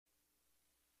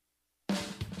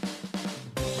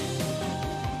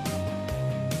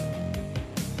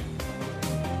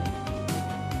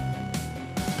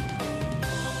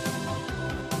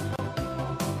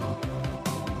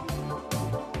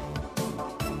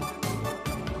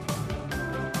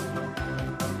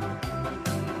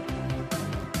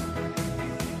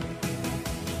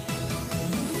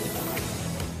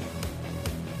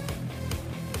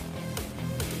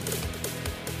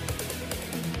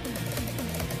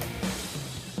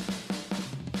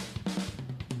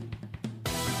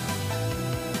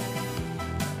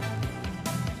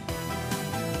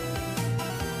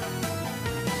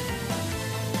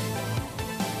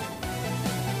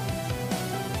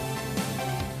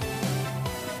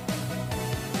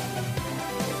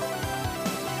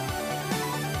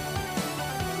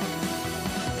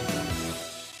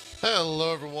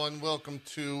Hello, everyone. Welcome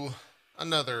to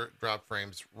another Drop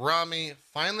Frames. Rami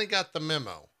finally got the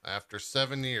memo after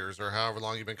 7 years or however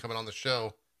long you've been coming on the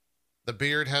show. The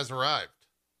beard has arrived.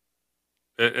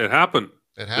 It happened.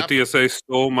 It The happened. TSA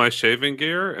stole my shaving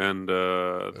gear, and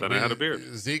then I had a beard.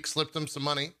 Zeke slipped him some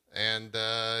money, and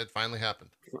it finally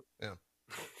happened. Yeah.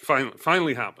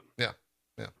 Finally happened. Yeah.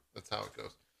 That's how it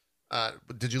goes.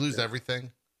 But did you lose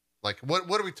everything? Like,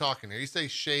 what are we talking here? You say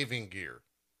shaving gear.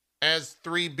 As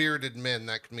three bearded men,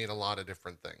 that could mean a lot of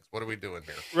different things. What are we doing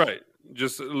here? Right.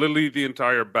 Just literally the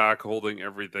entire back holding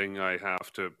everything I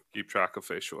have to keep track of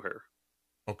facial hair.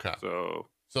 Okay. So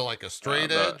like a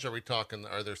straight edge? Are we talking?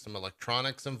 Are there some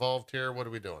electronics involved here? What are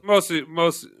we doing? mostly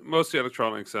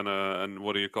electronics and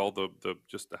what do you call the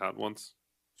just the hat ones?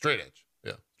 Straight edge.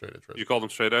 Yeah, straight edge. You call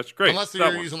them straight edge? Great. Unless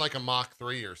you're using like a Mach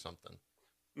 3 or something.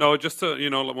 No, just one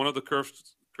of the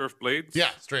curved blades.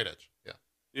 Yeah, straight edge.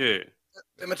 Yeah.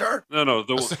 Scimitar? No,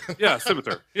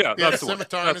 scimitar. Yeah, that's the one.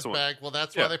 Scimitar in his bag. Well,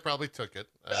 that's why they probably took it.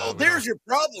 There's your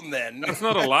problem then. That's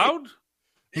not allowed?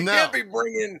 You can't be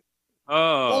bringing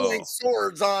holding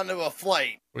swords onto a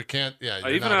flight. We can't. Yeah,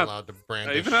 you're not allowed to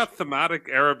brandish. I even had thematic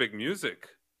Arabic music.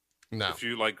 No. If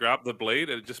you grab the blade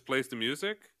and it just plays the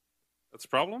music, that's a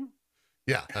problem?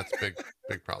 Yeah, that's big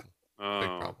problem. Big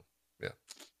problem. Yeah.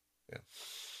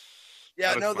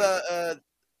 Yeah,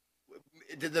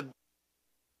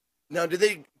 no, did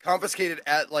they confiscate it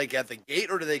at the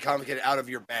gate, or did they confiscate it out of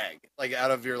your bag? Like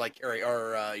out of your carry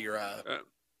or your out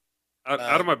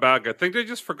of my bag. I think they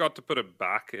just forgot to put it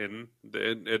back in.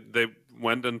 They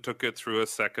went and took it through a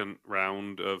second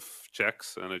round of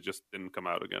checks, and it just didn't come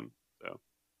out again. So.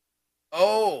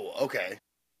 Oh, okay.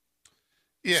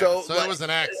 Yeah, so it was an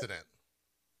accident.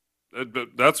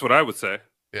 That's what I would say.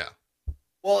 Yeah.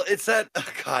 Well, it's that.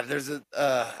 Oh God, there's a.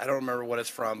 I don't remember what it's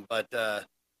from, but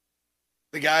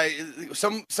the guy,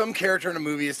 some character in a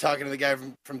movie is talking to the guy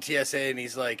from TSA, and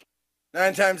he's like,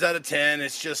 9 times out of 10,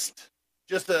 it's just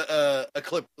a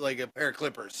clip, like a pair of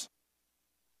clippers.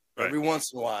 Right. Every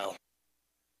once in a while,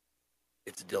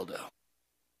 it's a dildo.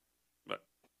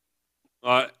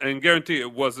 And guarantee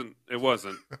it wasn't in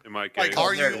my case.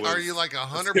 Are you like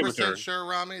 100% sure,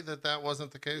 Rami, that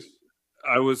wasn't the case?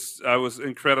 I was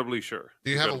incredibly sure.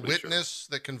 Do you have a witness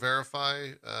that can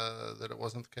verify that it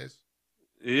wasn't the case?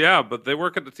 Yeah, but they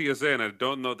work at the TSA, and I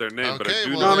don't know their name, but I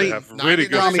do know Rami, they have really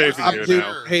good safety here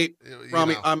now. Hey,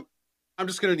 Rami, I'm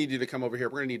just gonna need you to come over here.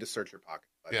 We're gonna need to search your pocket.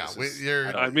 Yeah,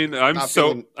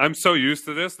 I'm so used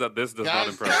to this that this does not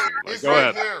impress me. Go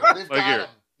ahead. We've got him.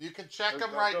 You can check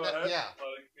him right now. Yeah.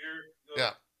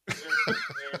 Yeah.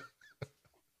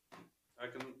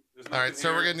 All right,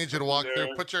 so we're gonna need you to walk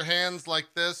through. Put your hands like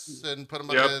this and put them.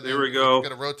 Yep. Here we go.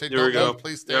 Gonna rotate. Here we go.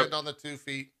 Please stand on the 2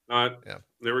 feet. All right. Yeah.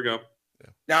 There we go. Yeah.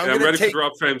 Now I'm ready for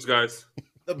drop frames, guys.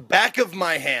 The back of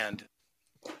my hand,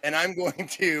 and I'm going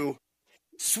to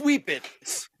sweep it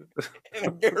in a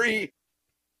very,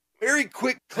 very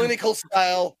quick clinical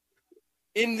style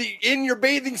in your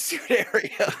bathing suit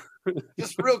area,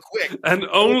 just real quick, and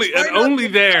only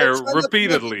there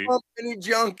repeatedly. Any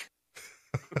junk.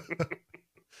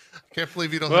 Can't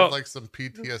believe you don't have like some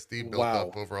PTSD built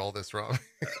up over all this, Rob.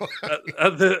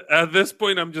 at this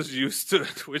point, I'm just used to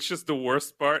it, which is the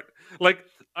worst part. Like,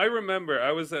 I remember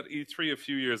I was at E3 a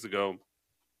few years ago,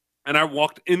 and I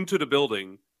walked into the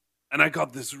building, and I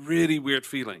got this really weird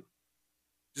feeling.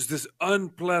 Just this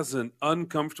unpleasant,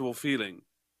 uncomfortable feeling.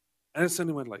 And I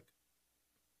suddenly went like,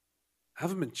 I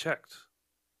haven't been checked.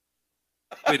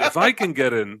 Wait, if I can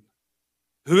get in,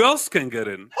 who else can get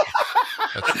in?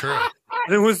 That's true.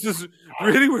 And it was this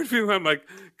really weird feeling. I'm like,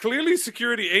 clearly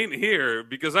security ain't here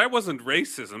because I wasn't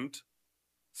racism.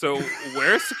 So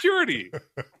where's security?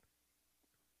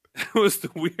 It was the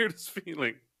weirdest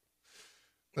feeling.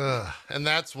 And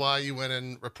that's why you went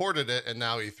and reported it, and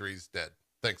now E3's dead.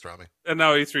 Thanks, Rami. And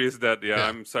now E3 is dead. Yeah,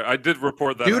 I'm sorry. I did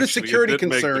report that. Due to security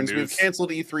concerns, we've canceled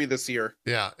E3 this year.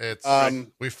 Yeah, it's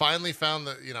we finally found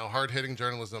the hard-hitting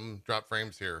journalism drop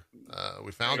frames here.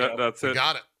 We found it. That's we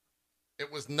got it.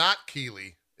 It was not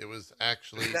Keeley. It was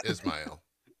actually Ismail.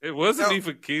 It wasn't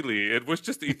even Keeley. It was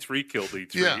just E3 killed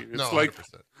E3. Yeah, it's like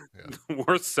the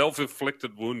worst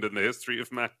self-inflicted wound in the history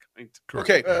of mankind.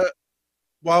 Okay.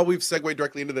 While we've segued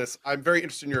directly into this, I'm very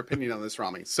interested in your opinion on this,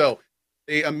 Rami. So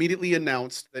they immediately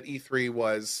announced that E3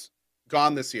 was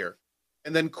gone this year,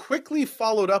 and then quickly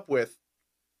followed up with,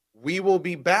 "We will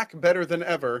be back better than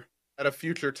ever at a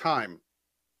future time."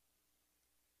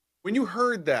 When you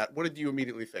heard that, what did you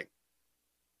immediately think?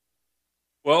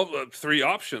 Well, 3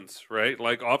 options, right?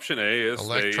 Like option A is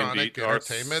Electronic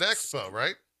Entertainment Expo,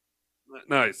 right?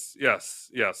 Nice. Yes.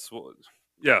 Well,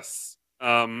 yes.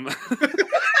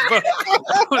 But,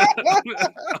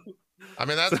 I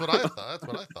mean, that's what I thought. That's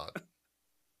what I thought.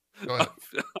 Go ahead.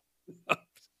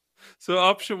 So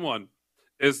option 1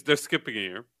 is they're skipping a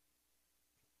year.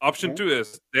 Option 2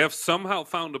 is they have somehow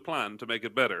found a plan to make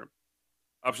it better.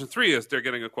 Option 3 is they're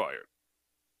getting acquired.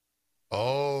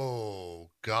 Oh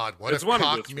God! What It's if one of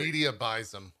Koch those three. Media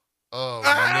buys them? Oh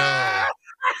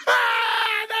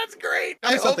That's great.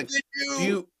 Tell me I hope something. they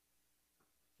do.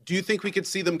 Do you think we could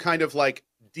see them kind of like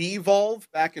devolve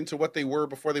back into what they were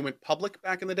before they went public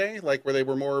back in the day, like where they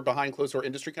were more behind closed door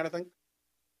industry kind of thing?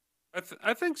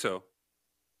 I think so.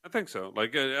 I think so.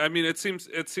 Like, I mean, it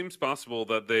seems possible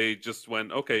that they just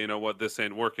went, okay, you know what, this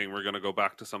ain't working. We're going to go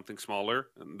back to something smaller,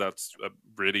 and that's a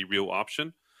really real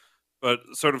option. But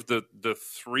sort of the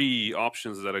three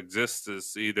options that exist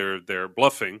is either they're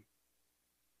bluffing,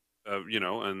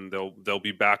 and they'll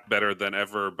be back better than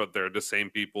ever, but they're the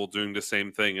same people doing the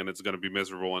same thing, and it's going to be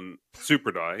miserable and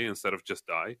super die instead of just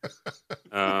die.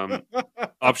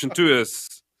 Option 2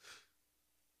 is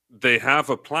they have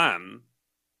a plan,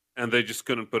 and they just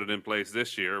couldn't put it in place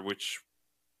this year, which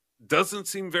doesn't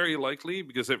seem very likely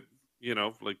because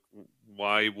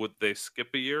why would they skip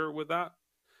a year with that?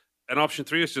 And option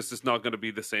 3 is just it's not going to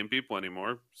be the same people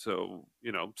anymore. So,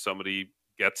 somebody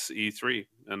gets E3.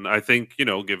 And I think,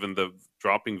 given the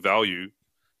dropping value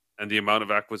and the amount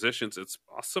of acquisitions, it's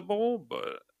possible,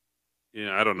 but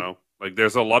I don't know. Like,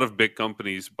 there's a lot of big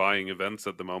companies buying events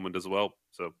at the moment as well.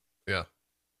 So Yeah.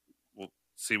 We'll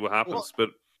see what happens. But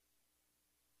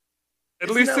at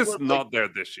Isn't least that it's what, not there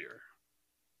this year.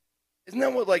 Isn't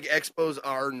that what like expos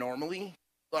are normally?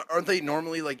 Aren't they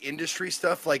normally like industry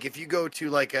stuff? Like if you go to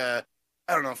like a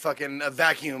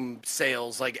vacuum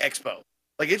sales like expo,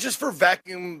 like it's just for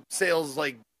vacuum sales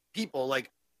like people like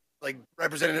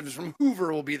representatives from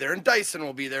Hoover will be there and Dyson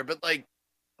will be there, but like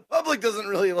the public doesn't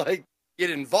really like get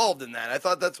involved in that. I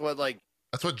thought that's what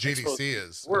GDC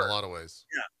is in a lot of ways.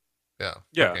 Yeah.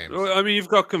 Games. Well, I mean, you've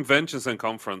got conventions and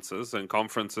conferences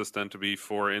tend to be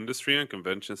for industry, and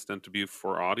conventions tend to be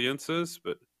for audiences.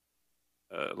 But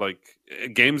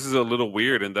games is a little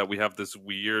weird in that we have this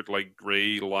weird like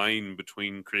gray line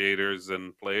between creators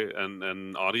and play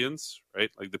and audience,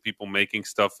 right? Like the people making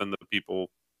stuff and the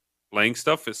people playing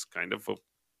stuff is kind of a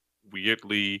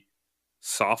weirdly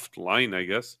soft line, I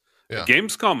guess. Yeah.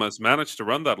 Gamescom has managed to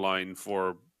run that line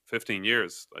for 15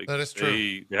 years. Like that is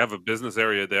true. They have a business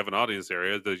area, they have an audience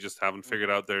area. They just haven't figured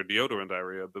out their deodorant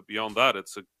area. But beyond that,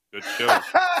 it's a good show.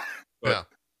 Yeah.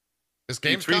 Is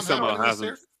Gamescom somehow happening this hasn't.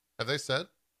 year? Have they said?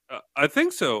 I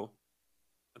think so.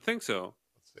 Let's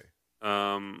see.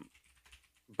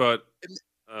 But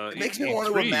it makes me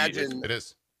want to imagine. It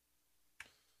is.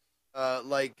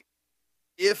 Like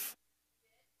if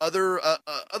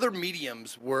other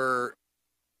mediums were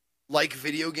like the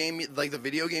video game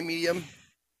medium,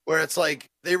 where it's like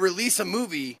they release a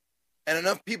movie and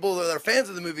enough people that are fans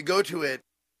of the movie go to it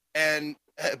and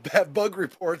have bug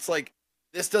reports like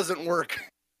this doesn't work,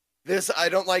 I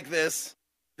don't like this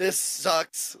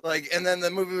sucks, like, and then the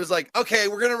movie was like, okay,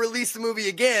 we're gonna release the movie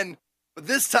again, but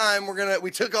this time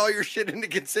we took all your shit into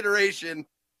consideration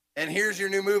and here's your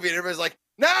new movie, and everybody's like,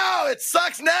 no, it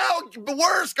sucks now,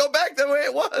 worse, go back the way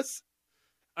it was.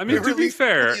 I mean, to be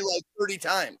fair, like 30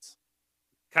 times.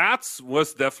 Cats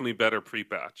was definitely better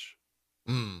pre-patch.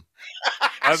 Mm.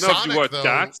 I don't know Sonic, if you watched though,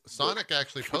 Cats. Sonic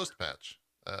actually post-patch.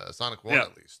 Sonic 1 Yeah.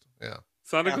 at least. Yeah.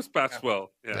 Sonic was patched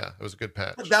well. Yeah. Yeah, It was a good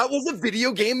patch. But that was a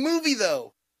video game movie,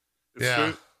 though. It's yeah,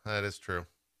 true. that is true.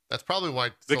 That's probably why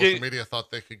The social game- media thought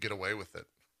they could get away with it.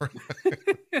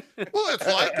 Well, it's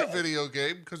like a video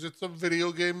game because it's a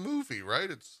video game movie, right?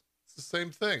 It's the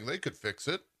same thing. They could fix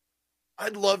it.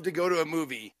 I'd love to go to a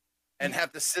movie and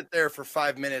have to sit there for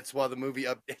 5 minutes while the movie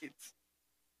updates.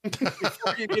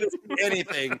 Before you get to see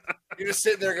anything, you're just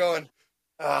sitting there going,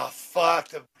 oh, fuck,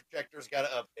 the projector's got to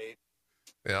update.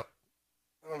 Yep.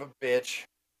 Son of a bitch.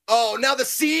 Oh, now the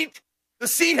seat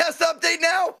has to update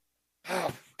now?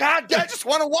 Oh, God, I just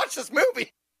want to watch this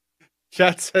movie.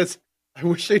 Chat says, I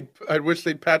wish they'd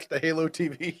patch the Halo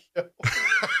TV show.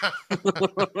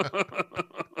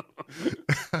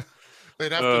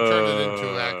 They'd have to turn it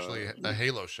into actually a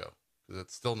Halo show because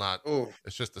it's still not. Oh,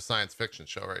 It's just a science fiction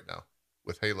show right now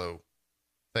with Halo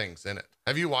things in it.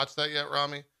 Have you watched that yet,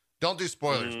 Rami? Don't do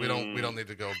spoilers. We don't need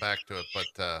to go back to it.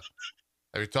 But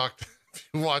have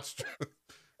you watched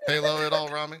Halo at all,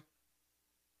 Rami?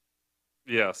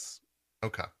 Yes.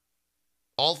 Okay.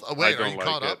 Wait, are don't you like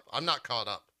caught it. up? I'm not caught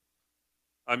up.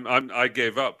 I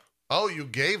gave up. Oh, you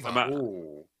gave up.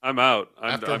 I'm out.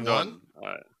 After I'm one?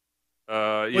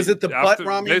 done. Was it the butt,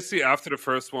 Rami? Basically after the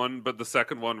first one, but the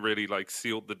second one really like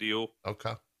sealed the deal.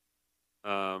 Okay.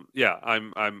 Yeah,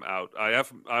 I'm out.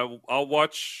 I'll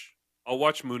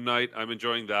watch Moon Knight. I'm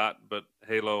enjoying that, but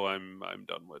Halo, I'm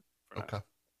done with for now. Okay.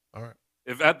 All right.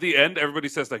 If at the end everybody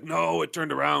says like, no, it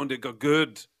turned around, it got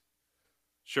good,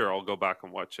 sure, I'll go back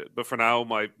and watch it. But for now,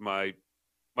 my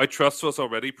trust was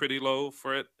already pretty low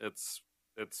for it. It's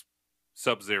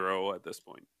sub-zero at this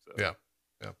point. So. Yeah.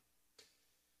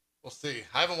 We'll see.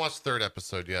 I haven't watched the third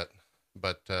episode yet,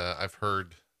 but I've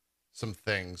heard some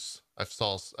things. I've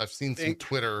seen some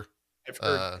Twitter. I've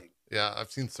heard. Yeah, I've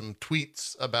seen some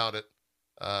tweets about it.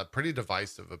 Pretty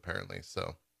divisive, apparently.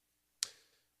 So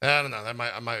I don't know.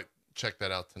 I might check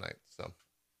that out tonight. So,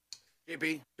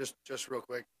 JP, just real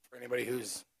quick for anybody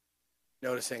who's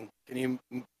noticing,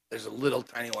 there's a little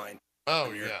tiny line.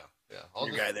 Oh your- yeah.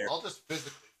 your guy there. I'll just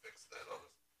physically fix that. I'll just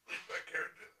leave back here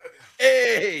and do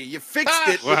that. Hey, you fixed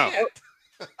it. Wow.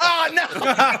 Oh no.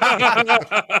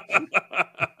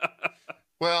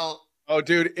 Well, Oh,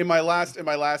 dude! In my last There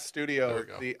studio,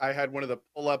 we go. I had one of the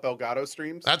pull-up Elgato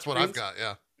streams. that's what I've screens, got.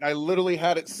 Yeah. And I literally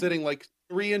had it sitting like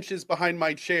 3 inches behind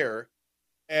my chair,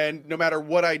 and no matter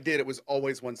what I did, it was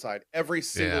always one side every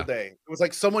single Yeah. day. It was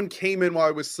like someone came in while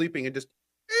I was sleeping and just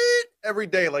every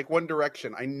day, like one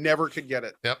direction. I never could get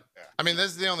it. Yep. Yeah. I mean, this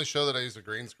is the only show that I use a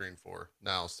green screen for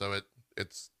now. So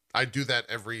I do that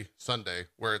every Sunday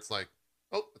where it's like,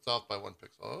 oh, it's off by 1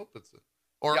 pixel. Oh,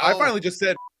 or Yeah, I finally just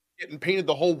said it and painted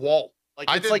the whole wall. Like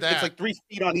I it's did like that. it's like 3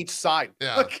 feet on each side.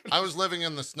 yeah, Like, I was living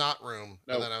in the snot room,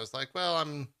 No. and then I was like, well,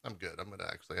 I'm good. I'm gonna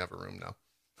actually have a room now.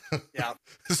 Yeah.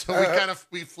 So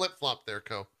we flip flopped there,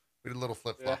 Co. We did a little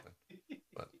flip flopping.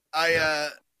 I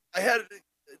had,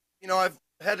 I've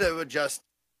had to adjust.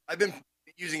 I've been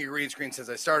using a green screen since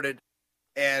I started,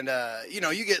 and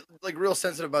you get like real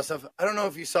sensitive about stuff. I don't know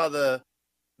if you saw the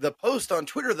post on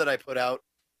Twitter that I put out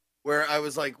where I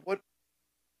was like, what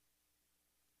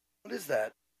is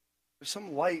that? There's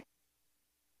some light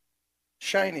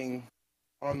shining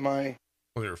on my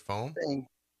With your phone? thing.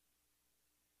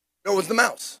 No, it was the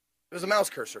mouse. It was a mouse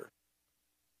cursor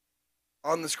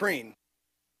on the screen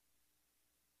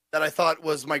that I thought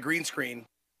was my green screen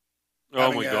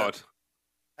Oh my Having a- god.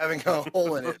 having a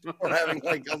hole in it or having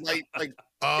like a light, like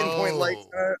pinpoint light.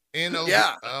 In OBS.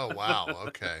 Yeah. Oh wow.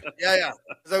 Okay. Yeah.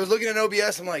 Because I was looking at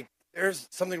OBS, I'm like, there's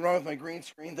something wrong with my green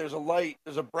screen. There's a light.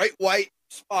 There's a bright white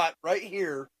spot right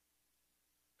here.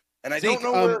 And I Zeke, don't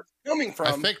know where it's coming from.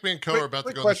 I think me and Co quick- are about to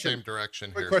quick go question. in the same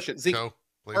direction Quick here. question. Zeke, Co,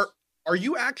 please. are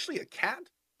you actually a cat?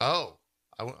 Oh.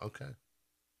 Okay.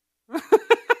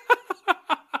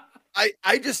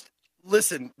 I just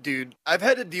listen, dude. I've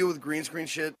had to deal with green screen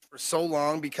shit for so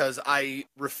long because I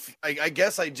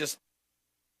guess I just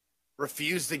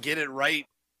refuse to get it right,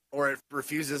 or it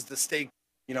refuses to stay,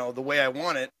 the way I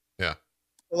want it. Yeah.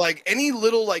 Like any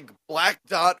little like black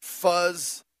dot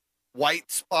fuzz, white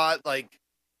spot, like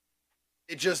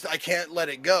it just I can't let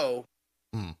it go,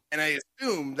 Hmm. and I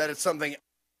assume that it's something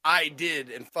I did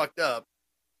and fucked up,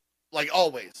 like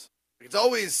always. It's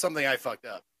always something I fucked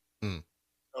up. Hmm.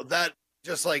 So that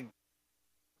just like,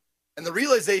 and the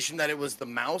realization that it was the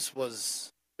mouse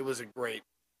was a great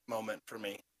moment for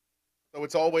me. So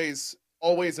it's always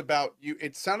about you.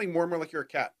 It's sounding more and more like you're a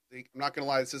cat. Zeke. I'm not gonna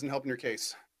lie, this isn't helping your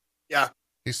case.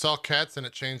 He saw cats and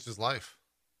it changed his life.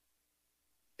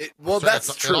 Well, So that's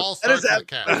it true. all That is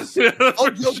starts with cats.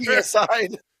 all joking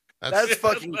aside. That's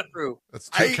fucking true. That's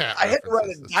two I cat had to write a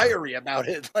references this time. diary about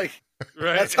it. Like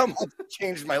Right. that's how much it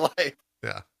changed my life.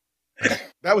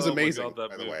 That was Oh my amazing, God, that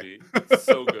by the way. movie.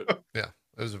 So good.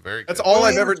 It was a very That's good. all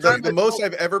I've Well, ever time the I most told-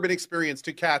 I've ever been experienced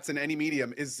to cats in any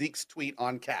medium is Zeke's tweet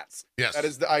on cats. Yes. That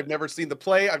is I've never seen the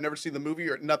play, I've never seen the movie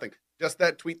or nothing. Just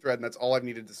that tweet thread, and that's all I've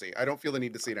needed to see. I don't feel the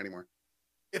need to see it anymore.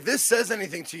 If this says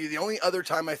anything to you, the only other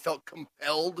time I felt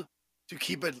compelled to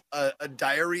keep a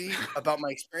diary about my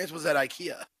experience was at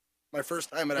IKEA. My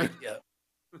first time at IKEA.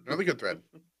 Another good thread.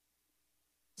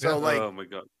 So like Oh my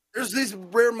god. there's these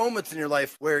rare moments in your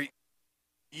life where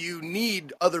you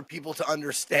need other people to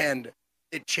understand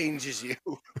it changes you.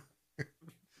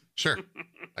 Sure.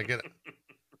 I get it.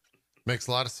 Makes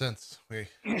a lot of sense.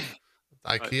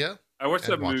 IKEA? I watched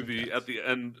And that watching movie cats. at the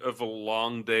end of a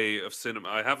long day of cinema.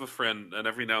 I have a friend, and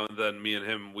every now and then, me and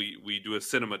him, we do a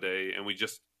cinema day, and we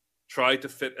just try to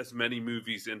fit as many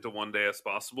movies into one day as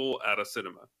possible at a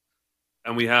cinema.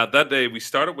 And we had that day. We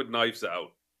started with Knives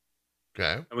Out,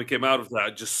 Okay. and we came out of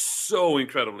that just so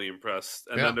incredibly impressed.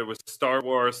 And Yeah. then there was Star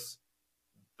Wars,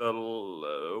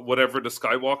 whatever the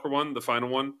Skywalker one, the final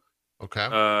one. Okay.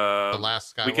 The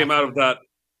last Skywalker. We came out of that,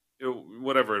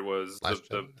 whatever it was, Last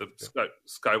the Jedi,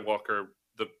 Skywalker,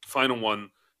 the final one.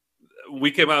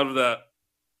 We came out of that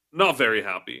not very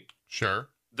happy. Sure.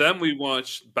 Then we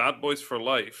watched Bad Boys for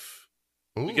Life.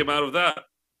 Ooh. We came out of that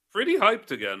pretty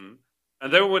hyped again.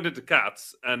 And then we went into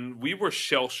Cats, and we were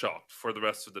shell shocked for the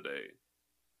rest of the day.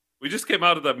 We just came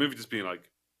out of that movie just being like,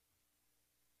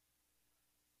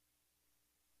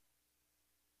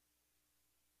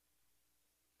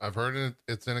 I've heard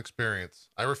it's an experience.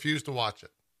 I refuse to watch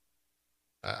it.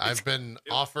 I've been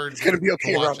offered it's gonna be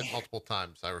okay, to watch Robbie. it multiple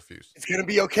times. I refuse. It's gonna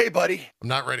be okay, buddy. I'm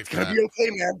not ready It's for gonna that. be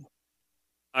okay, man.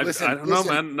 I Listen, don't know,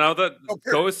 man. Now that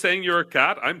Okay. Go is saying you're a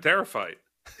cat, I'm terrified.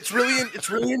 It's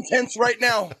really intense right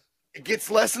now. It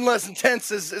gets less and less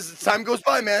intense as time goes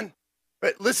by, man.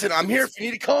 But listen, I'm here. If you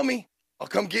need to call me, I'll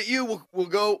come get you. We'll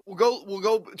go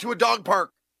to a dog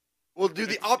park. We'll do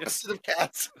the opposite of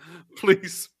Cats.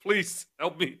 Please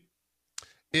help me.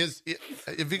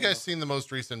 Have you guys seen the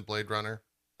most recent Blade Runner?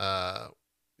 Yeah.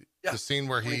 The scene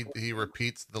where he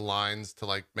repeats the lines to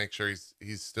like make sure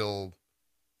he's still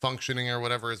functioning or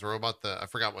whatever his robot. I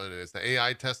forgot what it is. The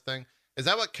AI testing. Is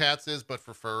that what Cats is, but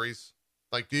for furries?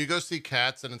 Like, do you go see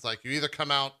Cats and it's like you either come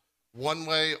out one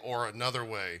way or another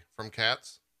way from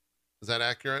Cats? Is that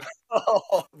accurate?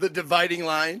 Oh, the dividing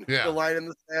line. Yeah. The line in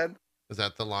the sand. Is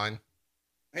that the line?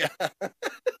 Yeah.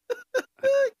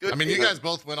 Good I mean, you feeling. guys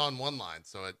both went on one line,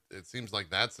 so it seems like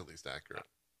that's at least accurate.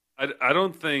 I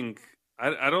don't think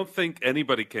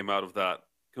anybody came out of that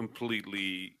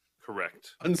completely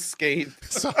correct. Unscathed.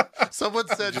 So, someone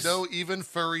said no, even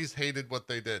furries hated what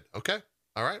they did. Okay.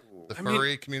 All right. The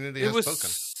furry community has spoken.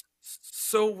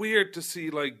 So weird to see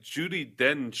like Judi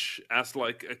Dench as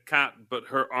like a cat, but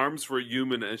her arms were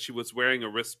human and she was wearing a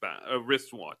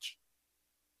wristwatch.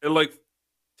 It like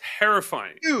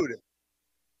terrifying. Dude.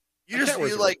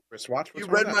 Wristwatch. You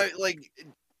read my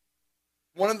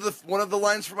one of the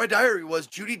lines from my diary was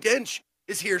Judi Dench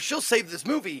is here. She'll save this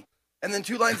movie. And then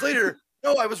 2 lines later,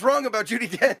 no, I was wrong about Judi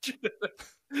Dench.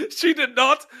 She did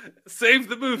not save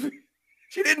the movie.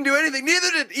 She didn't do anything. Neither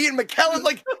did Ian McKellen.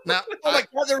 Like, Now, oh my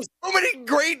God, there were so many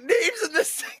great names in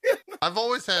this thing. I've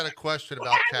always had a question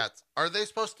about cats. Are they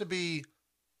supposed to be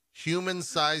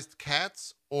human-sized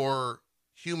cats or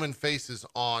human faces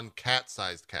on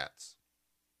cat-sized cats?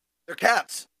 They're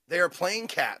cats. They are playing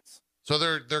cats. So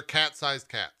they're cat-sized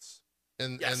cats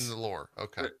in Yes. the lore.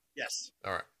 Okay. Yes.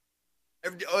 All right.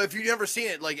 If you've never seen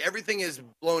it, like everything is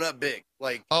blown up big.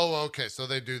 Like, Oh, okay. So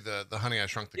they do the Honey I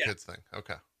Shrunk the Yeah. Kids thing.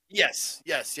 Okay. yes,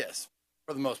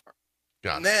 for the most part.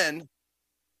 Got And it. then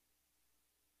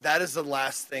that is the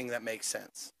last thing that makes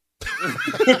sense.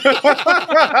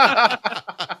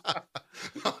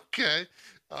 Okay.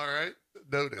 All right.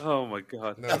 Noted. Oh my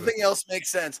god. Noted. Nothing else makes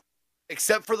sense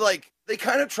except for they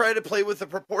kind of try to play with the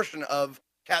proportion of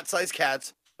cat-sized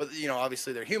cats, but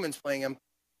obviously they're humans playing them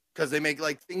because they make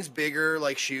like things bigger,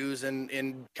 like shoes and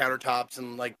countertops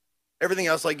and like everything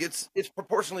else. Like it's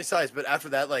proportionally sized, but after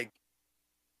that, like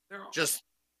just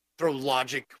throw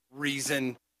logic,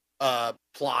 reason,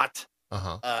 plot.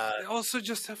 Uh-huh. They also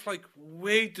just have like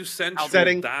way too sensual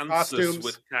Setting, dances costumes.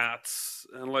 with cats,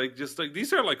 and like just like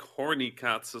these are like horny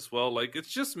cats as well. Like it's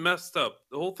just messed up.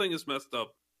 The whole thing is messed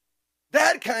up.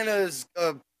 That kind of is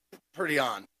pretty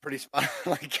spot.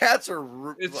 Like cats are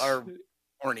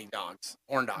horny dogs,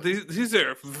 horn dogs. These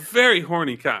are very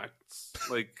horny cats.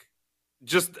 Like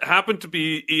just happen to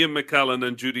be Ian McKellen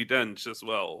and Judi Dench as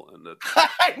well, and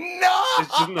I know.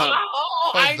 It's just not-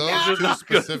 I those know. two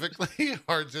specifically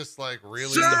are just like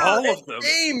really. Sir all and of them.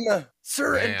 Dame.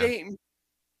 Sir and Man. Dame.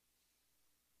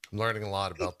 I'm learning a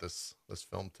lot about this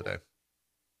film today.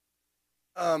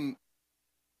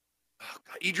 Oh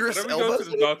God, Idris Why don't we go Elba's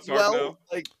to the in it Doc as Park well. now?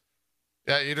 Like,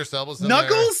 Yeah, Idris Elba's in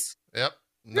Knuckles? there. Yep,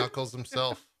 Knuckles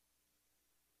himself.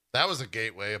 That was a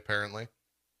gateway, apparently.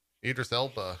 Idris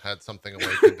Elba had something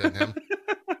awakened in him.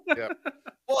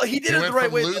 well, he did He it went the right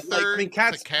from way. Luther I mean,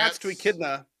 cats to Cats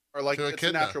Echidna are like to it's a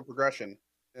Echidna. natural progression.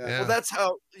 Yeah. Yeah. Well, that's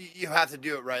how you have to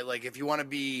do it, right? Like, if you want to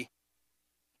be,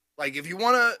 like, if you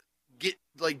want to get,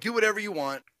 like, do whatever you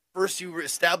want, first you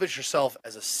establish yourself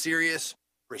as a serious,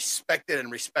 respected,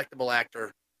 and respectable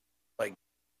actor. Like,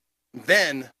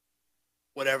 then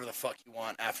whatever the fuck you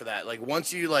want after that. Like,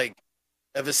 once you, like,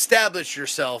 have established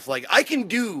yourself, like, I can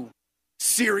do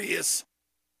serious,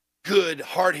 good,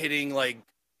 hard-hitting, like,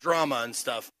 drama and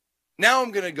stuff. Now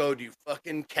I'm going to go do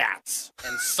fucking Cats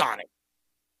and Sonic.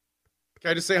 Can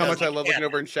I just say how Because much I we love can. looking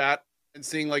over in chat and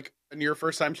seeing like a near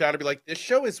first time chat and be like, this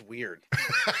show is weird.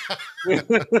 We're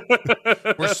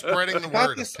spreading the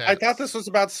word. Of I thought cats. this was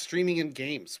about streaming in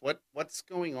games. What's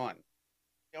going on?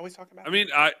 You always talk about. I mean,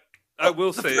 I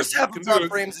will The say first if half we of can do Top a-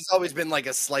 Frames has always been like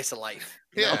a slice of life.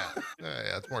 you know?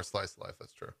 Yeah, it's more slice of life.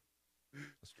 That's true.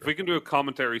 That's If true. we can do a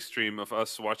commentary stream of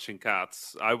us watching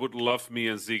Cats, I would love me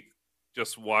and Zeke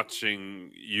just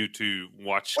watching you two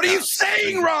watch. What are you Cats.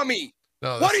 saying, And Rami?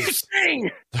 No, What are this you is-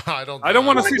 saying? I don't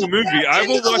want to see the movie. I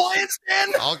will the watch. Lions Den?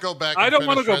 I'll go back. I And don't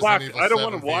wanna finish go back. Resident I Evil don't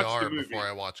wanna 7 watch VR the movie. before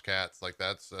I watch Cats. Like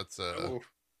that's Oof.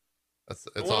 it's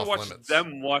I off want to watch limits.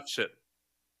 them watch it.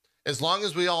 As long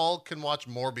as we all can watch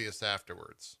Morbius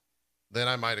afterwards, then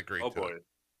I might agree Oh to boy.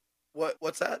 it.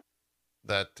 What's that?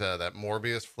 That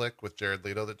Morbius flick with Jared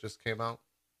Leto that just came out.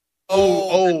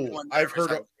 Oh, I've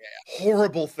heard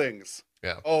horrible things.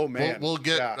 Yeah. Oh man, We'll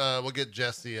get Yeah. we'll get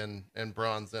Jesse and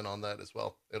Bronze in on that as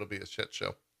well. It'll be a shit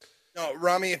show. No,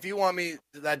 Rami, if you want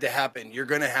that to happen, you're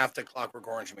gonna have to Clockwork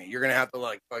Orange me. You're gonna have to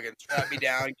like fucking strap me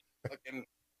down, fucking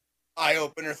eye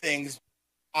opener things,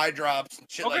 eye drops and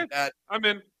shit Okay. like that. I'm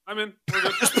in. We're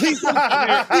good. Just please don't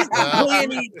play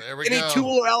any There we go.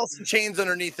 Tool or Alice in Chains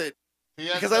underneath it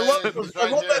because I love It's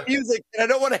right that music and I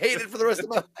don't want to hate it for the rest of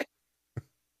my life.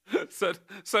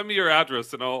 Send me your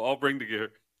address and I'll bring the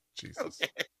gear. Jesus.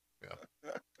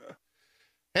 Yeah.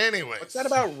 Anyways, What's that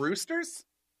about roosters?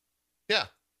 Yeah,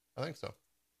 I think so.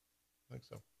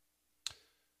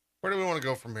 Where do we want to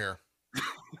go from here?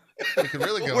 We could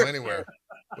really go anywhere.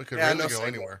 We could really go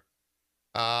anywhere.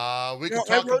 We could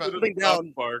talk about something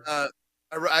down. Park.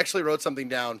 Actually wrote something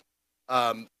down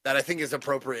that I think is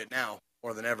appropriate now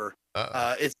more than ever.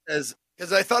 It says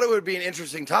because I thought it would be an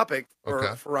interesting topic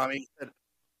for Rami. It said,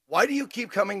 why do you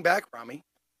keep coming back, Rami?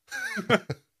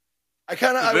 Why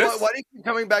do you keep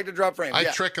coming back to Drop Frame? I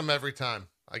trick him every time.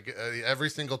 I get every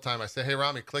single time. I say, "Hey,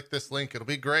 Rami, click this link. It'll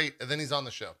be great," and then he's on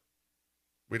the show.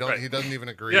 We don't. Right. He doesn't even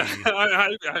agree. Yeah,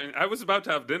 I was about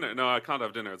to have dinner. No, I can't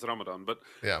have dinner. It's Ramadan. But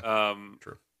yeah,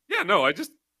 true. Yeah, no,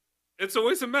 it's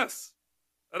always a mess,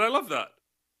 and I love that.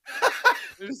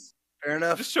 Fair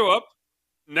enough. Just show up.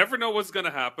 Never know what's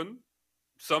gonna happen.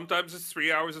 Sometimes it's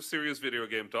 3 hours of serious video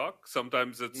game talk.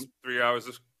 Sometimes it's 3 hours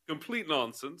of complete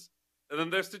nonsense, and then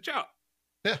there's the chat.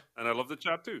 Yeah, and I love the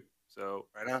chat too. So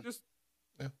just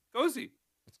cozy.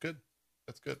 That's good.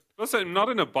 That's good. Plus, I'm not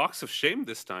in a box of shame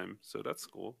this time, so that's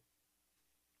cool.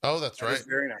 Oh, that's right.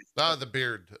 Very nice. The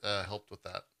beard helped with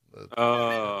that.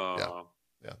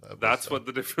 Yeah. That's what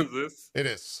the difference is. It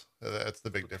is. That's the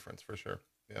big difference for sure.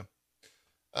 Yeah.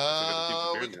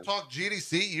 We can talk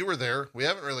GDC. You were there. We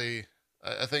haven't really.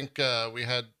 I think we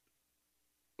had.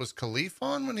 Was Khalif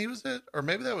on when he was it, or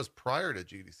maybe that was prior to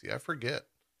GDC? I forget.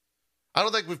 I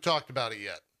don't think we've talked about it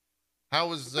yet. How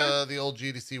was the old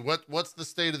GDC? What's the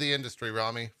state of the industry,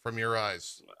 Rami, from your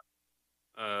eyes?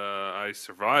 I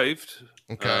survived.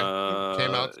 Okay,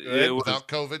 came out good without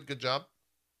COVID. Good job.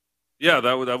 Yeah,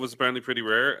 that was apparently pretty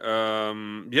rare.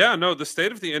 The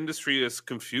state of the industry is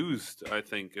confused. I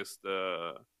think is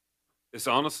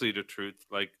honestly the truth.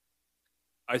 Like,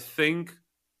 I think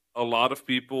a lot of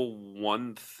people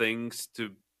want things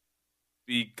to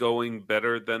be going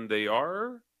better than they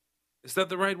are. Is that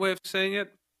the right way of saying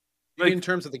it? Like, in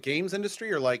terms of the games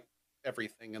industry, or like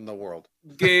everything in the world?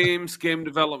 Game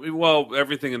development. Well,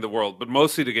 everything in the world, but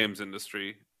mostly the games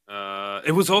industry.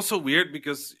 It was also weird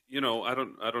because I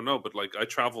don't know, but like I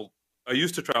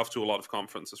used to travel to a lot of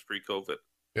conferences pre-COVID.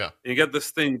 Yeah, and you get this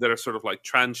thing that are sort of like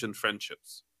transient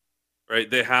friendships, right?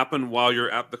 They happen while you're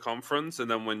at the conference,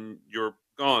 and then when you're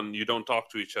gone, you don't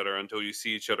talk to each other until you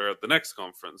see each other at the next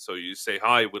conference. So you say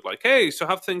hi with like, "Hey, so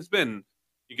how have things been?"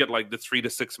 You get like the 3 to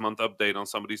 6 month update on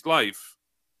somebody's life,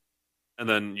 and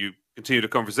then you continue the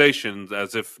conversations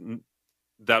as if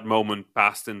that moment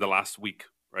passed in the last week,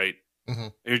 right? Mm-hmm.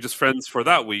 And you're just friends for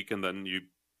that week, and then you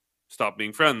stop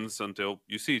being friends until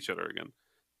you see each other again.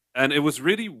 And it was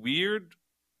really weird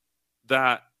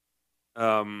that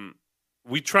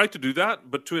we tried to do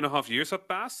that, but 2.5 years had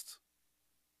passed.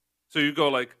 So you go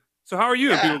like, "So how are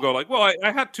you?" And people go like, "Well,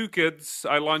 I had 2 kids.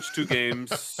 I launched 2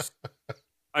 games.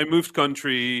 I moved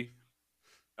country."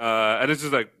 And it's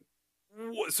just like,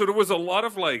 so there was a lot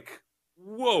of like,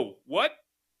 whoa, what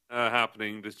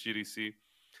happening this GDC.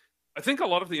 I think a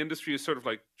lot of the industry is sort of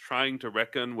like trying to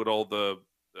reckon with all the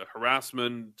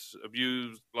harassment,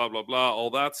 abuse, blah, blah, blah, all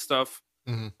that stuff.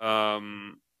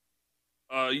 Mm-hmm.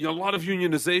 A lot of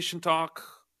unionization talk.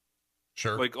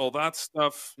 Sure. Like all that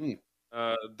stuff.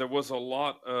 There was a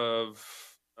lot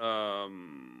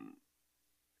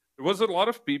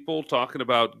of people talking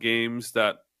about games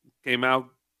that came out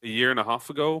a year and a half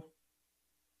ago.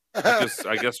 Because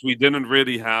I guess we didn't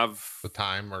really have the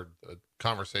time or the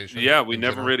conversation. Yeah, we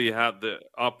never really had the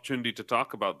opportunity to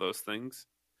talk about those things.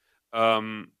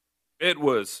 It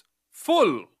was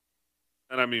full,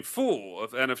 and I mean full,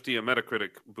 of NFT and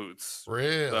Metacritic booths.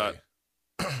 Really? That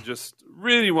just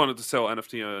really wanted to sell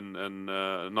NFT and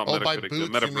not Metacritic. By booths,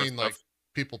 the Metaverse you mean stuff. like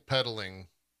people peddling?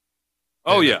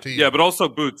 Oh NFT. yeah, but also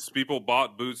booths. People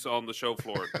bought booths on the show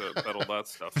floor to peddle that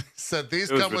stuff. Said these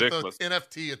come with the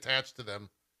NFT attached to them.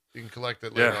 You can collect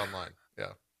it later online.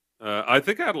 I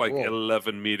think I had like Cool.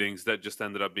 11 meetings that just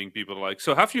ended up being people like,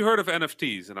 so have you heard of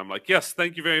NFTs? And I'm like, yes,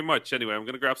 thank you very much. Anyway, I'm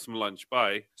going to grab some lunch.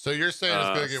 Bye. So you're saying it's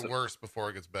going to get So- worse before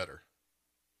it gets better?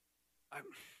 I'm-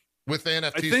 With the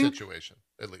NFT think- situation,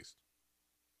 at least.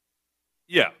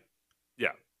 Yeah.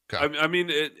 Okay. I mean,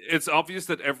 it's obvious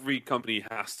that every company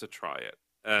has to try it.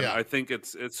 And Yeah. I think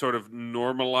it's sort of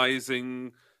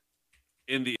normalizing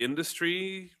in the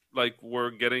industry. Like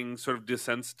we're getting sort of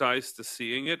desensitized to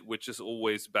seeing it, which is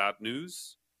always bad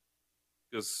news.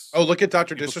 Because Oh, look at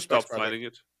Dr. people Disrespect. stop finding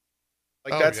it.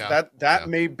 Like Oh, that's yeah. that Yeah.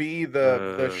 may be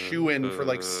the shoe-in for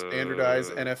like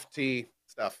standardized Uh, NFT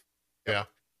stuff. Yeah.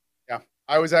 Yeah.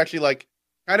 I was actually like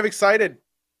kind of excited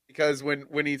because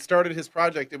when he started his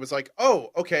project, it was like, oh,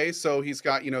 okay, so he's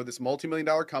got, this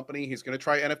multi-million-dollar company. He's going to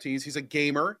try NFTs. He's a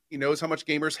gamer. He knows how much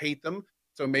gamers hate them.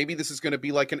 So maybe this is going to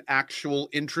be like an actual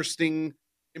interesting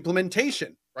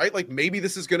implementation, right? Like maybe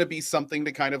this is going to be something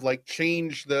to kind of like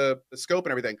change the scope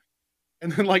and everything.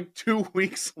 And then like 2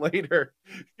 weeks later,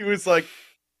 he was like,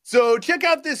 so check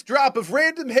out this drop of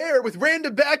random hair with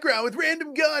random background, with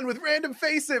random gun, with random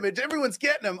face image. Everyone's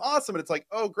getting them. Awesome. And it's like,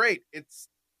 oh, great. It's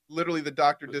literally the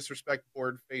Dr. Disrespect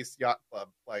board face yacht club.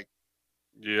 Like,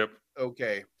 Yep.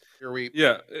 okay, here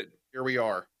we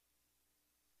are.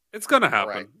 It's going to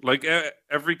happen. Right. Like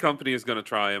every company is going to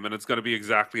try them, and it's going to be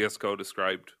exactly as Code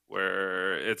described,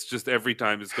 where it's just every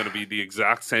time it's going to be the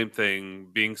exact same thing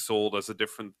being sold as a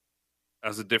different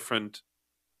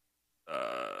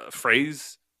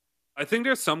phrase. I think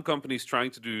there's some companies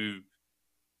trying to do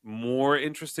more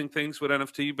interesting things with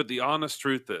NFT, but the honest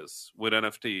truth is with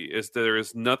NFT is there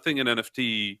is nothing an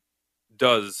NFT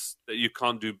does that you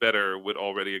can't do better with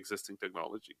already existing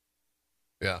technology.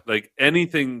 Yeah. Like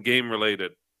anything game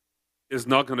related is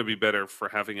not going to be better for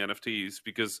having NFTs,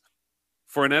 because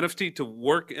for an NFT to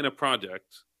work in a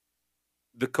project,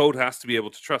 the code has to be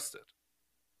able to trust it.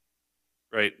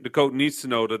 Right? The code needs to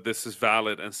know that this is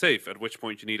valid and safe, at which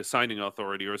point you need a signing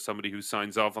authority or somebody who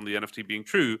signs off on the NFT being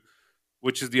true,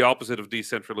 which is the opposite of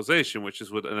decentralization, which is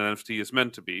what an NFT is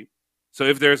meant to be. So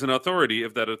if there's an authority,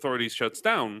 if that authority shuts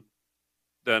down,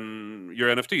 then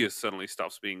your NFT suddenly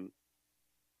stops being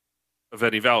of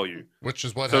any value. Which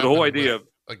is what So the happened whole idea with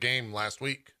a game last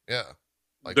week. Yeah.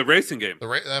 Like the racing game. the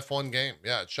F1 game.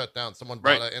 Yeah, it shut down. Someone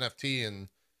bought an NFT in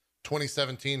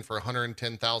 2017 for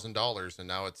 $110,000, and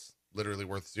now it's literally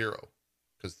worth zero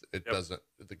because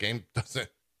the game doesn't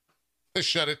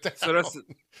shut it down.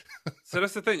 So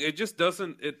that's the thing. It just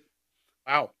doesn't.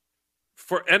 Wow.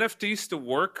 For NFTs to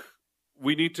work,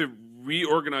 we need to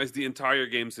reorganize the entire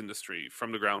games industry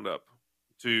from the ground up,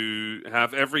 to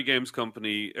have every games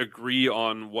company agree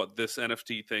on what this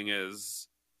NFT thing is,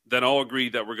 then all agree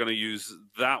that we're going to use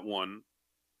that one,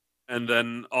 and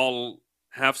then all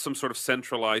have some sort of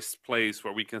centralized place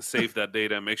where we can save that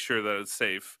data and make sure that it's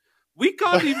safe. We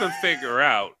can't even figure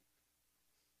out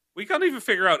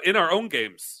in our own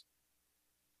games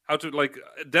how to, like,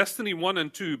 Destiny 1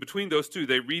 and 2, between those two,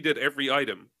 they redid every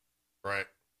item. Right.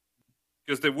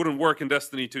 Because they wouldn't work in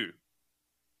Destiny 2.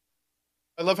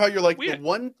 I love how you're like, Weird. the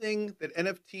one thing that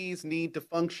NFTs need to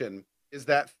function is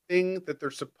that thing that they're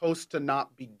supposed to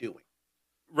not be doing.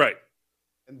 Right.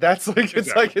 And that's like,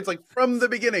 Exactly. it's like from the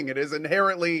beginning, it is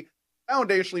inherently,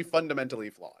 foundationally, fundamentally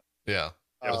flawed. Yeah.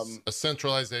 Um, A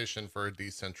centralization for a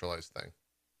decentralized thing.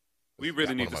 We That's really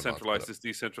one need of to my centralize mods, this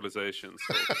decentralization.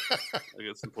 So I think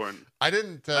it's important. I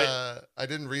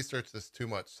didn't research this too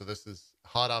much, so this is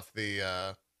hot off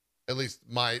the at least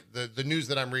the news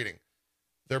that I'm reading.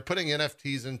 They're putting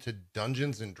NFTs into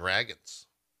Dungeons and Dragons.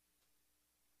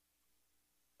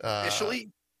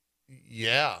 Officially?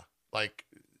 Yeah, like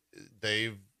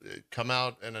they've come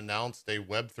out and announced a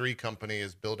Web3 company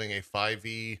is building a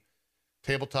 5e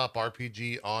tabletop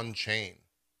RPG on chain.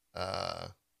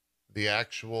 The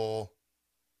actual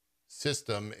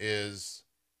system is,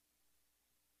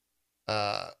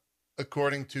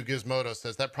 according to Gizmodo,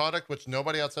 says that product, which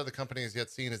nobody outside the company has yet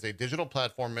seen, is a digital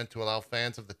platform meant to allow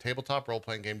fans of the tabletop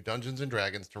role-playing game Dungeons &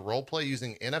 Dragons to roleplay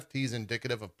using NFTs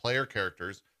indicative of player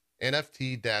characters,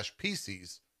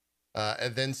 NFT-PCs,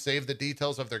 and then save the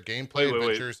details of their gameplay Wait.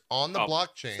 adventures on the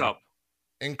blockchain. Stop.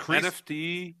 Increase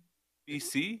NFT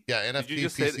PC? Yeah, Did NFT you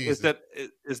just say PCs.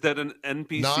 is that an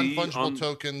NPC? Non-fungible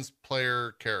tokens,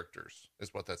 player characters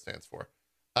is what that stands for.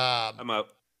 I'm out.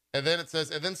 And then it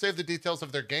says, and then save the details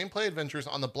of their gameplay adventures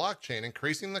on the blockchain,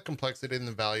 increasing the complexity and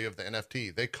the value of the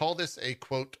NFT. They call this a,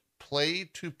 quote, play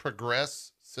to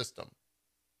progress system.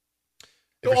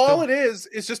 So all it is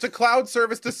just a cloud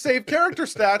service to save character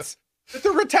stats that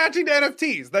they're attaching to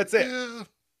NFTs. That's it.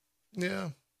 Yeah.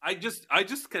 I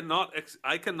just cannot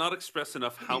I cannot express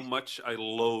enough how much I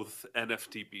loathe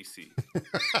NFT PC.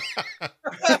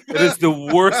 It is the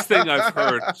worst thing I've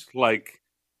heard like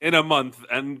in a month,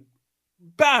 and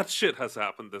bad shit has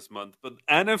happened this month. But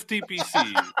NFT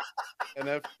PC,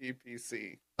 NFT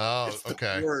PC. Oh, It's the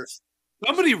okay. worst.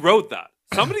 somebody wrote that.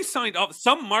 Somebody signed up.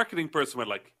 Some marketing person went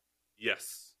like,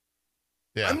 "Yes."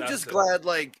 Yeah. I'm That's just it. glad,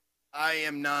 like, I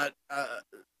am not.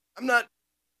 I'm not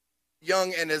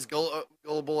young and as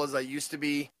gullible as I used to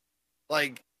be.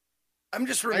 Like, I'm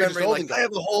just you're just remembering, old like, and I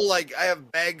have a whole, like, I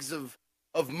have bags of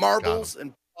marbles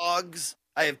and pogs.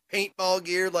 I have paintball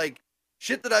gear, like,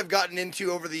 shit that I've gotten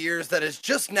into over the years that is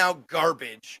just now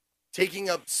garbage, taking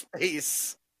up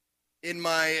space in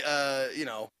my,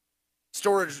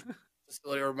 storage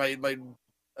facility or my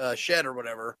shed or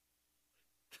whatever.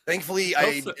 Thankfully,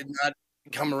 I Also- did not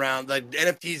come around. Like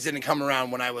NFTs didn't come around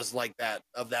when I was like that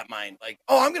of that mind. Like,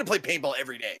 oh, I'm gonna play paintball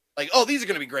every day. Like, oh, these are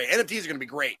gonna be great. NFTs are gonna be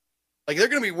great. Like, they're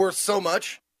gonna be worth so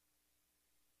much.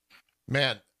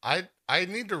 Man, I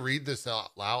need to read this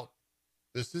out loud.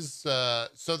 This is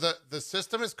so the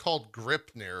system is called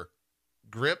Gripnir.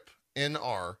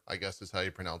 Gripnr, I guess is how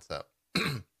you pronounce that.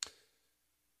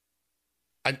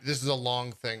 This is a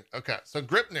long thing. Okay, so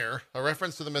Gripnir, a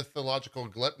reference to the mythological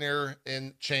Gleipnir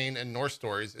in Chain and Norse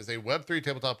stories, is a Web3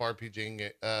 tabletop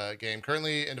RPG game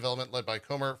currently in development led by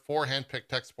Comer, 4 handpicked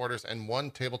tech supporters, and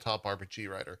 1 tabletop RPG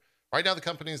writer. Right now, the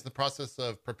company is in the process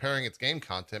of preparing its game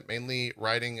content, mainly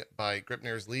writing by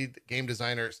Gripnir's lead game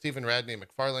designer, Stephen Radney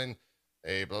McFarlane,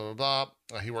 a blah, blah,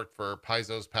 blah. He worked for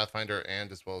Paizo's Pathfinder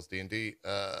and as well as D&D.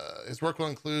 His work will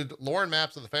include lore and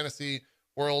maps of the fantasy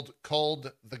world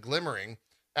called The Glimmering.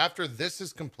 After this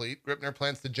is complete, Gripnir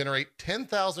plans to generate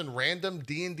 10,000 random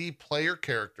D&D player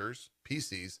characters,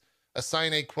 PCs,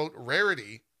 assign a, quote,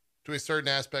 rarity to a certain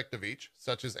aspect of each,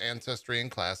 such as ancestry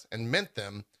and class, and mint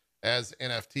them as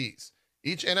NFTs.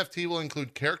 Each NFT will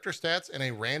include character stats and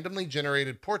a randomly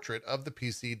generated portrait of the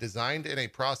PC designed in a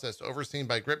process overseen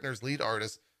by Gripnir's lead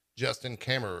artist, Justin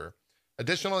Kammerer.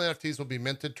 Additional NFTs will be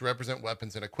minted to represent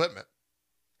weapons and equipment.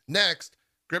 Next,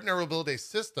 Gripnir will build a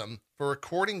system for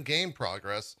recording game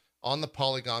progress on the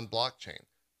Polygon blockchain.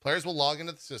 Players will log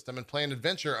into the system and play an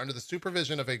adventure under the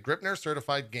supervision of a Gripnir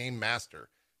certified game master.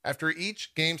 After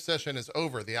each game session is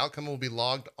over, the outcome will be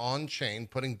logged on chain,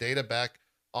 putting data back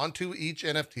onto each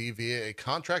NFT via a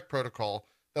contract protocol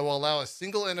that will allow a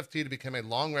single NFT to become a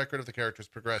long record of the character's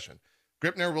progression.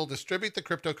 Gripnir will distribute the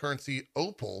cryptocurrency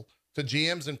Opal to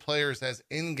GMs and players as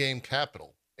in-game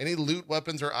capital. Any loot,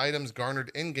 weapons, or items garnered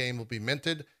in-game will be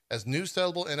minted as new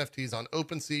sellable NFTs on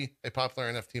OpenSea, a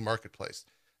popular NFT marketplace.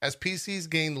 As PCs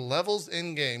gain levels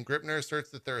in-game, Gripnir asserts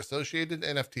that their associated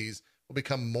NFTs will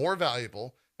become more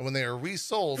valuable, and when they are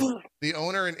resold, the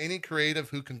owner and any creative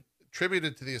who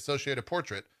contributed to the associated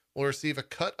portrait will receive a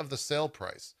cut of the sale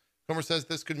price. Comer says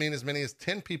this could mean as many as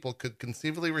 10 people could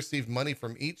conceivably receive money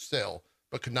from each sale,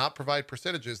 but could not provide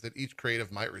percentages that each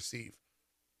creative might receive.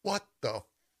 What the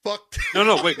fuck?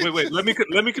 No, wait. Let me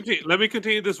continue. Let me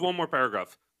continue this one more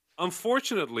paragraph.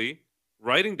 Unfortunately,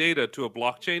 writing data to a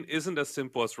blockchain isn't as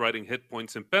simple as writing hit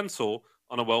points in pencil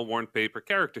on a well-worn paper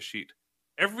character sheet.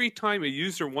 Every time a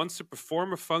user wants to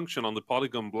perform a function on the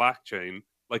Polygon blockchain,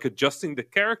 like adjusting the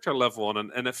character level on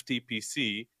an NFT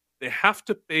PC, they have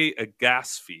to pay a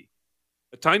gas fee,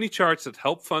 a tiny charge that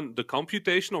help fund the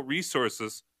computational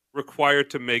resources required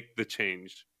to make the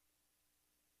change.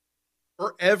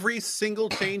 For every single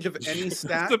change of any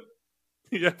stat?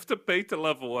 You have to pay to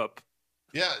level up.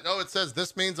 Yeah, no, it says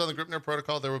this means on the Gripnir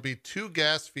protocol there will be 2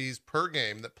 gas fees per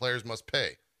game that players must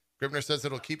pay. Gripnir says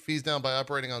it'll keep fees down by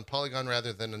operating on Polygon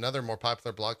rather than another more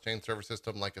popular blockchain server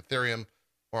system like Ethereum.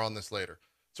 More on this later.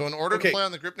 So in order to play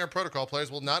on the Gripnir protocol,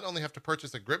 players will not only have to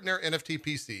purchase a Gripnir NFT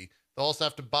PC, they'll also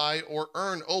have to buy or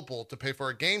earn Opal to pay for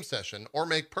a game session or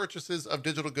make purchases of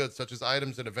digital goods such as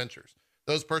items and adventures.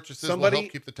 Those purchases will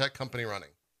help keep the tech company running.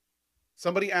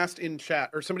 Somebody asked in chat,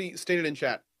 or somebody stated in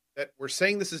chat, that we're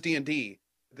saying this is D&D.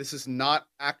 This is not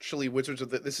actually Wizards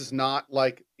of the... This is not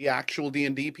like the actual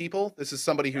D&D people. This is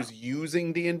somebody who's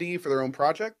using D&D for their own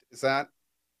project. Is that...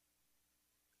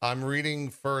 I'm reading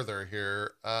further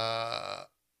here.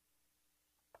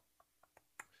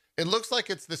 It looks like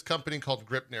it's this company called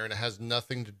Gripnir, and it has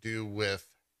nothing to do with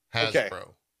Hasbro.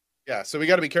 Okay. Yeah, so we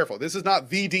got to be careful. This is not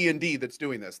the D&D that's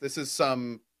doing this. This is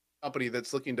some company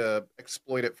that's looking to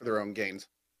exploit it for their own gains.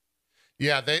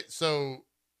 Yeah, they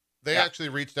actually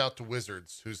reached out to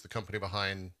Wizards, who's the company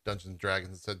behind Dungeons and Dragons,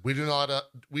 and said, we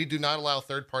do not allow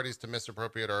third parties to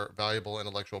misappropriate our valuable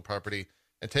intellectual property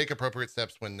and take appropriate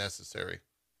steps when necessary.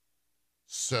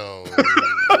 So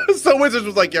so Wizards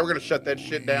was like, yeah, we're going to shut that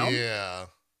shit down. Yeah.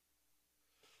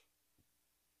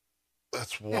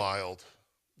 That's wild.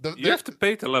 You have to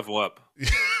pay to level up.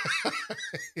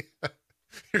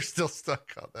 You're still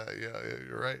stuck on that. Yeah,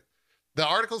 you're right. The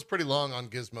article's pretty long on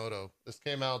Gizmodo. This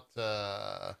came out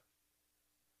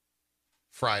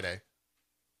Friday.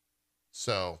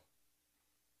 So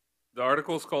The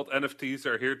article's called "NFTs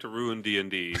Are Here to Ruin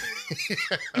D&D."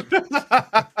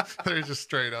 they're just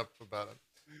straight up about it.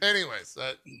 Anyways,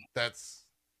 that's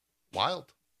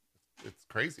wild. It's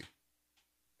crazy.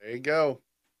 There you go.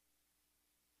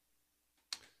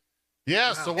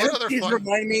 Yeah. So what other NFTs fun?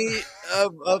 remind me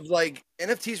of like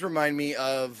NFTs remind me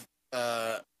of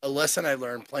a lesson I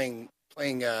learned playing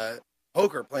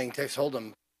poker, playing Texas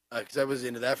Hold'em, because I was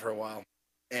into that for a while.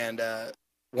 And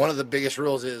one of the biggest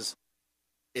rules is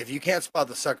if you can't spot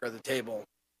the sucker at the table,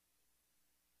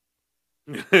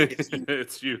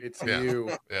 It's you. It's Yeah.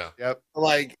 you. Yeah, Yep.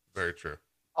 like very true.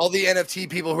 all the NFT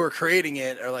people who are creating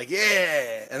it are like,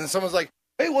 yeah, and then someone's like,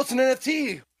 hey, what's an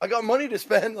NFT? I got money to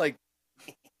spend. Like,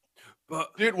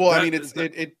 But Dude, well, I that-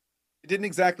 mean, it didn't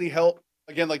exactly help.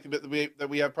 Again, like that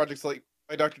we have projects like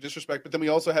by Dr. Disrespect, but then we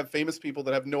also have famous people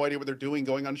that have no idea what they're doing,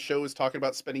 going on shows talking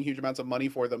about spending huge amounts of money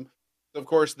for them. So of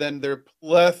course, then their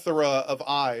plethora of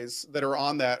eyes that are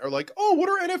on that are like, oh, what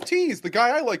are NFTs? The guy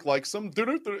I likes them.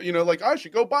 You know, like I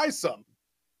should go buy some.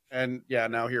 And yeah,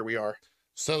 now here we are.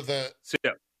 So the So,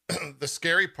 yeah. the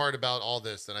scary part about all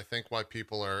this, and I think why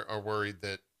people are worried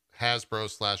that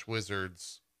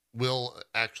Hasbro/Wizards will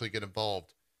actually get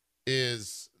involved,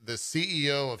 is the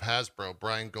CEO of Hasbro,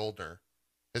 Brian Goldner,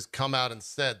 has come out and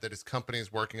said that his company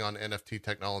is working on NFT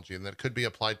technology and that it could be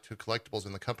applied to collectibles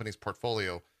in the company's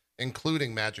portfolio,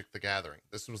 including Magic the Gathering.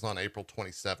 This was on April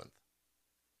 27th.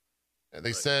 And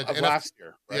they said Of last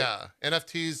year. Right? yeah,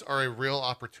 NFTs are a real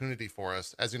opportunity for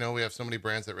us. As you know, we have so many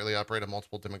brands that really operate on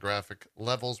multiple demographic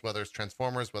levels, whether it's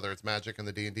Transformers, whether it's Magic and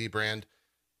the D&D brand,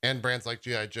 and brands like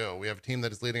G.I. Joe. We have a team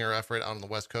that is leading our effort out on the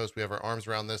West Coast. We have our arms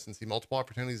around this and see multiple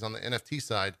opportunities on the NFT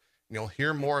side. And you'll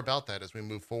hear more about that as we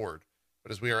move forward.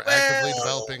 But as we are actively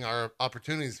developing our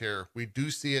opportunities here, we do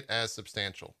see it as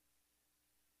substantial.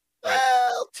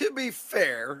 well, to be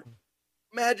fair,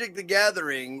 Magic the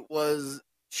Gathering was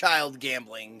child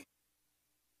gambling.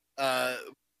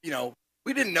 You know,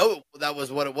 we didn't know that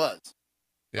was what it was.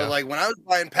 Yeah. But like when I was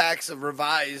buying packs of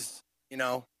Revised, you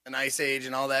know, and Ice Age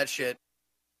and all that shit,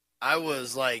 I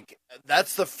was like,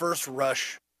 that's the first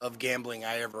rush of gambling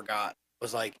I ever got.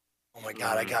 Was like, oh my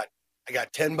god, I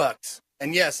got $10,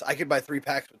 and yes, I could buy 3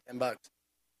 packs with $10. I'm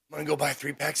gonna go buy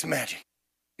 3 packs of Magic.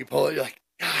 You pull it, you're like,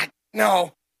 God,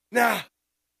 no, nah.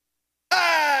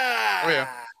 Ah, Oh, yeah.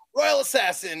 Royal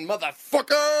Assassin,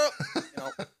 motherfucker. You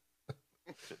know,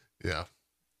 Yeah.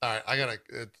 All right. I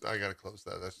gotta close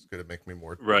that. That's going to make me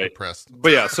more Right. depressed.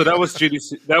 But yeah, so that was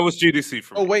GDC. That was GDC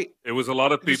for me. Oh wait, It was a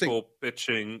lot of Interesting. people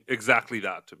pitching exactly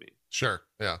that to me. Sure.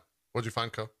 Yeah. What'd you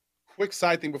find, Co? quick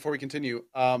side thing before we continue.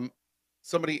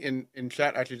 Somebody in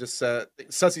chat actually just said,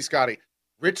 Sussy Scotty,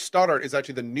 Rich Stoddart is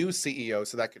actually the new CEO,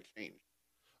 so that could change.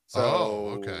 So Oh,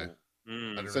 okay.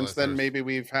 Mm. I didn't since realize then, there's- maybe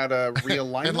we've had a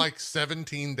realignment. In like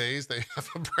 17 days, they have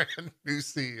a brand new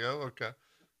CEO. Okay.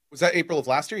 Was that April of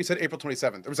last year? You said April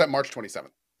 27th. Or was that March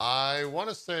 27th? I want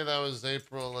to say that was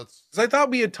April. Let's. Because I thought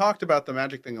we had talked about the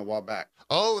Magic thing a while back.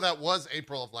 Oh, that was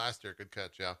April of last year. Good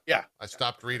catch. Yeah. Yeah. I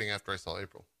stopped reading after I saw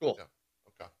April. Cool. Yeah.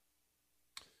 Okay.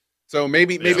 So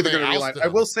maybe Yeah, they're they going to realign. ousted I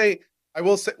him. will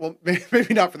say, well,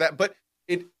 maybe not for that, but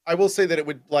I will say that it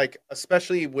would, like,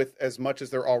 especially with as much as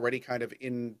they're already kind of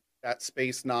in that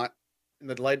space, not in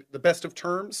the best of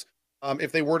terms.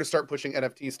 If they were to start pushing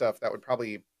NFT stuff, that would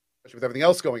probably, especially with everything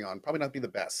else going on, probably not be the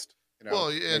best. You know, Well,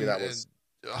 maybe and, that was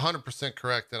 100%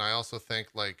 correct. And I also think,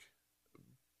 like,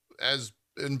 as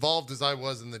involved as I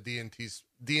was in the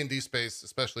D&D space,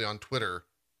 especially on Twitter,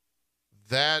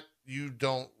 that you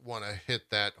don't want to hit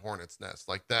that hornet's nest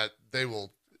like that.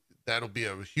 That'll be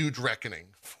a huge reckoning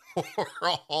for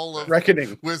all of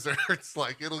reckoning. Wizards.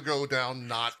 Like, it'll go down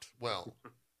not well.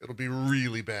 It'll be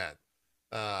really bad.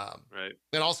 Right.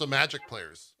 And also Magic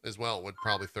players as well would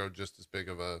probably throw just as big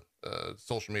of a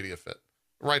social media fit.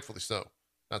 Rightfully so.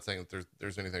 Not saying that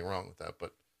there's anything wrong with that,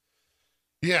 but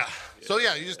yeah. So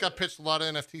yeah, you just got pitched a lot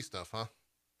of NFT stuff, huh?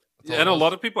 That's all Yeah, and it a was?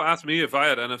 lot of people asked me if I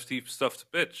had NFT stuff to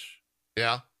pitch.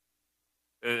 Yeah.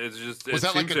 It's just Was it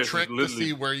that like seems a there's trick to literally-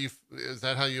 see where is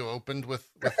that how you opened with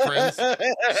friends? So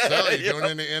you're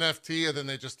going into NFT and then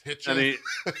they just hit you. And he-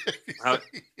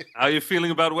 How you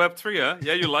feeling about Web3? Huh?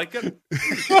 Yeah, you like it?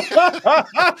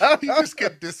 you just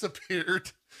get disappeared.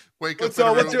 Wake What's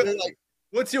up in a what's room. your,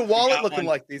 what's your wallet got looking one.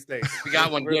 like these days? We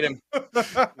got one. Get him.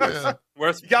 Yeah.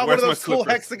 Where's You got one where's of my those cool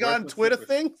slippers? hexagon Where's my Twitter slippers?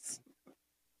 things?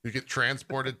 You get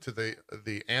transported to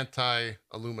the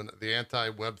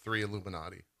anti-Web3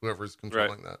 Illuminati, whoever's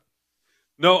controlling that.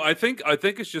 No, I think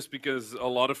it's just because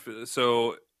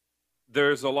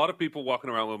there's a lot of people walking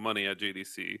around with money at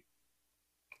GDC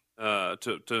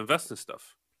to invest in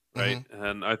stuff, right?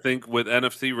 And I think with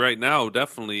NFT right now,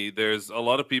 definitely there's a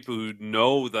lot of people who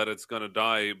know that it's going to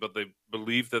die, but they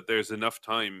believe that there's enough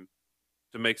time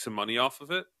to make some money off of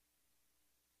it.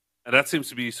 And that seems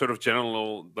to be sort of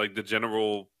general, like the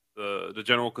general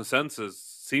consensus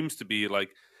seems to be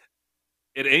like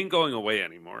it ain't going away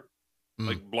anymore.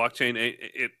 Like blockchain,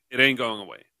 it ain't going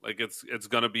away. Like it's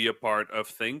going to be a part of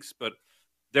things, but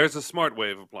there's a smart way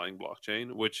of applying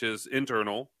blockchain, which is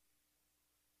internal,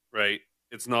 right?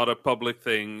 It's not a public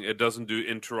thing. It doesn't do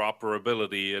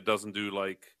interoperability. It doesn't do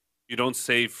you don't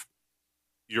save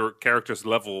your character's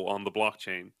level on the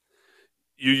blockchain.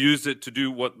 You use it to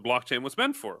do what blockchain was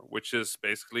meant for, which is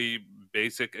basically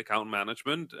basic account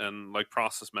management and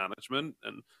process management.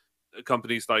 And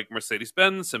companies like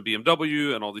Mercedes-Benz and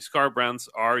BMW and all these car brands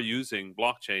are using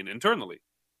blockchain internally.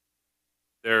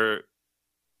 They're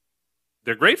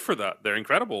great for that. They're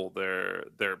incredible.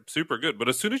 They're super good. But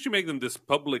as soon as you make them this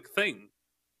public thing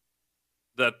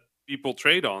that people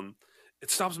trade on,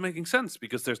 it stops making sense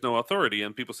because there's no authority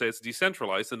and people say it's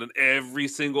decentralized, and then every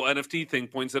single NFT thing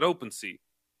points at OpenSea.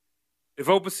 If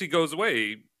OpenSea goes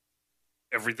away,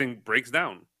 everything breaks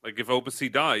down. Like if OpenSea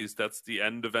dies, that's the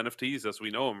end of NFTs as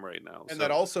we know them right now. And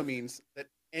that also means that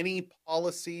any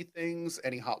policy things,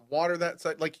 any hot water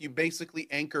you basically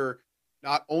anchor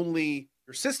not only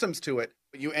your systems to it,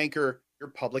 but you anchor your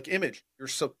public image, your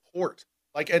support.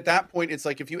 Like at that point, it's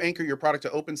like if you anchor your product to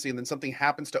OpenSea and then something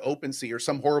happens to OpenSea or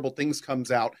some horrible things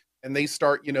comes out and they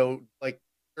start, their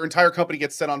entire company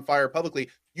gets set on fire publicly,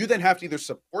 you then have to either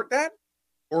support that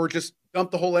or just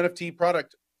dump the whole NFT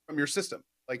product from your system.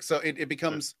 So it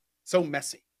becomes so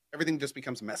messy. Everything just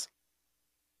becomes messy.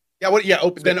 Then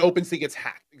OpenSea gets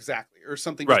hacked, exactly, or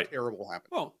something terrible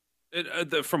happens. Well,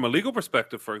 from a legal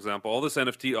perspective, for example, all this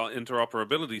NFT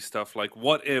interoperability stuff,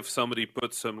 what if somebody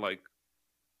puts some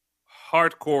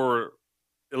hardcore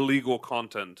illegal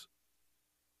content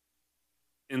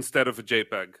instead of a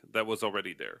JPEG that was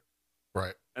already there?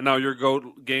 Right. And now your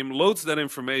game loads that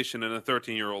information and a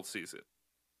 13-year-old sees it.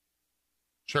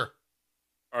 Sure.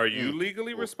 Are you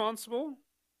legally responsible?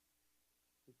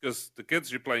 Because the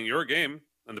kids are playing your game,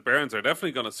 and the parents are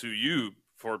definitely going to sue you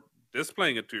for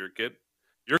displaying it to your kid.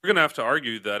 You're going to have to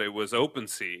argue that it was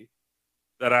OpenSea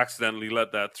that accidentally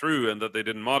let that through and that they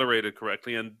didn't moderate it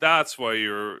correctly. And that's why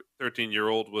your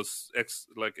 13-year-old was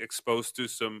exposed to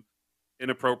some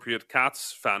inappropriate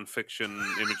Cats fan fiction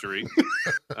imagery.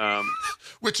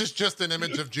 Which is just an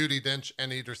image of Judi Dench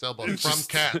and Idris Elba from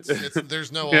Cats.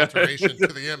 There's no alteration to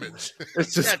the image.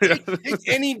 It's just take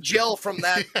any gel from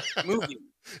that movie,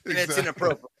 and it's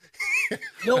inappropriate.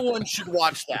 No one should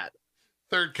watch that.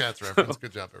 Third Cats reference.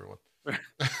 Good job, everyone.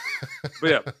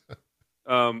 But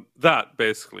that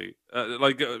basically,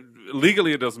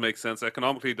 legally it doesn't make sense.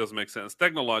 Economically it doesn't make sense.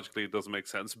 Technologically it doesn't make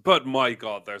sense. But my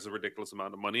God, there's a ridiculous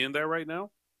amount of money in there right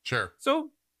now. Sure.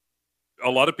 So a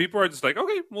lot of people are just like,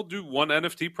 okay, we'll do one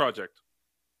NFT project.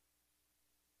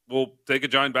 We'll take a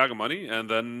giant bag of money and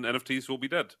then NFTs will be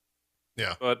dead.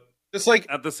 Yeah. But just like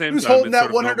at the same who's time, holding that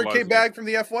 100K bag from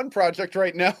the F1 project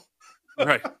right now?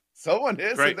 Right. Someone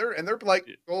is, right. and they're like,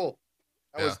 cool.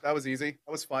 That was easy.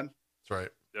 That was fun. That's right.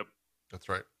 Yep. That's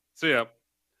right. So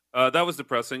yeah, that was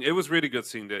depressing. It was really good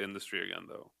seeing the industry again,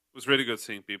 though. It was really good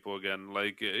seeing people again.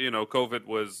 COVID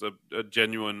was a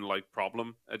genuine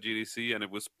problem at GDC, and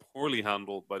it was poorly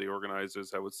handled by the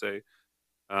organizers, I would say.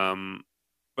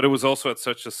 But it was also at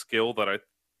such a scale that I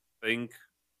think,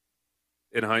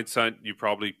 in hindsight, you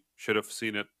probably should have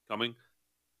seen it coming.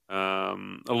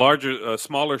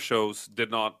 Smaller shows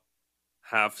did not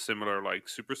have similar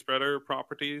super spreader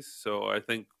properties, so I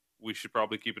think we should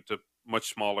probably keep it to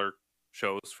much smaller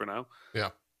shows for now. Yeah.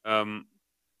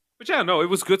 But yeah, no, it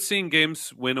was good seeing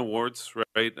games win awards,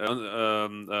 right?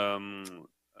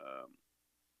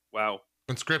 Wow.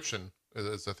 Inscription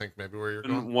is, I think, maybe where you're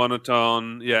going. Won a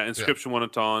ton. Yeah, Inscription won a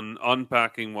ton.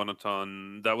 Unpacking won a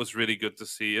ton. That was really good to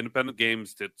see. Independent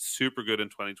Games did super good in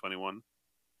 2021.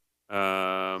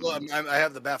 I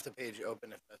have the BAFTA page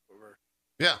open if that's what we're...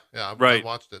 Yeah, I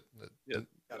watched it.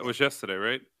 That was yesterday,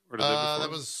 right? Or the day before?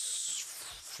 That was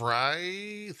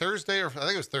Thursday, or I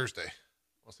think it was Thursday.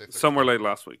 I'll say Thursday. Somewhere late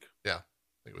last week. Yeah, I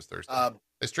think it was Thursday.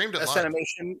 They streamed it Best live.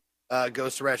 Animation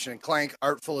goes to Ratchet and Clank.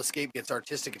 Artful Escape gets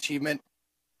Artistic Achievement.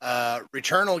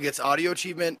 Returnal gets Audio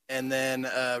Achievement, and then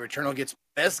Returnal gets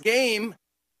Best Game.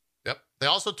 Yep. They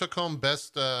also took home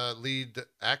Best Lead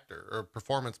Actor or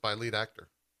Performance by Lead Actor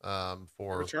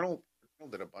for Returnal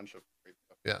Did a bunch of great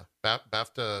stuff. Yeah,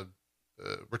 BAFTA.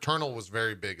 Returnal was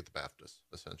very big at the BAFTAs,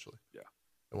 essentially. Yeah.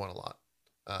 It won a lot.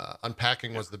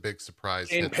 Unpacking was the big surprise.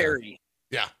 Jane hit there. Perry.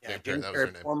 Yeah, Yeah, Jane Perry, Jane that was Perry,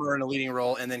 her name. performer in a leading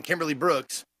role, and then Kimberly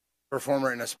Brooks,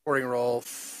 performer in a supporting role.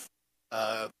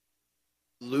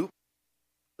 Loop,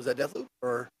 was that Deathloop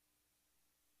or?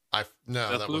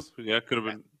 No, that was. Yeah, it could have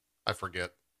been. I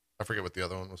forget what the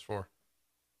other one was for.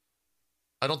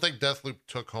 I don't think Deathloop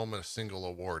took home a single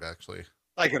award, actually.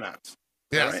 Psychonauts.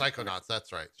 Yeah, Right? Psychonauts.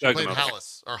 That's right. She played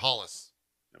Psychonauts. Hollis,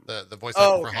 the voice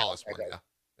Oh, actor for okay, Hollis. okay. One.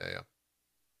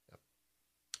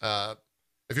 Yeah.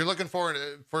 If you're looking for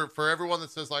everyone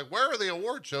that says like, where are the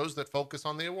award shows that focus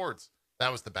on the awards?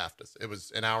 That was the BAFTAs. It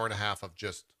was an hour and a half of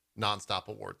just nonstop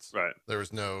awards. Right. There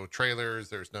was no trailers.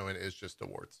 There's no. It's just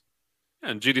awards.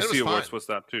 Yeah, and It GDC was Awards fine. was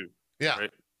that too. Yeah.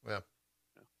 Right? Yeah.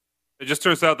 It just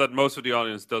turns out that most of the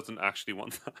audience doesn't actually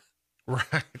want that.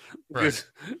 Right. Right.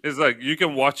 It's like you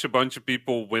can watch a bunch of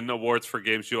people win awards for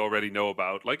games you already know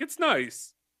about. Like it's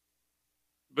nice,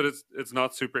 but it's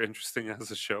not super interesting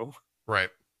as a show. Right.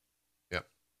 Yeah.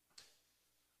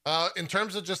 In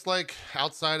terms of just like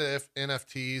outside of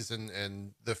NFTs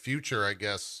and the future, I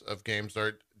guess, of games,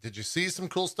 did you see some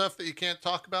cool stuff that you can't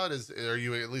talk about? Are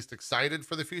you at least excited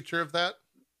for the future of that?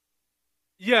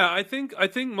 Yeah, I think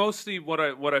mostly what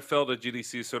I felt at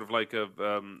GDC is sort of like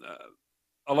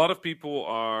a lot of people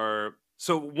are.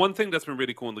 So one thing that's been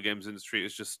really cool in the games industry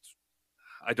is just,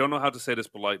 I don't know how to say this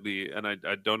politely, and I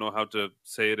don't know how to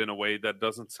say it in a way that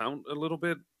doesn't sound a little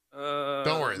bit.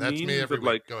 Don't worry, that's mean, me every but, week.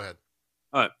 like, Go ahead.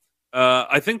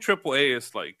 I think AAA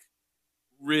is like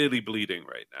really bleeding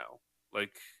right now.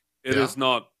 Like it is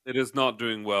not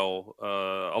doing well.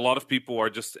 A lot of people are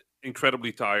just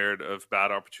incredibly tired of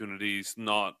bad opportunities,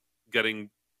 not sharing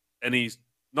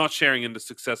in the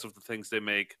success of the things they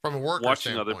make. From a worker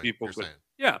Watching other standpoint, people, you're saying.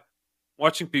 yeah,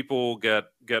 watching people get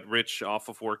rich off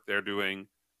of work they're doing.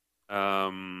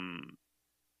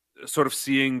 Sort of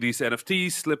seeing these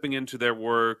NFTs slipping into their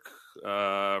work,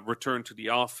 return to the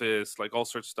office, like all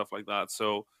sorts of stuff like that.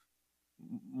 So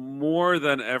more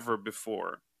than ever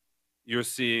before, you're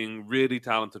seeing really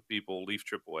talented people leave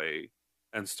AAA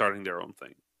and starting their own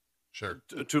thing. Sure.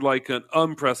 To like an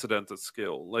unprecedented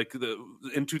skill. Like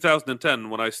in 2010,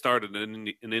 when I started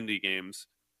in indie games,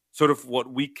 sort of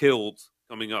what we killed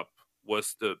coming up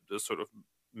was the sort of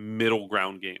middle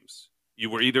ground games. You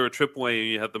were either a AAA and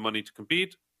you had the money to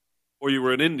compete, or you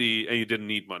were an indie and you didn't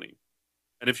need money.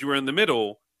 And if you were in the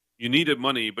middle, you needed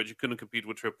money, but you couldn't compete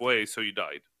with AAA, so you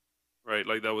died. Right?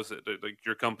 Like that was it. Like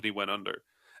your company went under.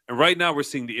 And right now we're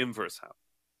seeing the inverse happen.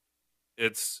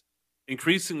 It's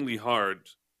increasingly hard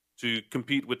to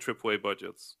compete with AAA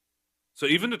budgets. So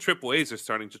even the AAAs are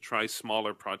starting to try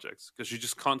smaller projects because you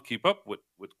just can't keep up with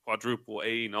quadruple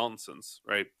A nonsense,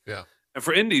 right? Yeah. And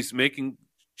for indies making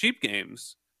cheap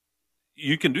games,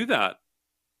 you can do that,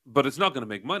 but it's not going to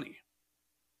make money,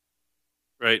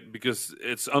 right? Because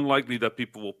it's unlikely that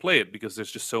people will play it because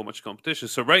there's just so much competition.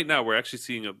 So right now we're actually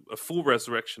seeing a full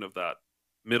resurrection of that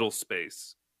middle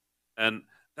space. And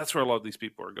that's where a lot of these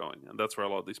people are going. And that's where a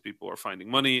lot of these people are finding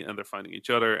money, and they're finding each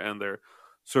other, and they're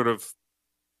sort of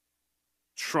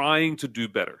trying to do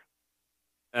better.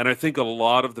 And I think a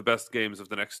lot of the best games of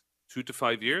the next 2 to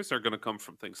 5 years are going to come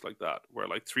from things like that, where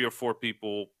like 3 or 4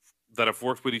 people that have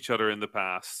worked with each other in the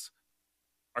past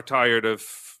are tired of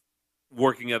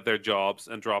working at their jobs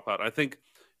and drop out. I think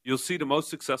you'll see the most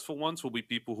successful ones will be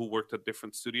people who worked at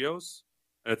different studios.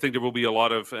 And I think there will be a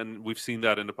lot of, and we've seen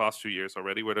that in the past few years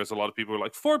already, where there's a lot of people who are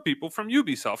like, 4 people from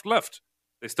Ubisoft left.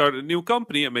 They started a new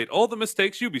company and made all the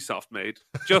mistakes Ubisoft made,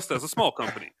 just as a small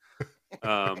company.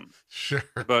 Sure.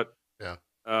 But yeah,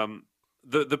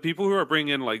 the people who are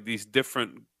bringing in like these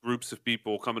different groups of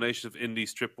people, combination of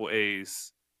indies, triple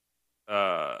A's,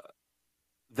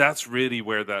 that's really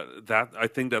where that I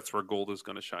think that's where gold is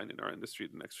going to shine in our industry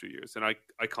the next few years, and I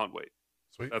can't wait.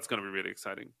 Sweet. That's going to be really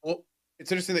exciting. Well,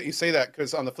 it's interesting that you say that,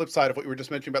 because on the flip side of what you were just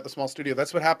mentioning about the small studio,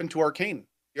 that's what happened to Arcane.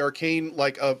 The Arcane,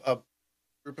 like a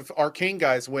group of Arcane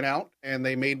guys went out and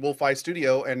they made Wolf-Eye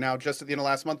Studio, and now just at the end of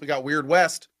last month we got Weird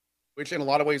West, which in a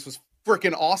lot of ways was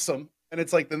freaking awesome. And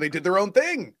it's like then they did their own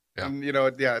thing. Yeah. And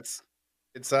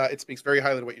it speaks very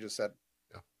highly to what you just said.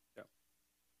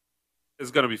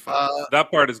 It's going to be fun.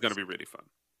 That part is going to be really fun.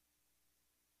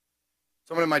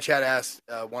 Someone in my chat asked,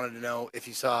 wanted to know if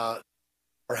you saw,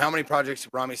 or how many projects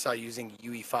Rami saw using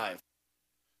UE5.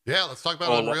 Yeah, let's talk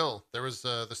about Unreal. There was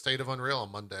the State of Unreal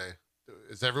on Monday.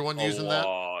 Is everyone using that?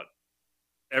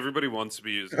 Everybody wants to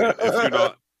be using it. If you're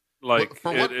not, like,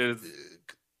 for it is.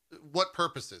 What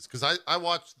purposes? Because I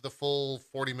watched the full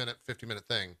 40-minute, 50-minute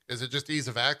thing. Is it just ease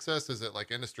of access? Is it like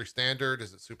industry standard?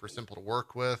 Is it super simple to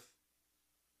work with?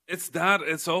 it's that.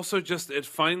 It's also just it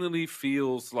finally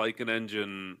feels like an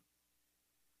engine.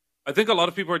 I think a lot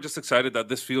of people are just excited that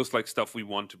this feels like stuff we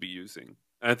want to be using.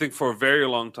 And I think for a very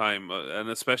long time, and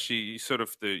especially sort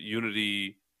of the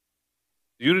Unity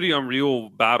Unreal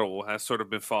battle has sort of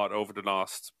been fought over the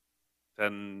last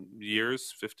 10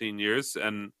 years, 15 years,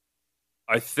 and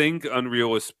I think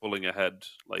Unreal is pulling ahead,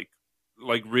 like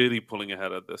really pulling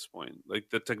ahead at this point. Like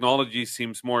the technology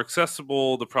seems more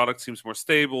accessible, the product seems more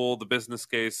stable, the business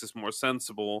case is more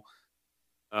sensible.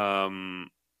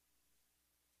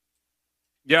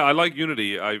 Yeah, I like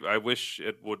Unity. I wish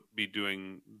it would be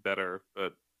doing better,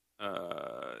 but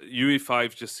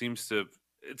UE5 just seems to.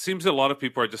 It seems a lot of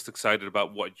people are just excited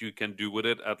about what you can do with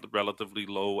it at relatively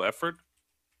low effort.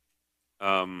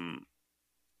 And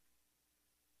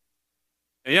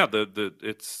yeah,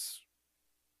 it's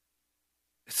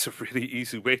a really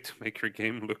easy way to make your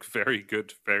game look very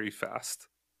good, very fast.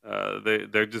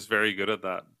 They're just very good at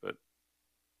that. But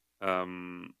I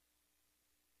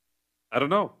don't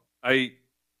know.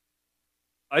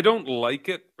 I don't like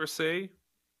it per se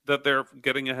that they're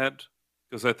getting ahead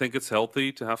because I think it's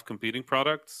healthy to have competing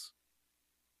products.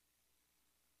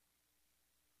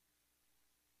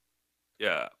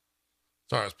 Yeah.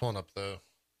 Sorry, I was pulling up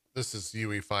this is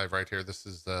UE5 right here. This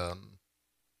is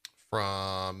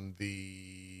from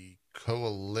the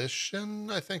Coalition,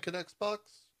 I think, at Xbox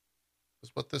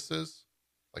is what this is.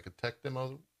 Like a tech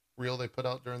demo reel they put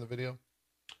out during the video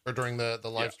or during the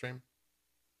live stream.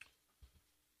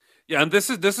 Yeah, and this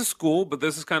is cool, but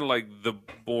this is kind of like the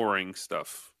boring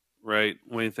stuff, right?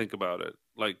 When you think about it,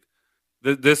 like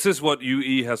this is what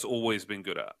UE has always been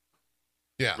good at.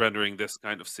 Yeah, rendering this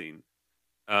kind of scene.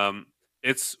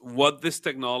 It's what this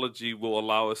technology will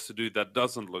allow us to do that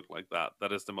doesn't look like that.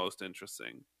 That is the most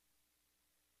interesting.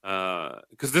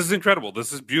 Because this is incredible.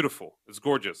 This is beautiful. It's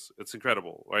gorgeous. It's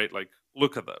incredible, right? Like,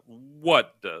 look at that.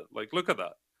 Look at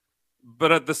that.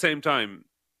 But at the same time,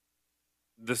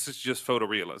 this is just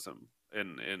photorealism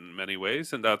in many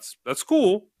ways, and that's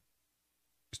cool.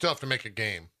 You still have to make a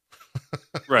game.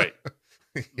 Right.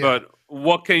 Yeah. But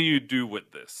what can you do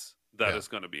with this that is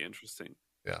going to be interesting?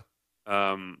 Yeah.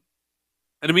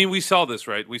 And I mean, we saw this,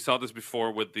 right? We saw this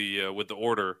before with the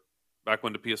Order back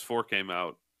when the PS4 came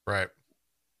out. Right.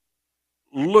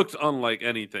 Looked unlike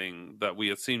anything that we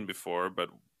had seen before, but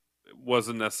it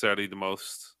wasn't necessarily the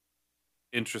most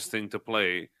interesting to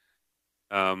play.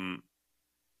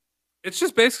 It's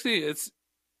just basically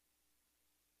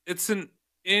it's an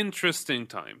interesting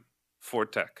time for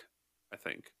tech, I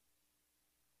think.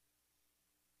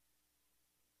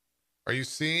 Are you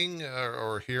seeing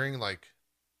or hearing, like,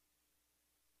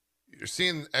 you're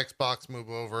seeing Xbox move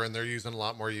over and they're using a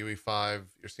lot more UE5.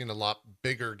 You're seeing a lot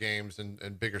bigger games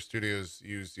and bigger studios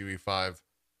use UE5.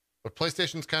 But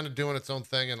PlayStation's kind of doing its own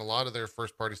thing, and a lot of their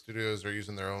first-party studios are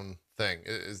using their own thing.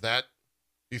 Is that,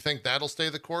 do you think that'll stay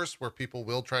the course, where people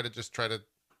will try to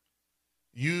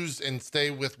use and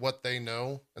stay with what they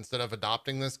know instead of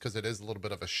adopting this? Because it is a little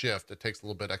bit of a shift. It takes a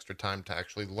little bit extra time to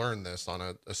actually learn this on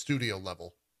a studio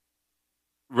level.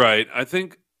 Right. I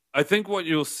think what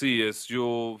you'll see is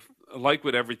like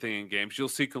with everything in games, you'll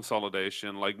see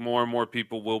consolidation. Like more and more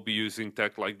people will be using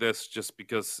tech like this just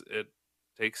because it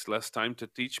takes less time to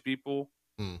teach people.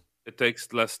 It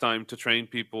takes less time to train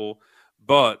people.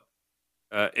 But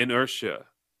inertia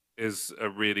is a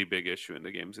really big issue in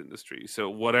the games industry. So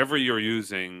whatever you're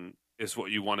using is what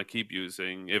you want to keep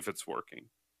using if it's working.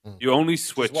 You only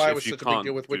switch. Which is why it was if you such a big can't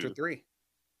deal with Witcher 3.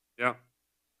 Yeah.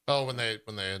 Oh, when they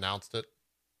announced it,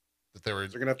 that they're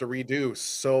gonna have to redo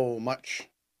so much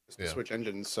to Yeah. switch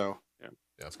engines. So Yeah.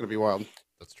 it's gonna be wild.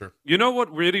 That's true. You know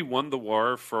what really won the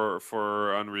war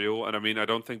for Unreal? And I mean, I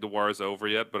don't think the war is over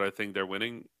yet, but I think they're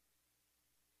winning.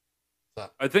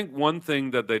 I think one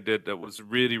thing that they did that was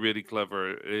really, really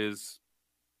clever is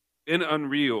in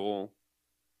Unreal,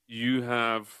 you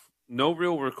have no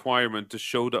real requirement to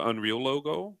show the Unreal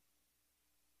logo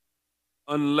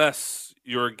unless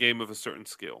you're a game of a certain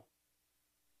skill.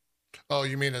 Oh,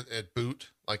 you mean at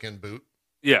boot, like in boot?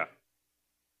 Yeah.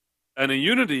 And in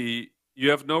Unity, you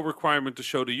have no requirement to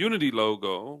show the Unity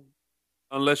logo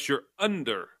unless you're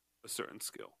under a certain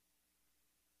skill.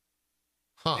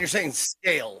 Huh. You're saying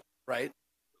scale, right?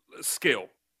 Skill.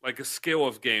 Like a scale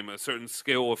of game, a certain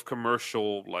scale of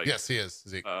commercial, like Yes, he is,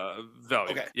 Zeke.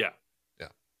 value. Okay. Yeah.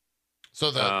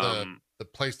 So the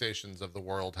PlayStations of the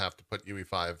world have to put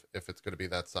UE5 if it's going to be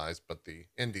that size, but the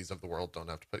indies of the world don't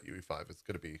have to put UE5. It's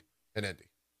going to be an indie,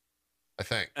 I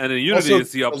think. And in Unity, Also,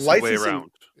 it's the the opposite way licensing-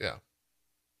 around. Yeah.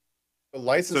 The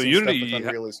licensing Unity stuff with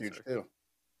Unreal is huge too.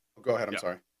 Oh, go ahead. I'm Yeah.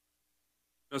 sorry.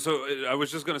 No, so I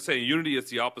was just going to say, Unity is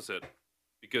the opposite.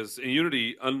 because in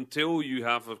Unity, until you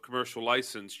have a commercial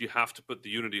license, you have to put the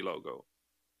Unity logo,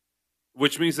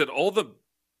 which means that all the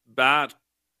bad,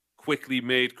 quickly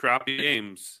made, crappy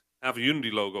games have a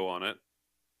Unity logo on it,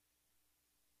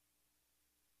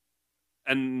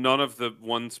 and none of the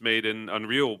ones made in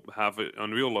Unreal have an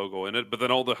Unreal logo in it. But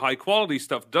then all the high quality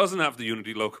stuff doesn't have the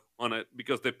Unity logo on it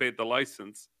because they paid the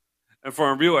license. And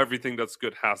for Unreal, everything that's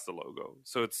good has the logo.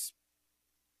 So it's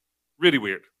really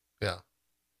weird. Yeah.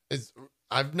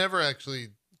 I've never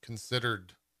actually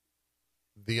considered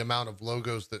the amount of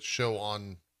logos that show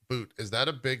on boot. Is that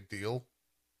a big deal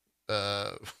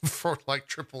for like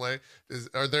AAA?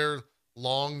 Are there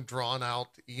long drawn out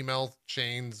email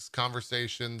chains,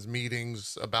 conversations,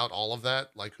 meetings about all of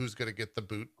that? Like who's going to get the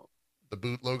boot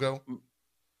logo?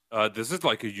 This is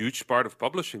like a huge part of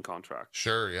publishing contracts.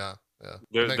 Sure. Yeah. Yeah.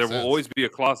 There will always be a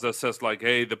clause that says like,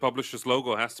 hey, the publisher's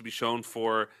logo has to be shown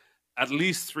for at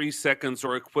least 3 seconds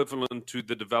or equivalent to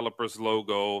the developer's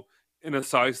logo in a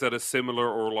size that is similar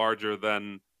or larger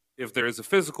than if there is a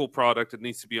physical product, it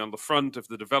needs to be on the front if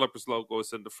the developer's logo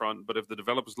is in the front. But if the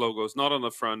developer's logo is not on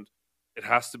the front, it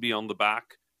has to be on the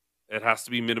back. It has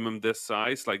to be minimum this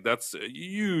size. Like that's a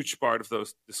huge part of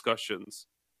those discussions.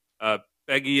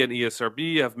 PEGI and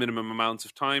ESRB have minimum amounts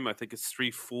of time. I think it's 3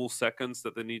 full seconds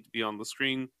that they need to be on the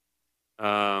screen.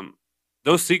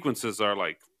 Those sequences are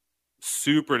like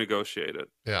super negotiated.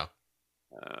 Yeah.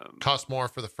 Cost more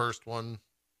for the first one,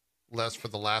 less for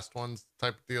the last ones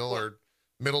type of deal, or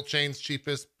middle chain's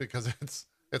cheapest because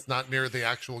it's not near the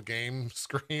actual game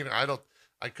screen. I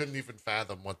couldn't even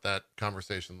fathom what that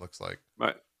conversation looks like.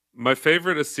 My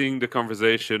favorite is seeing the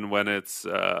conversation when it's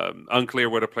unclear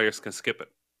whether players can skip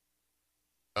it.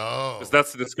 Oh, because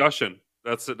that's the discussion.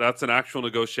 That's an actual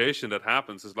negotiation that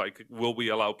happens. Is like, will we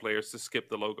allow players to skip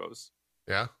the logos?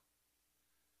 Yeah.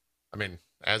 I mean,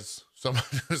 as someone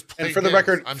who's played and for the games,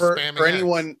 record, I'm for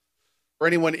spamming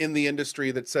anyone in the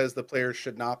industry that says the players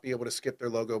should not be able to skip their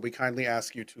logo, we kindly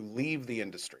ask you to leave the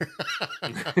industry.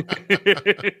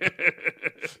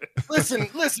 Listen,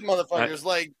 motherfuckers.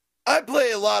 Like, I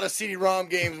play a lot of CD-ROM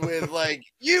games with like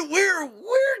you. We're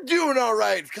doing all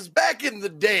right because back in the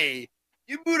day,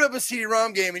 you boot up a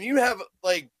CD-ROM game and you have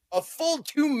like a full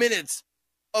 2 minutes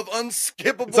of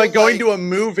unskippable. It's like going to a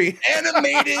movie,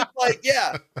 animated, like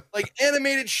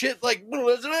animated shit, like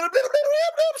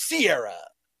Sierra,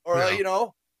 or Yeah. you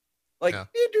know, like Yeah.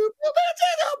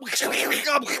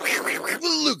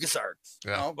 LucasArts.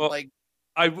 You Yeah. know, Well, like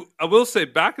I will say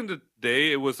back in the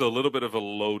day, it was a little bit of a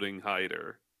loading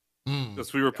hider.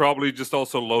 Because we were probably just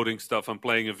also loading stuff and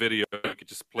playing a video. You could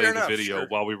just play Fair the enough, video sure.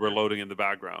 while we were loading in the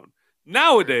background.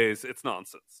 Nowadays, it's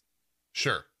nonsense.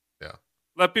 Sure. Yeah.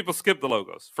 Let people skip the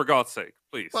logos, for God's sake,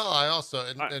 please. Well, I also,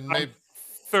 and I'm maybe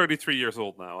 33 years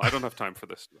old now. I don't have time for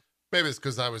this. it's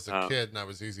because I was a kid and I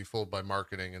was easy fooled by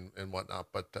marketing and whatnot.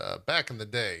 But back in the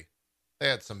day, they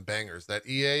had some bangers. That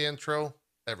EA intro,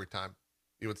 every time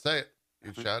you would say it,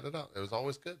 you'd shout it out. It was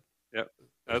always good. Yep, It was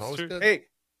that's always true. good. Hey,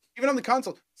 even on the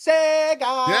console, Sega.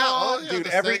 Yeah, dude. the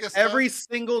Sega stuff. Every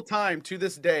single time to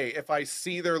this day, if I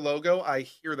see their logo, I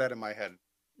hear that in my head.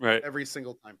 Right. Every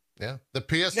single time. Yeah. The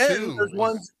PS2 then there's was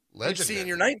ones you legendary. see in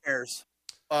your nightmares.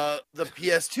 The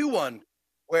PS2 one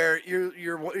where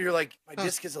you're like, my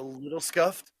disc is a little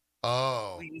scuffed.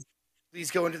 Oh.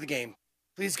 Please go into the game.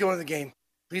 Please go into the game.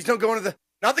 Please don't go into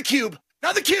not the cube.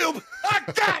 Not the cube. Ah,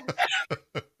 God.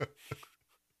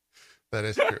 That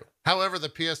is true. However, the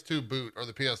PS2 boot or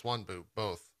the PS1 boot,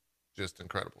 both just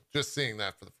incredible. Just seeing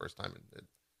that for the first time,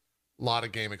 a lot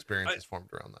of game experiences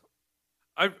formed around that.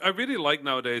 I really like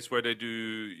nowadays where they do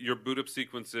your boot up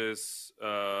sequences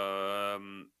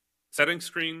setting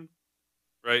screen,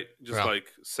 right? Just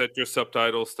like set your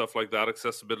subtitles, stuff like that,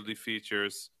 accessibility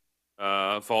features,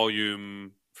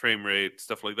 volume, frame rate,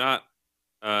 stuff like that.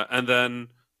 And then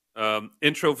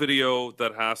intro video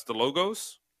that has the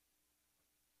logos.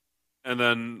 And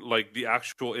then like the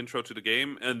actual intro to the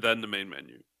game, and then the main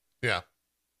menu. Yeah,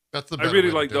 that's the. I really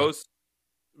like those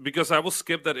because I will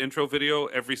skip that intro video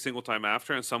every single time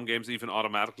after, and some games even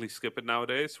automatically skip it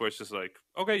nowadays, where it's just like,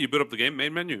 okay, you boot up the game,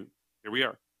 main menu, here we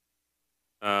are.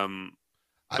 But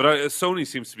Sony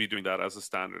seems to be doing that as a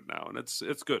standard now, and it's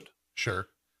good. Sure,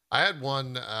 I had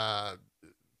one.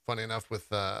 Funny enough, with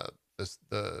the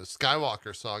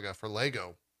Skywalker saga for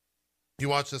Lego, you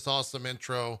watch this awesome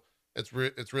intro. It's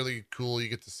really cool. You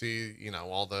get to see,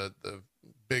 all the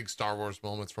big Star Wars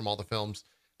moments from all the films.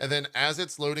 And then as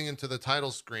it's loading into the title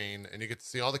screen and you get to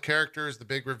see all the characters, the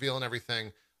big reveal and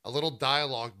everything, a little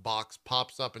dialogue box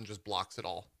pops up and just blocks it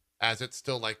all as it's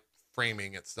still like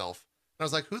framing itself. And I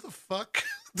was like, who the fuck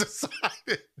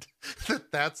decided that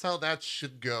that's how that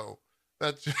should go?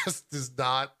 That just is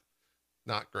not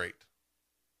not great.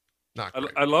 Not I,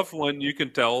 great. I love when you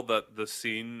can tell that the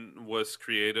scene was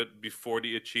created before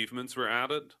the achievements were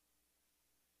added.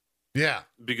 Yeah.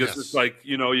 Because it's like,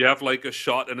 you have like a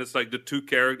shot and it's like the two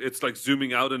characters, it's like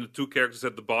zooming out and the two characters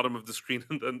at the bottom of the screen,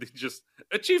 and then they just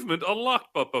achievement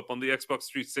unlocked pop up on the Xbox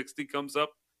 360 comes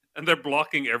up and they're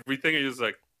blocking everything, and you're just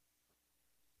like,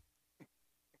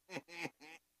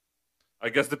 I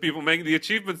guess the people making the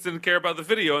achievements didn't care about the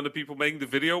video, and the people making the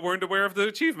video weren't aware of the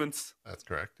achievements. That's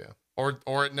correct, yeah.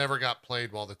 Or it never got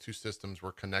played while the two systems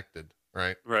were connected,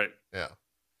 right? Right. Yeah.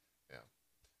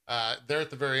 There at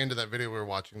the very end of that video we were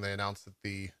watching, they announced that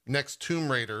the next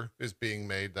Tomb Raider is being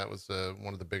made. That was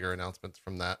one of the bigger announcements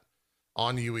from that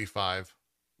on UE5.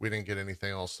 We didn't get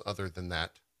anything else other than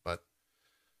that, but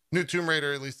new Tomb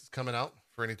Raider at least is coming out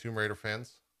for any Tomb Raider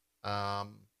fans.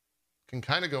 Can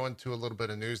kind of go into a little bit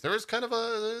of news. There is kind of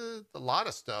a lot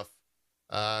of stuff.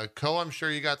 Co, I'm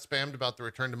sure you got spammed about the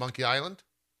Return to Monkey Island.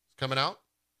 It's coming out.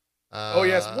 Oh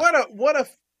yes, what a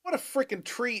freaking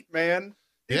treat, man!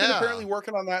 They've been apparently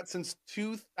working on that since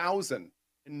 2000,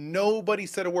 and nobody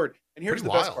said a word. And here's the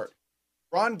best part: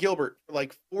 Ron Gilbert, for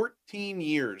like 14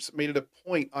 years, made it a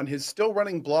point on his still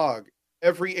running blog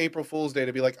every April Fool's Day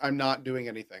to be like, "I'm not doing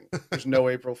anything. There's no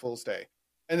April Fool's Day."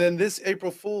 And then this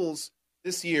April Fool's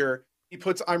this year, he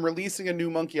puts, "I'm releasing a new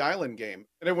Monkey Island game,"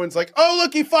 and everyone's like, "Oh,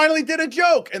 look, he finally did a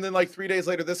joke!" And then like 3 days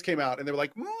later, this came out, and they were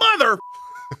like, "Mother,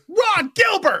 Ron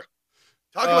Gilbert!"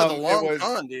 Talk about the long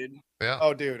con, dude. Yeah.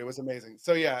 Oh, dude, it was amazing.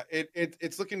 So yeah,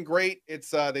 it's looking great. It's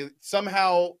they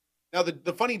somehow now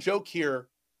the funny joke here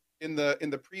in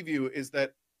the preview is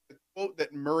that the quote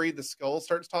that Murray the Skull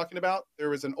starts talking about. There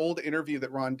was an old interview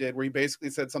that Ron did where he basically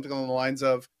said something along the lines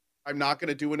of, "I'm not going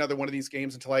to do another one of these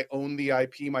games until I own the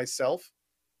IP myself."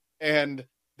 And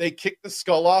they kicked the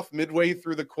skull off midway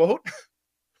through the quote,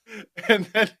 and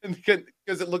then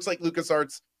because it looks like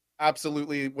LucasArts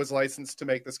absolutely was licensed to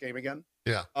make this game again.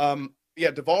 Yeah.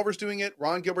 Devolver's doing it.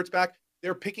 Ron Gilbert's back.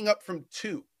 They're picking up from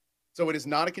 2, so it is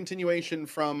not a continuation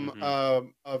from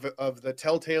of the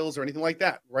Telltales or anything like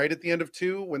that. Right at the end of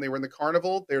 2, when they were in the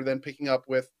carnival, they're then picking up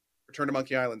with Return to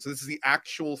Monkey Island. So this is the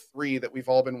actual 3 that we've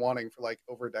all been wanting for like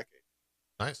over a decade.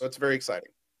 Nice. So it's very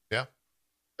exciting. Yeah.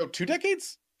 Oh, 2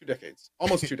 decades? 2 decades.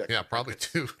 Almost 2 decades. Yeah, probably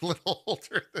 2. A little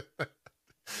older than that.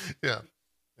 Yeah.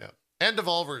 And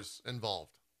Devolver's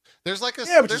involved. There's like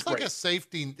a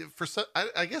safety for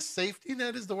I guess safety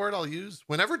net is the word I'll use.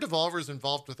 Whenever Devolver's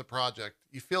involved with a project,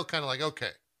 you feel kind of like,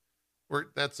 okay,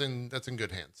 that's in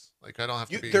good hands. Like I don't have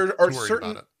to be there are too worried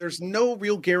certain about it. There's no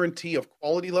real guarantee of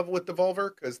quality level with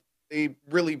Devolver because they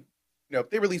really,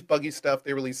 they release buggy stuff,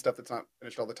 they release stuff that's not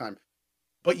finished all the time.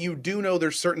 But you do know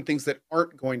there's certain things that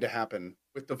aren't going to happen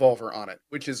with Devolver on it,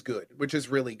 which is good, which is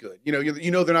really good.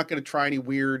 They're not going to try any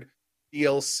weird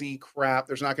DLC crap.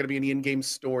 There's not going to be any in-game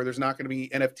store. There's not going to be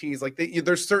NFTs. Like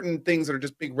there's certain things that are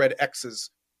just big red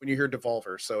X's when you hear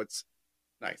Devolver. So it's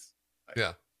nice.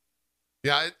 Yeah.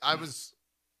 Yeah. I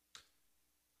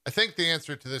think the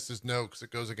answer to this is no, because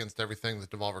it goes against everything that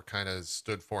Devolver kind of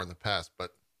stood for in the past,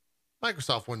 but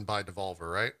Microsoft wouldn't buy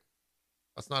Devolver, right?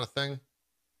 That's not a thing.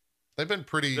 They've been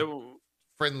pretty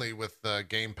friendly with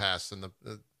Game Pass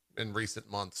in recent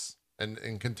months.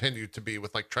 And continue to be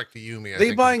with like Trek to Yumi. Are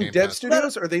they buying dev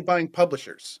studios or are they buying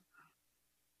publishers?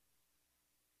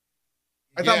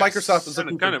 I thought Microsoft was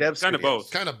looking for dev studios.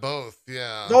 Kind of both,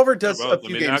 yeah. Devolver does a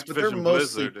few games, but they're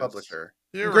mostly publisher.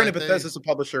 Granted, right, Bethesda's a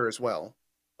publisher as well.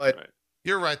 But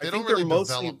you're right. They don't really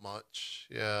develop much.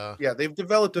 Yeah. Yeah, they've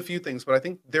developed a few things, but I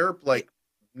think they're like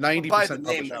 90%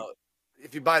 publisher.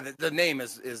 If you buy the name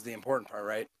is the important part,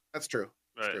 right? That's true.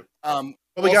 That's right. True.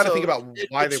 But we got to think about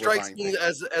why they were buying. It strikes me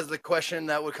as the question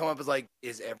that would come up is like,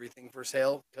 is everything for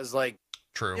sale? Because like,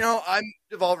 true. I'm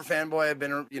a Devolver fanboy. I've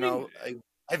been,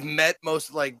 I've met most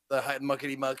of like the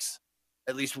muckety mucks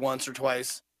at least once or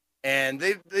twice, and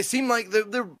they seem like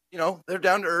they're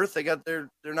down to earth. They're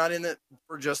not in it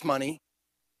for just money.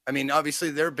 I mean,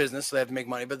 obviously they're a business, so they have to make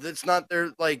money, but it's not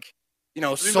their like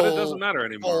soul. But it doesn't matter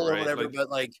anymore, or right? whatever. But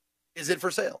like, is it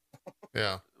for sale?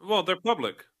 Yeah. Well, they're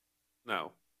public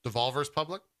now. Devolver's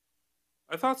public?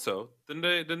 I thought so. Didn't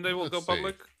they go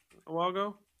public a while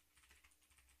ago?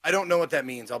 I don't know what that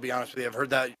means. I'll be honest with you. I've heard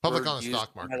that public on the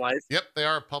stock market. In my life. Yep, they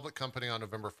are a public company on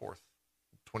November 4th,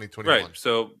 2021. Right.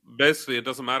 So basically, it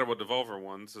doesn't matter what Devolver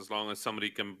wants as long as somebody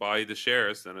can buy the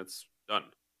shares, then it's done.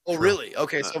 Oh, really?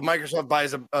 Okay. So if Microsoft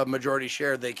buys a majority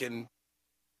share, they can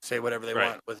say whatever they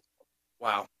want. With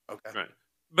wow. Okay. Right.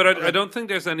 But I don't think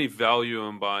there's any value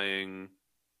in buying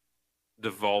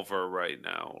Devolver right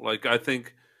now. Like I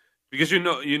think because you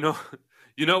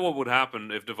know what would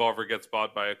happen if Devolver gets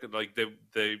bought by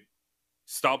they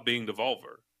stop being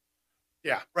Devolver.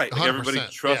 Yeah. Right. Like everybody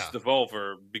 100%, trusts yeah.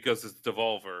 Devolver because it's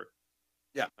Devolver.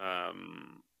 Yeah.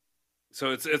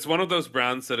 So it's one of those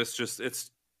brands that it's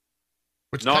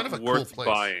Which is not kind of a worth cool place.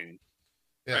 buying.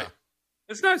 Yeah. Right.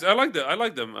 It's nice. I like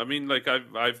them. I mean, like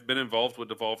I've been involved with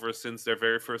Devolver since their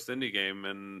very first indie game,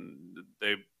 and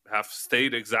they have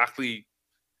stayed exactly.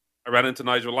 I ran into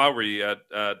Nigel Lowry at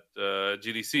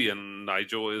GDC, and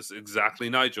Nigel is exactly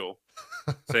Nigel,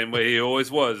 same way he always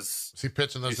was. Is he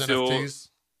pitching those He's still- NFTs?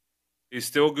 He's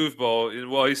still goofball.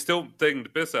 Well, he's still taking the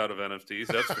piss out of NFTs,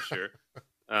 that's for sure.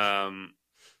 I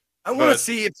want to But-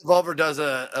 see if Devolver does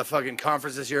a fucking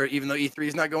conference this year, even though E3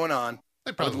 is not going on. They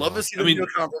I would probably love to will. see I them mean, do a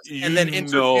conference you and then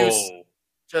introduce know,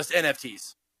 just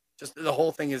NFTs. Just the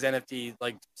whole thing is NFT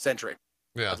like centric.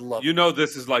 Yeah. I'd love. you know,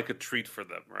 this is like a treat for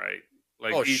them, right?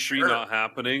 Like Oh, E3 sure. not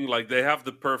happening, like they have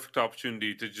the perfect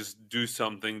opportunity to just do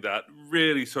something that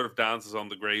really sort of dances on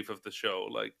the grave of the show.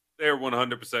 Like they're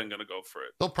 100% going to go for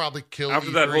it. They'll probably kill After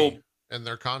E3 that whole- in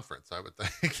their conference, I would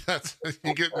think. That's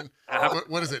you get.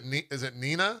 What is it? Is it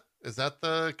Nina? Is that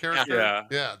the character? Yeah.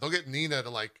 Yeah. They'll get Nina to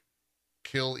like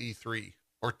kill E3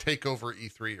 or take over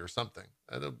E3 or something.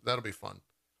 That'll be fun.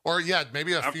 Or yeah,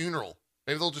 maybe a funeral.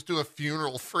 Maybe they'll just do a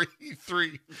funeral for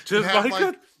E3. Just have,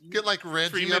 like Get like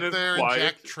Reggie up 3-minute there quiet.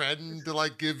 and Jack Tredden to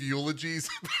like give eulogies.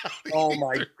 About Oh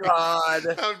my E3. god!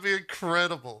 That would be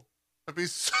incredible. That'd be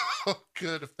so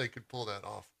good if they could pull that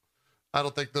off. I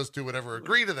don't think those two would ever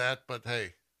agree to that, but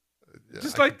hey.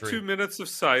 just I like could 2 dream. minutes of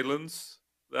silence.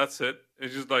 That's it.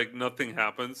 It's just like nothing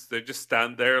happens. They just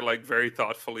stand there like very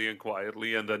thoughtfully and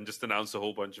quietly and then just announce a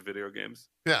whole bunch of video games.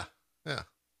 Yeah.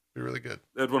 Be really good.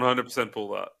 They'd 100% pull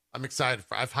that. I'm excited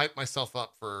I've hyped myself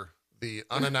up for the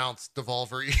unannounced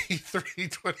Devolver E3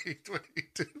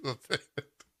 2022 event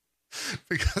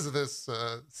because of this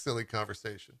silly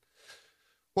conversation.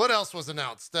 What else was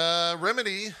announced?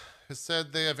 Remedy has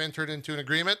said they have entered into an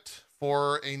agreement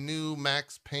for a new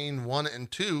Max Payne 1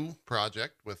 and 2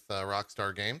 project with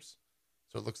Rockstar Games.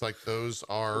 So it looks like those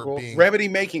are Well, being Remedy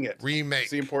making it. remade.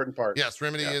 That's the important part. Yes,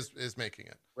 Remedy Yeah. is making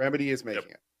it. Remedy is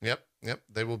making it. Yep.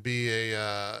 They will be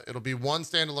it'll be one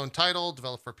standalone title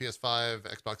developed for PS5,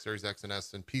 Xbox Series X and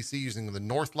S, and PC using the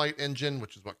Northlight engine,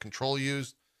 which is what Control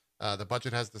used. The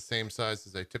budget has the same size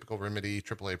as a typical Remedy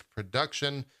AAA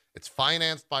production. It's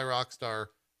financed by Rockstar,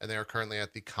 and they are currently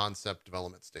at the concept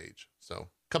development stage. So a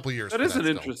couple years. That for is an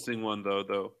still. interesting one,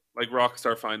 though. Like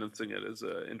Rockstar financing it is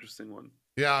an interesting one.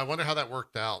 Yeah, I wonder how that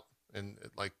worked out. And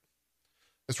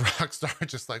is Rockstar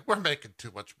just like, we're making too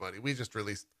much money? We just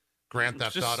released Grand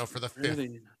Theft Just Auto for the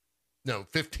really-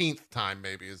 15th time,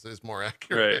 maybe is more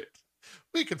accurate. Right.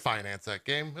 We can finance that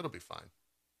game. It'll be fine.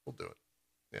 We'll do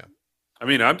it. I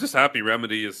mean, I'm just happy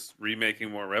Remedy is remaking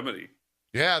more Remedy.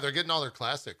 Yeah, they're getting all their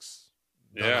classics.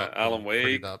 done Yeah, up Alan and prettied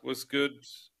Wake up. was good.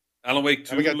 Alan Wake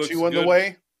 2 And we got looks 2 on good. the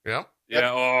way. Yep. Yeah,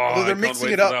 oh, Although I they're can't mixing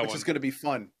wait it for up, that which one. is going to be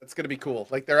fun. That's going to be cool.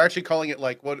 Like they're actually calling it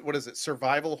like what is it?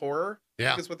 Survival horror. I Yeah.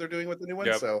 think is what they're doing with the new one.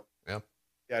 Yep. So Yep.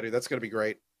 yeah, dude, that's going to be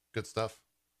great. Good stuff.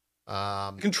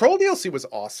 Control DLC was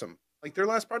awesome. Like their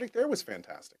last project there was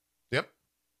fantastic. Yep.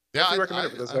 Yeah, I recommend it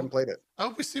for those who haven't played it. I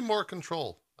hope we see more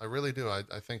Control. I really do. I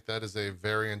think that is a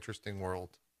very interesting world.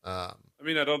 I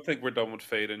mean, I don't think we're done with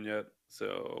Faden yet,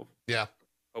 so Yeah,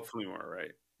 hopefully more,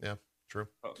 right? true.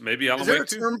 Maybe Alan Is there a Wake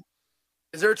 2? term?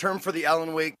 Is there a term for the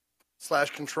Alan Wake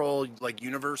 / Control like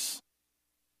universe?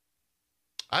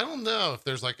 I don't know if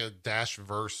there's like a dash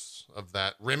verse of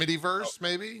that Remedy verse,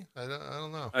 maybe. I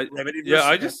don't know. Remedy Yeah,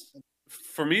 I versus- just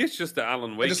for me, it's just the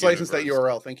Alan I Wake. just licensed that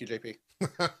universe. URL. Thank you, JP.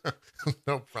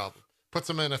 No problem. Put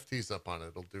some NFTs up on it.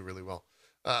 It'll do really well.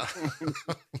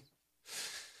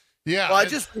 Yeah. Well, I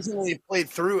just recently played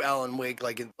through Alan Wake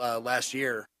like last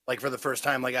year, like for the first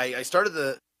time. Like I started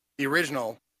the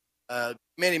original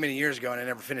many years ago, and I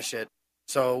never finished it.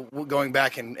 So going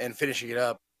back and finishing it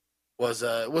up was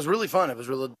really fun. It was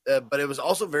really, but it was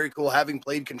also very cool having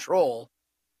played Control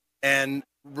and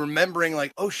remembering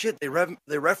like, oh shit, they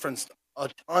referenced a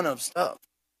ton of stuff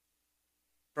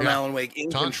from Yeah, Alan Wake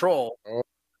in ton. Control. Oh.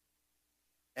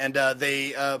 And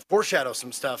they foreshadow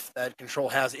some stuff that Control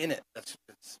has in it. That's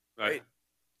great.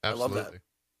 I love that. Absolutely.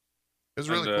 It was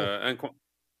really cool.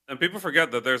 And people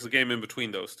forget that there's a game in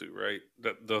between those two, right?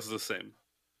 That does the same.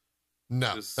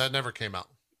 No, just- that never came out.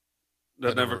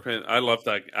 That I never. I love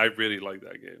that. I really like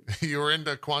that game. You were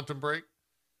into Quantum Break?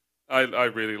 I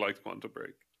really liked Quantum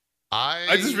Break. I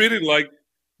I just really like.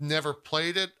 never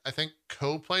played it. I think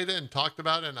played it and talked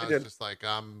about it, and I was did. just like,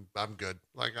 I'm good.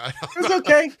 Like I It was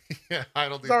okay. yeah, I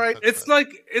don't think all right. It's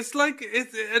like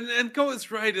and Ko is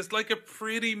right. It's like a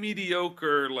pretty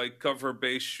mediocre like cover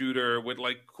based shooter with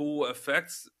like cool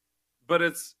effects, but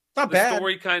it's Not the bad.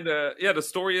 story kind of the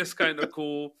story is kind of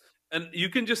cool. And you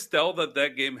can just tell that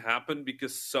that game happened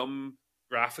because some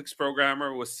graphics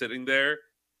programmer was sitting there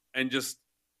and just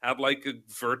had like a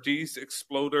Vertice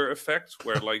exploder effect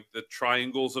where like the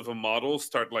triangles of a model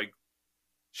start like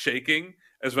shaking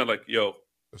as well, like, yo,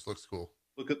 This looks cool.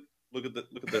 look at look at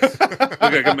this. Look,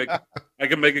 I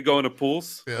can make it go into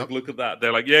pools. Yep. Like, look at that.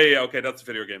 They're like, yeah, okay, that's a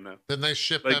video game now. Then they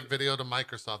ship Like- that video to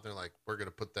Microsoft. They're like, we're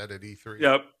gonna put that at E3.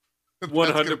 Yep. That's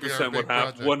gonna be our 100% big what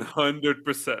happened. project.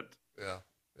 100%. Yeah.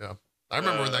 I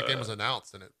remember when that game was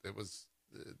announced, and it was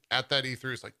at that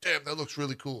E3. It's like, damn, that looks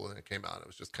really cool. And it came out. It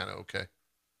was just kind of okay.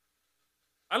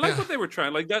 I like Yeah. what they were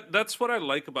trying. Like that's what I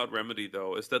like about Remedy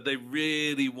though, is that they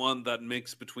really want that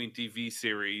mix between TV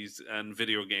series and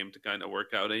video game to kind of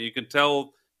work out. And you can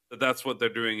tell that that's what they're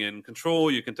doing in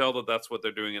Control. You can tell that that's what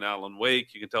they're doing in Alan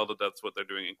Wake. You can tell that that's what they're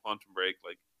doing in Quantum Break.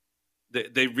 Like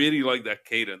they really like that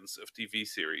cadence of TV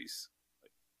series.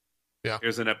 Like, Yeah.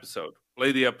 Here's an episode.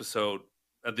 Play the episode.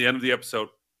 At the end of the episode,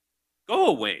 go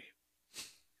away.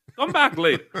 Come back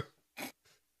later.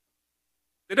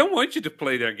 They don't want you to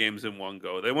play their games in one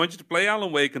go. They want you to play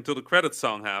Alan Wake until the credits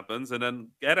song happens, and then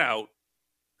get out,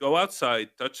 go outside,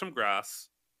 touch some grass,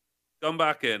 come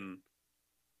back in,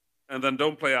 and then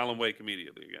don't play Alan Wake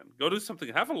immediately again. Go do something,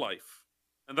 have a life,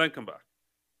 and then come back.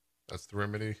 That's the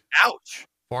Remedy Ouch.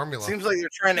 formula. Seems like they're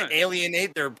trying to Yeah.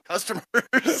 alienate their customers.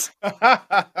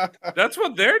 That's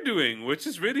what they're doing, which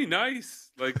is really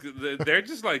nice. Like they're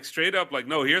just like straight up like,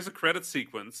 no, here's a credit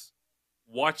sequence.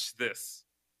 Watch this.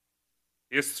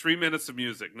 Here's 3 minutes of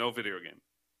music, no video game.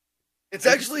 It's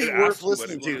They actually just worth ask you what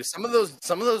listening it to. was. Some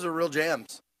of those are real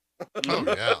jams. Oh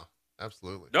yeah,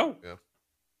 absolutely. No. Yeah.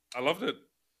 I loved it.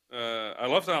 I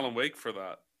loved Alan Wake for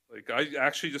that. Like I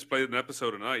actually just played an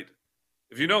episode a night.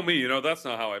 If you know me, you know that's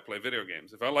not how I play video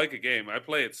games. If I like a game, I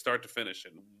play it start to finish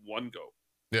in one go,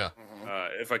 Yeah.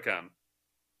 if I can.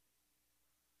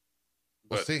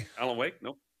 We'll But see. Alan Wake,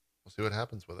 nope, We'll see what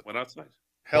happens with it. went outside.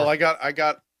 Hell, I got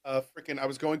freaking. I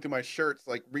was going through my shirts,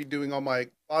 like redoing all my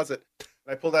closet, and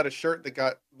I pulled out a shirt that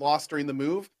got lost during the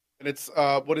move, and it's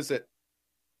what is it?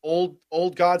 Old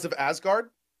Gods of Asgard.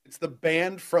 It's the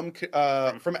band from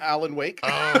Alan Wake.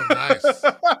 Oh, nice.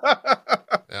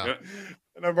 Yeah. Yeah.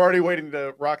 And I'm already waiting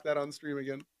to rock that on stream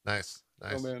again. Nice.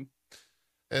 Oh man.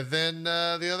 And then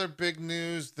the other big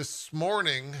news this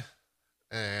morning,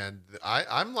 and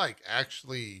I'm like,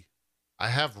 actually, I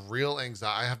have real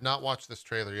anxiety. I have not watched this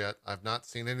trailer yet. I've not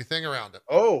seen anything around it.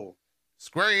 Oh,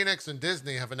 Square Enix and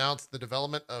Disney have announced the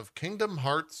development of Kingdom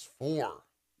Hearts 4.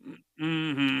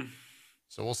 Mm-hmm.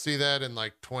 So we'll see that in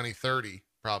like 2030,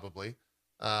 probably.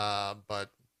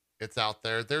 But it's out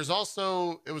there. There's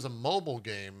also, it was a mobile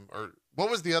game, or what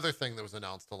was the other thing that was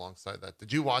announced alongside that?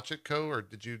 Did you watch it, Co, or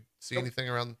did you see Nope. anything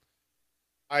around?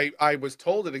 I was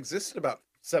told it existed about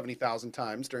 70,000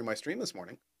 times during my stream this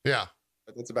morning, Yeah.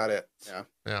 but that's about it.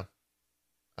 Yeah.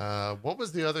 What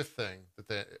was the other thing that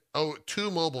they, 2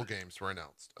 mobile games were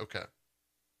announced. Okay.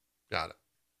 Got it.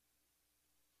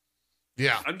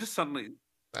 Yeah, I'm just suddenly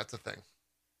that's a thing.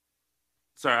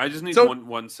 sorry. I just need So-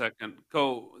 one second.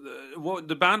 Go.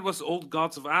 The band was Old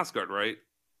Gods of Asgard, right?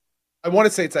 I want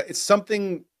to say it's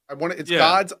something. It's Yeah.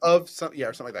 Gods of some,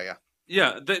 or something like that.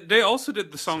 Yeah. Yeah. They also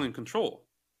did the song in Control.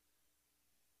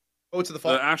 Oh, it's the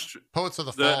fall. The Astro. Poets of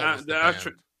the The, Fall. was the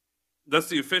Astro- band. That's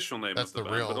the official name That's of the the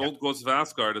band. real- But Old Gods of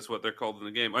Asgard is what they're called in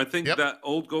the game. I think Yep. that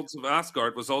Old Gods of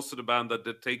Asgard was also the band that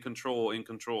did Take Control in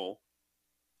Control,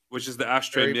 which is the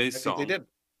Ashtray I Maze think song. they did.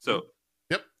 So,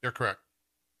 Yep, you're correct.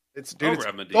 It's oh, it's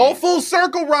Remedy. all full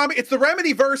circle, Rami. It's the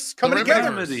Remedy verse coming together.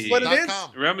 Remedy. That's what it is.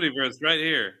 .com. Remedyverse right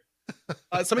here.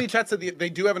 Somebody in chat said they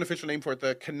do have an official name for it,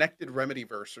 the Connected Remedy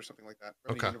verse or something like that.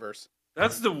 Remedy Okay. Universe.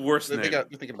 That's the worst They're name.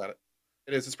 thinking about it.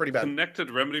 It is. It's pretty bad. Connected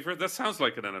Remedyverse? That sounds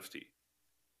like an NFT.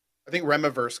 I think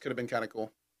Remiverse could have been kind of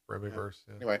cool. Remiverse.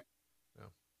 Yeah. Anyway,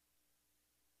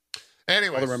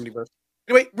 Anyways, all the Remedyverse.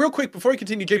 Anyway, real quick before we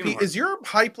continue, Kingdom JP, Hearts. is your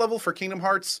hype level for Kingdom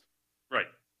Hearts Right.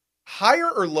 higher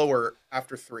or lower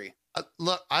after 3?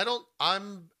 look, I don't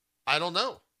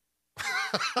know.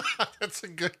 That's a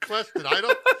good question. I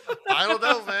don't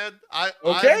know, man.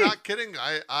 Okay. I'm not kidding.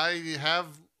 I have,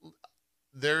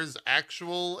 there's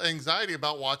actual anxiety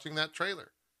about watching that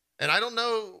trailer. And I don't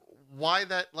know why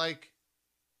that, like,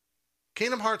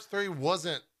 Kingdom Hearts 3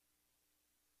 wasn't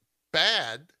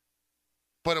bad,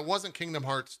 but it wasn't Kingdom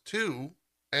Hearts 2.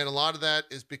 And a lot of that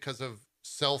is because of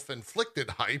self-inflicted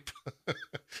hype,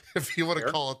 if you want to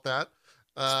Fair. call it that.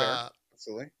 That's fair.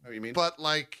 Absolutely. I know what you mean. But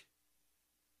like,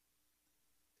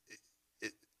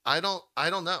 I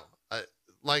don't know.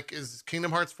 Like, is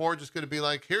Kingdom Hearts 4 just going to be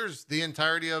like, here's the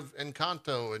entirety of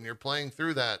Encanto, and you're playing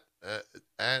through that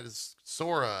as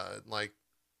Sora? Like,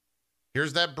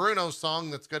 here's that Bruno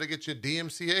song that's going to get you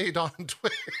DMCA'd on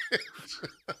Twitch.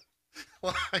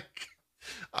 Like,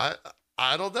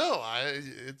 I don't know. I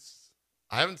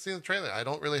haven't seen the trailer. I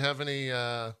don't really have any,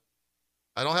 I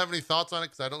don't have any thoughts on it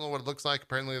because I don't know what it looks like.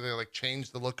 Apparently they like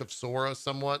changed the look of Sora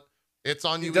somewhat. It's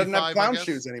on He UE5, doesn't have I clown guess.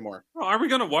 shoes anymore. Well, are we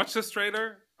gonna watch this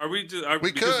trailer? Are we?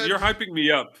 We because could. You're hyping me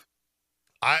up.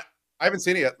 I haven't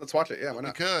seen it yet. Let's watch it. Yeah, why We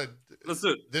not? could. Let's do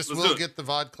it. This Let's will do it. get the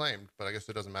VOD claimed, but I guess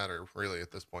it doesn't matter really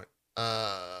at this point.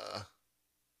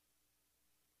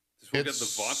 This will get the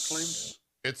VOD claimed.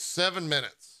 It's 7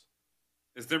 minutes.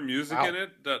 Is there music Wow. in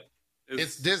it that is?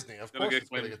 It's Disney. Of gonna course get it's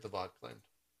going to claimed. get the VOD claimed.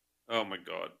 Oh my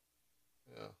god.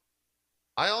 Yeah.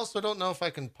 I also don't know if I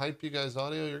can pipe you guys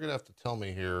audio. You're going to have to tell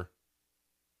me here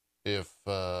if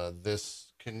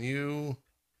this,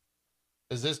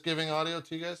 is this giving audio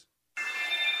to you guys?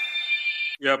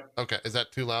 Yep. Okay. Is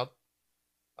that too loud?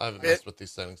 I haven't It- messed with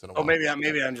these settings in a while. Oh, maybe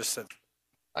I'm just.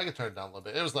 I can turn it down a little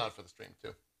bit. It was loud for the stream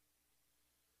too.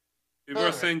 People All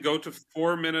are right. saying go to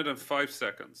 4 minutes and 5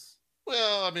 seconds.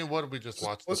 Well, I mean, what did we just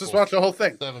watch? Let's the just full watch the whole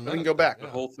thing. 7 We minutes? can go back. The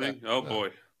whole thing. Oh yeah. boy.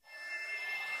 What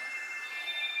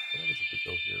happens if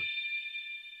we go here?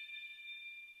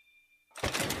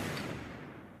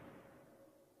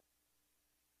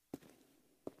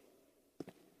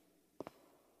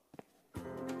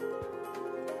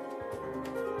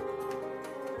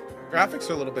 Graphics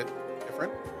are a little bit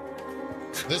different.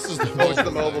 This is the Oh, it's the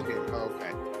thing. mobile game. Oh,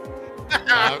 okay.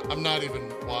 I'm not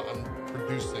even. I'm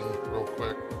producing real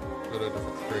quick. Go to a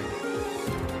different screen.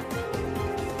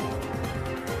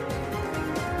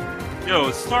 Yo,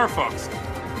 it's Star Fox.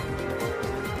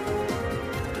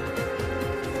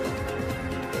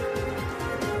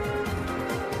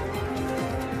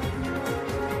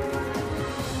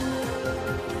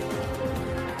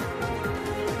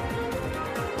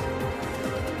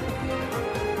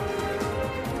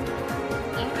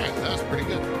 All right, that was pretty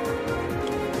good.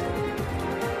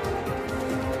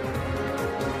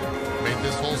 Made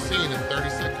this whole scene in 30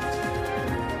 seconds.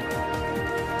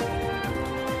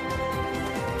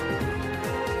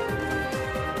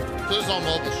 So this is all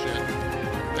mobile shit.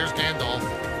 There's Gandalf.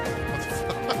 What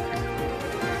the fuck?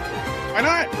 Why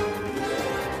not?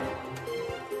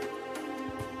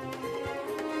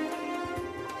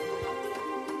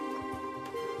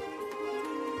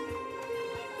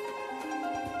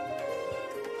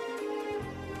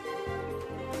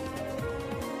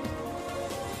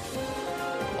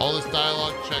 All this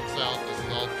dialogue checks out. This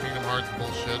is all Kingdom Hearts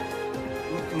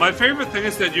bullshit. My favorite thing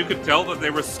is that you could tell that they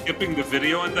were skipping the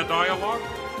video and the dialogue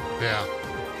Yeah,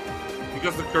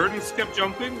 because the curtains kept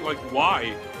jumping. Like,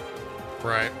 why?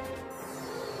 right.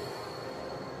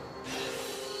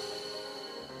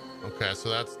 Okay, so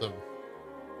that's the...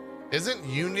 Isn't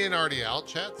Union already out,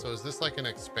 chat? So is this like an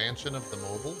expansion of the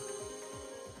mobile?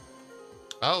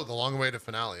 Oh, the long way to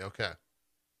finale. Okay.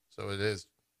 So it is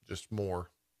just more.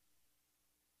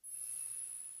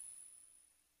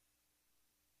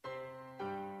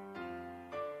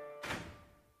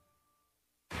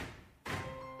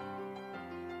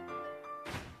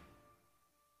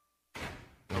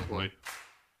 Oh boy.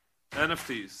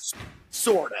 NFTs.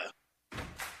 Sorta.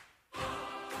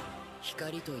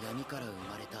 光と闇から生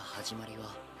まれた始まり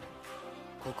は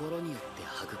心によって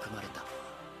育まれた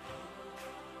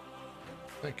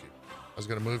Thank you. I was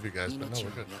going to move you guys, but no, 命 we're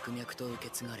は good. 脈々と受け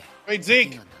継がれ Hey, 時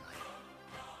Zeke. が流れ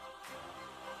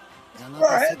や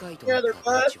がて世界となった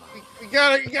大地は You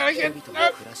gotta 人 get 々の暮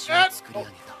らしを作り上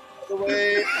げた The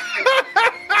way.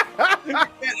 Man,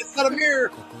 it's not a mirror.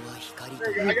 ここは光と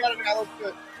There you go. I got it now. Let's do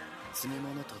it. 詰め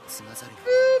物と継がざる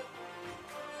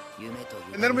夢と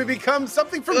And then we 夢 become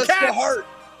something from Let's go Cats. heart.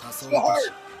 多層 the heart. 都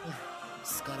市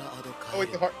スカラアド Oh カ wait, エ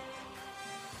the ル heart.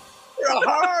 You're a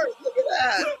heart. Look at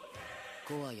that.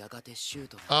 子はやがてシュー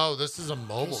ト Oh, this is a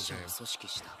mobile 結社を game. 組織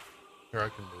した Here, I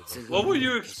can move this. What were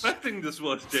you expecting this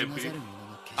was, 継がざ JP? る者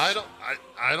の結 I 社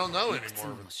don't know いくつ anymore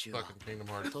も of の種 fucking は Kingdom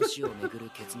Hearts. 都市を巡る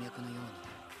血脈のように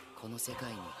この世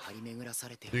界に張り巡らさ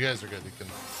れてい You る guys are good. You can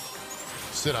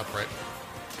sit upright.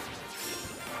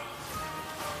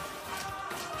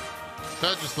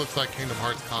 That just looks like Kingdom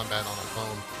Hearts combat on a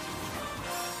phone.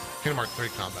 Kingdom Hearts 3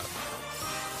 combat.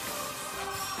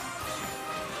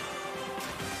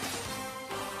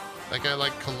 That guy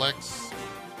like collects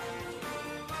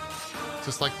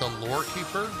just like the lore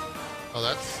keeper. Oh,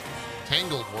 that's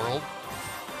Tangled World.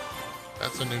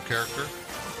 That's a new character.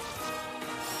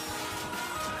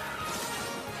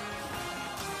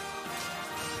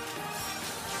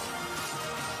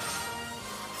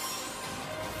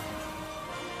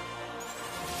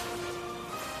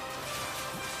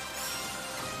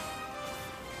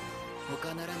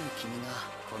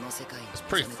 It's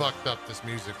pretty fucked up. This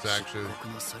music's actually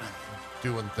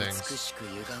doing things.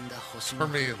 For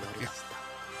me, at least.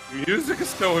 Music is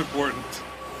so important.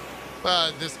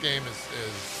 But this game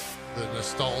is the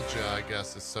nostalgia, I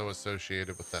guess, is so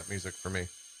associated with that music for me.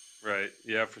 Right.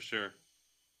 Yeah, for sure.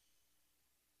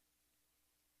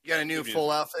 You got a new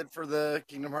full outfit for the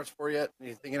Kingdom Hearts 4 yet? Are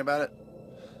you thinking about it?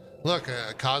 Look,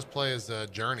 cosplay is a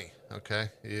journey. Okay,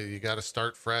 you got to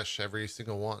start fresh every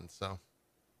single one. So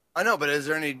I know, but is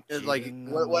there any like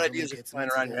what ideas are flying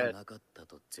around your head?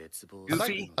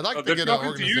 I'd like to get an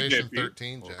Organization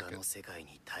 13 jacket.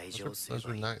 Those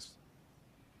are nice.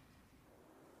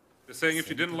 They're saying if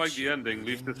you didn't like the ending,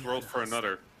 leave this world for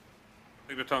another. I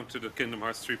think they're talking to the Kingdom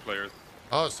Hearts 3 players.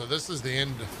 Oh, so this is the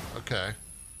end. Okay.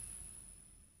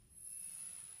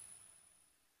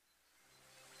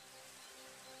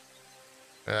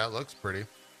 Yeah, it looks pretty.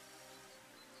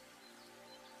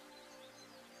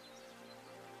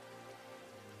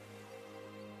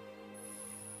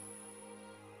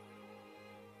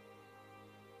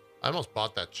 I almost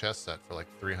bought that chess set for like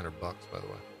 $300, by the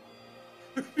way.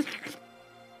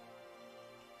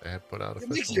 They had put out It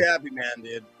official. makes you happy, man,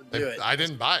 dude. Do it. I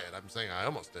didn't buy it. I'm saying I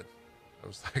almost did. I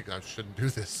was like, I shouldn't do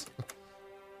this.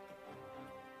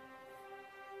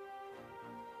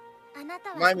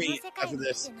 Remind me after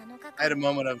this. I had a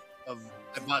moment of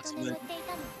I bought something.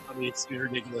 Probably it's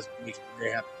ridiculous, but makes me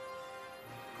very happy.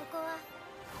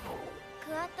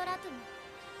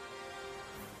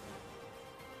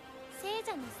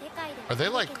 Are they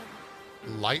like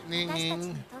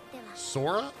lightninging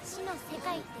Sora?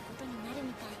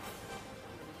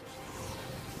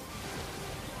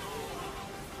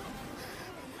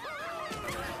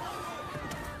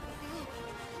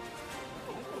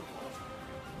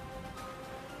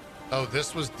 Oh,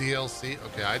 this was DLC?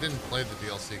 Okay, I didn't play the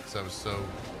DLC because I was so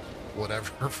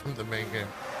whatever from the main game.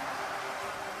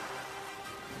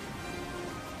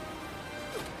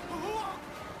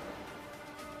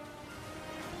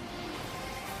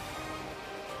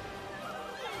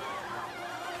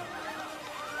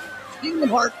 Kingdom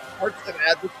Hearts have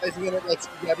advertising in it like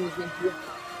some Japanese game too?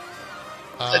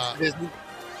 That's Disney.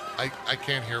 I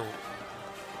can't hear.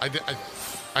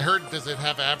 I heard, does it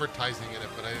have advertising in it,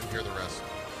 but I didn't hear the rest.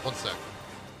 One sec.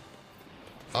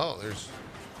 Oh,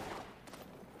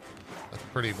 that's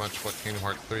pretty much what Kingdom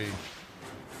Hearts 3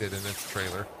 did in its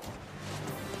trailer.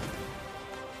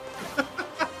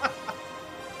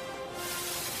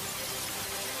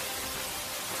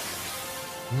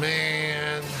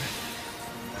 Man.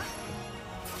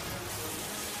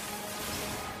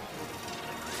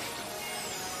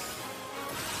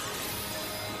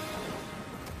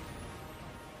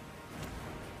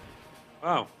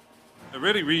 Wow. They're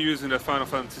really reusing that Final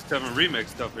Fantasy VII Remake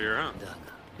stuff here, huh?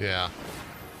 Yeah.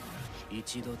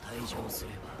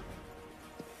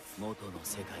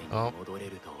 Oh,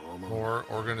 more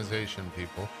organization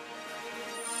people.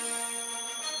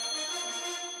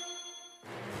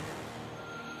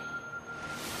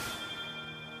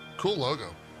 Cool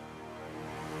logo.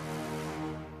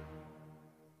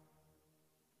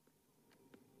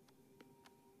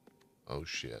 Oh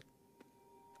shit.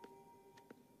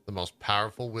 The most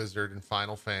powerful wizard in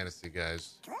Final Fantasy,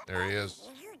 guys. There he is.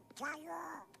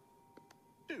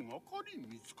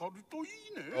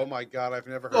 Oh my god, I've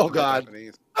never heard Oh of god.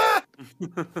 Japanese.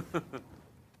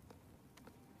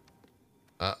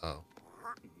 Uh-oh.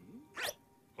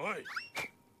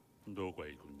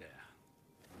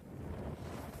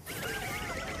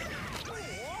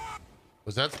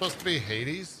 Was that supposed to be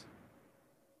Hades?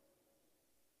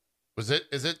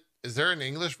 Is there an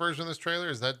English version of this trailer?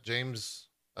 Is that James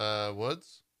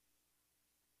Woods?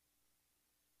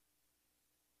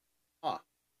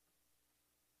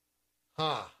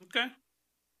 Huh. Okay.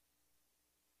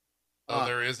 Oh,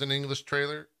 there is an English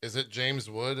trailer? Is it James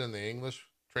Wood in the English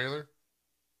trailer?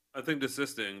 I think this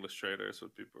is the English trailer, is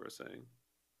what people are saying.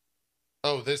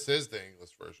 Oh, this is the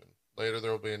English version. Later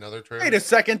there will be another trailer. Wait a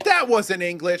second, that wasn't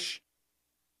English.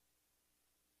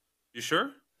 You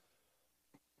sure?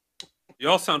 You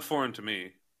all sound foreign to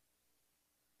me.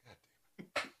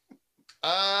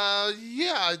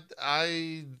 Yeah,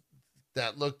 I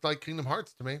that looked like Kingdom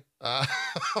Hearts to me.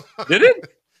 Did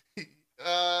it?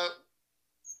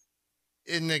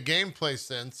 In the gameplay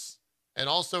sense, and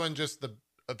also in just the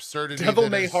absurdity. Devil that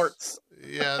May is- Hearts.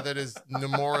 Yeah, that is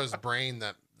Nomura's brain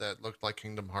that looked like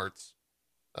Kingdom Hearts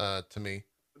to me.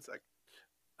 One sec.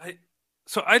 I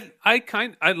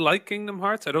like Kingdom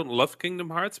Hearts. I don't love Kingdom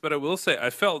Hearts, but I will say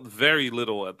I felt very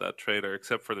little at that trailer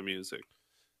except for the music.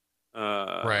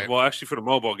 Right. Well, actually, for the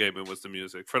mobile game, it was the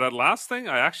music. For that last thing,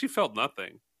 I actually felt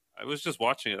nothing. I was just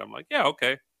watching it. I'm like, yeah,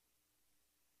 okay.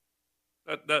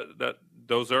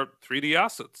 Those are 3D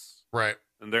assets, Right.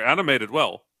 and they're animated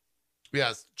well.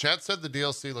 Yes. Chad said the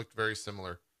DLC looked very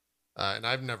similar. And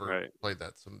I've never Right. played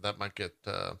that. So that might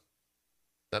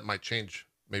that might change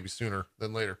maybe sooner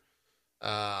than later.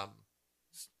 Yeah,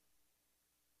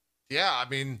 I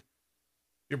mean,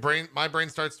 my brain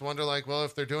starts to wonder, like, well,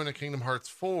 if they're doing a Kingdom Hearts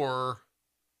 4,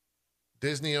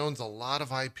 Disney owns a lot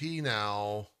of IP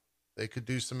now. They could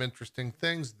do some interesting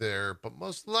things there, but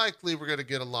most likely we're going to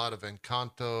get a lot of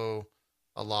Encanto,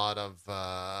 a lot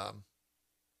of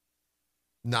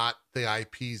not the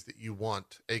IPs that you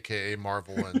want, aka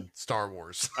Marvel and Star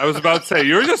Wars. I was about to say,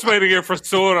 you're just waiting here for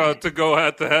Sora to go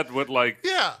head to head with, like,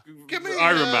 Yeah, give me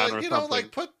Iron Man or you know, something.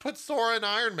 like put Sora and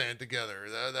Iron Man together.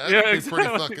 That'd Yeah, be exactly.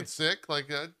 pretty fucking sick.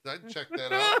 Like I'd check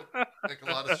that out. Make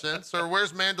a lot of sense. Or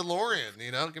where's Mandalorian?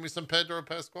 You know, give me some Pedro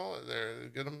Pascal there.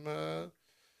 Get him. Yeah.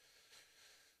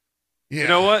 You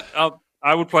know what?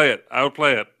 I would play it. I don't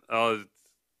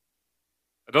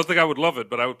think I would love it,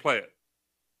 but I would play it.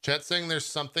 Chet saying there's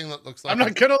something that looks like I'm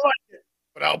not gonna like it,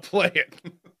 but I'll play it.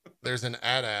 there's an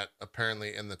AT-AT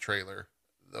apparently in the trailer,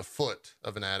 the foot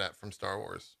of an AT-AT from Star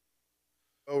Wars.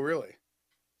 Oh, really?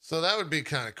 So that would be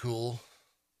kind of cool.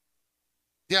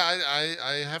 Yeah,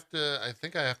 I have to. I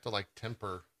think I have to like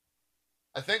temper.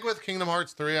 I think with Kingdom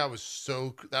Hearts 3, that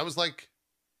was like.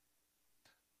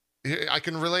 I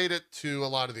can relate it to a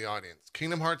lot of the audience.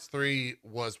 Kingdom Hearts 3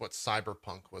 was what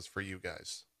Cyberpunk was for you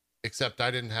guys, except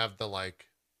I didn't have the like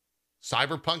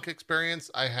Cyberpunk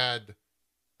experience. I had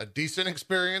a decent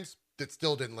experience that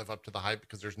still didn't live up to the hype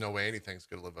because there's no way anything's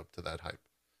going to live up to that hype.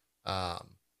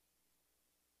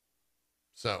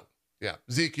 So yeah,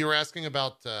 Zeke, you were asking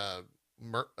about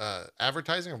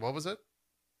advertising, or what was it?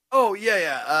 Oh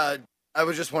yeah. I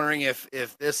was just wondering if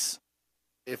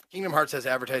Kingdom Hearts has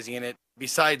advertising in it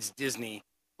besides Disney,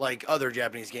 like other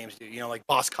Japanese games do. You know, like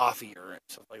Boss Coffee or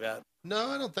stuff like that. No,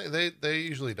 I don't think they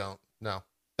usually don't. No,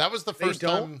 that was the They first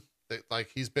don't? time that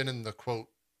like he's been in the quote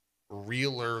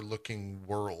realer looking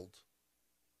world.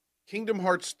 Kingdom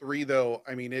Hearts 3, though,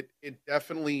 I mean, it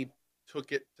definitely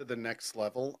took it to the next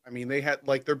level. I mean, they had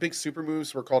like their big super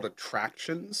moves were called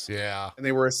attractions. Yeah, And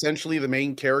they were essentially the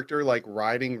main character like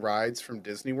riding rides from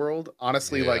Disney World.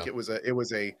 Honestly, like Yeah. it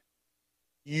was a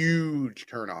huge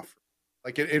turnoff.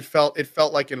 Like it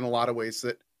felt like in a lot of ways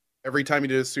that every time you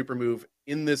did a super move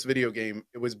in this video game,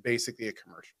 it was basically a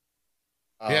commercial.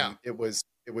 Yeah. It was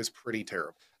pretty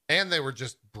terrible. and they were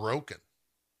just broken.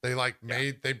 They like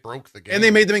they broke the game, And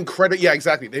they made them incredible. Yeah,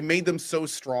 exactly. They made them so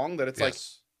strong that it's like,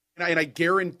 Yes. and I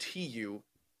guarantee you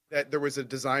that there was a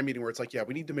design meeting where it's like, yeah,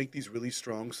 we need to make these really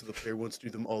strong so the player wants to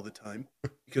do them all the time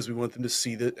because we want them to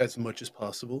see that as much as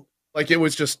possible. Like it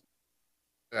was just,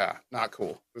 yeah, not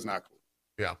cool. It was not cool.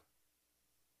 Yeah.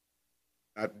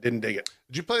 I didn't dig it.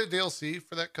 Did you play the DLC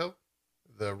for that code?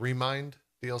 The Remind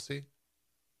DLC?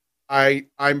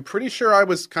 I'm pretty sure I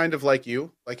was kind of like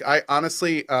you. Like I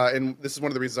honestly, and this is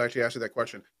one of the reasons I actually asked you that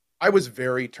question. I was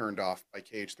very turned off by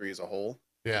KH3 as a whole.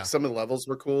 Yeah. Some of the levels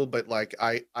were cool, but like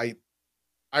I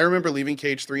remember leaving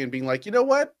KH3 and being like, you know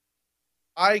what?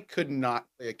 I could not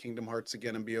play a Kingdom Hearts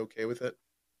again and be okay with it.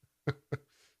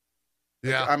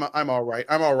 Yeah. I'm all right.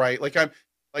 I'm all right. Like I'm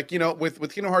like, you know, with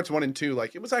Kingdom Hearts 1 and 2,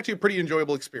 like it was actually a pretty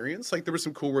enjoyable experience. Like there were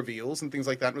some cool reveals and things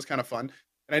like that. And it was kind of fun.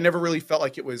 And I never really felt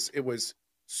like it was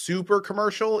super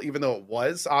commercial, even though it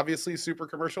was obviously super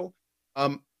commercial.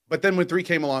 But then when 3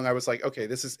 came along, I was like, okay,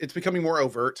 it's becoming more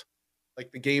overt.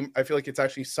 Like the game, I feel like it's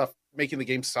actually making the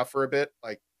game suffer a bit.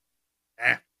 Like,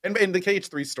 and the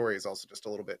KH3 story is also just a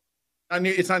little bit.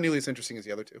 It's not nearly as interesting as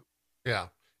the other two. Yeah.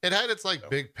 It had its like So.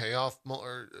 big payoff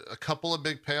or a couple of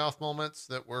big payoff moments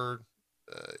that were,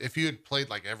 if you had played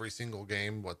like every single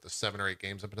game, the 7 or 8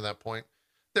 games up to that point,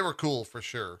 they were cool for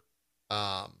sure.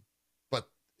 But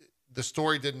the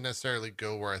story didn't necessarily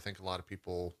go where I think a lot of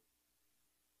people,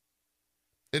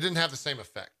 it didn't have the same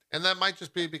effect. And that might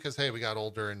just be because, hey, we got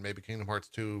older and maybe Kingdom Hearts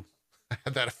 2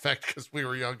 had that effect because we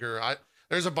were younger.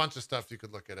 There's a bunch of stuff you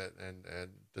could look at it and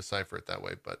decipher it that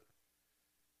way. But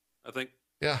I think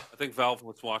yeah, Valve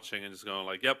was watching and just going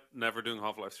like, "Yep, never doing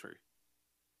Half-Life 3."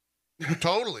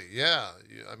 totally. Yeah.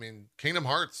 I mean, Kingdom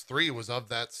Hearts 3 was of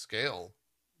that scale,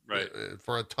 Right.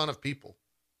 For a ton of people,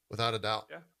 without a doubt.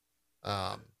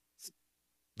 Yeah.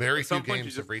 Very At few some point,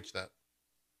 games you have reached that.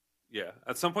 Yeah.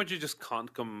 At some point, you just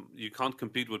can't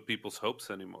compete with people's hopes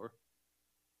anymore.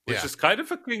 Which Yeah. is kind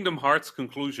of a Kingdom Hearts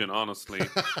conclusion, honestly,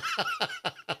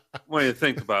 when you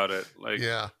think about it. Like,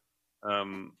 Yeah.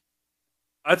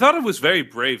 I thought it was very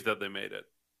brave that they made it.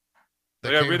 That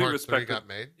Like, I Kingdom really Hearts 3 respect got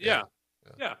made. Yeah.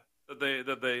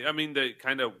 That they. I mean, they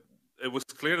kind of. It was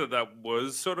clear that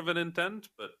was sort of an intent,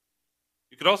 but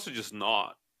you could also just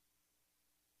not.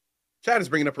 Chad is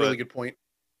bringing up a really But- good point.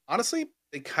 Honestly,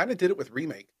 they kind of did it with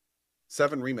Remake,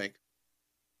 7 Remake.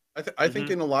 I think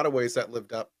Mhm. in a lot of ways that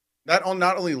lived up. That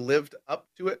not only lived up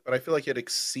to it, but I feel like it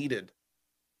exceeded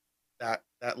that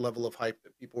level of hype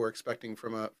that people were expecting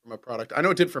from a product. I know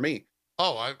it did for me.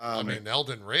 Oh, I Um, mean,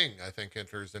 Elden Ring, I think,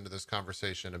 enters into this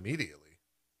conversation immediately.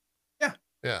 Yeah.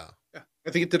 Yeah. Yeah,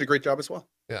 I think it did a great job as well.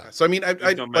 Yeah. So I mean, I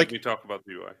Please don't make like me talk about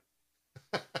the UI,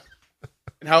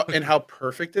 and how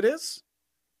perfect it is.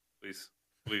 please.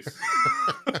 Please.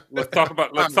 Let's talk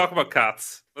about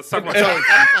cats. Let's talk about So-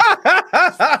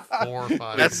 cats. 4 or 5,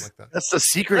 something That's like that. that's the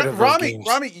secret of those Rami, games.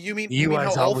 Rami, you mean UI how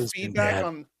 's all always been feedback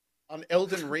bad. on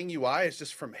Elden Ring UI is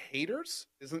just from haters?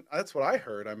 Isn't that's what I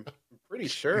heard? I'm pretty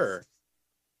sure.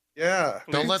 Yeah.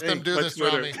 Don't let them Dang. do My this,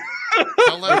 Twitter. Rami.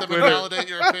 Don't let them Twitter. invalidate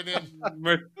your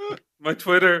opinion. my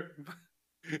Twitter.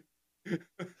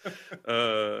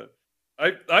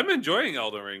 I'm enjoying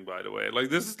Elden Ring, by the way. Like,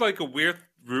 this is like a weird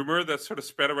rumor that sort of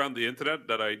spread around the internet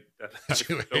that I You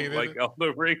don't hated like it?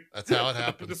 Elden Ring. That's how it I'm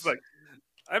happens. just like,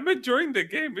 I'm enjoying the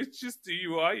game. It's just the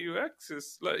UI UX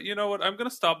is like, you know what? I'm gonna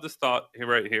stop this thought here,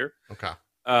 right here. Okay.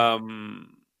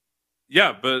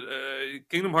 Yeah, but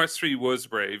Kingdom Hearts 3 was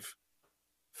brave.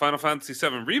 Final Fantasy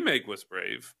 7 Remake was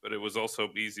brave, but it was also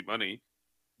easy money.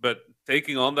 But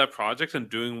taking on that project and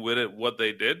doing with it what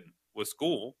they did was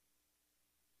cool.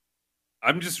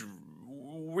 I'm just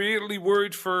really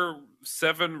worried for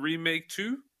 7 Remake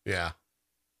 2. Yeah.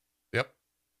 Yep.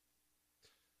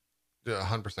 Yeah,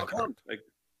 100% correct. Like,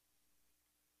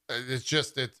 It's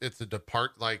just it's a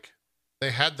depart, like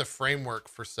they had the framework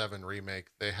for 7 Remake.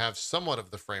 They have somewhat of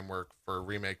the framework for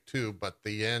Remake 2, but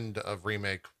the end of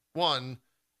Remake 1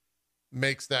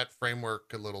 makes that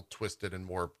framework a little twisted and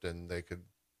warped, and they could,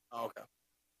 Oh, okay.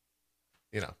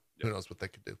 you know, Yeah. who knows what they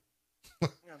could do.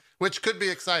 Yeah. Which could be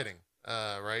exciting,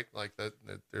 right? Like that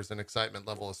there's an excitement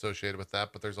level associated with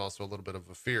that, but there's also a little bit of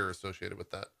a fear associated with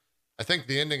that. I think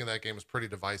the ending of that game is pretty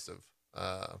divisive,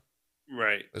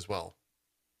 right. as well,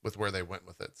 with where they went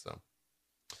with it. So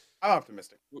I'm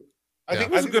optimistic. I Yeah.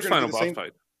 think It was I a think good they're gonna final do the boss same-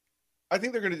 fight. I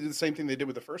think they're going to do the same thing they did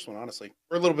with the first one. Honestly,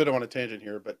 we're a little bit on a tangent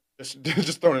here, but just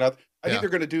just throwing it out. I Yeah. think they're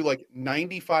going to do like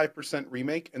 95%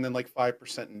 remake and then like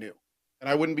 5% new. And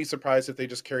I wouldn't be surprised if they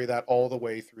just carry that all the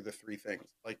way through the 3 things,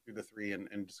 like through the 3,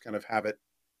 and just kind of have it,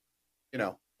 you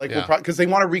know, like Yeah. because they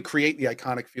want to recreate the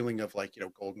iconic feeling of like, you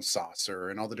know, Golden Saucer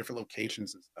and all the different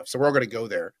locations and stuff. So we're all going to go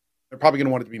there. They're probably going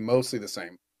to want it to be mostly the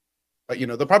same, but you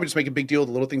know, they'll probably just make a big deal of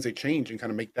the little things they change and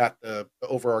kind of make that the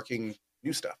overarching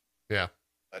new stuff. yeah.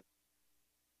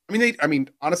 I mean,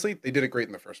 honestly, they did it great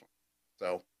in the first one.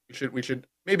 So we should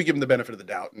maybe give them the benefit of the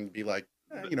doubt and be like,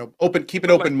 you know, keep an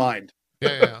But, open mind.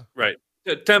 Yeah. Right.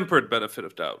 A tempered benefit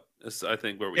of doubt is, I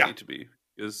think, where we Yeah. need to be.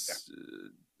 Because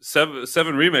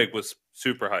 7 Remake was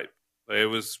super hype. Like, it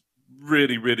was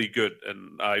really, really good.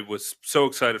 And I was so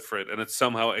excited for it. And it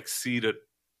somehow exceeded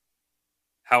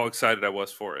how excited I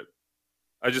was for it.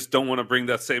 I just don't want to bring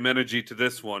that same energy to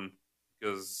this one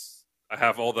because I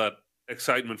have all that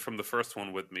excitement from the first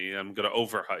one with me. I'm going to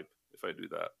overhype if I do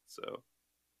that. So,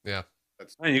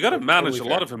 That's man, you got to manage totally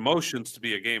a lot fair. of emotions to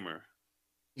be a gamer.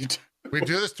 We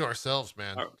do this to ourselves,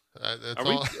 man. Are- That's are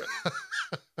we- all.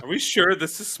 Are we sure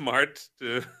this is smart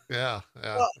to... Yeah.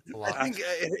 Well, It's a lot. I think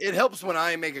it helps when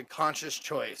I make a conscious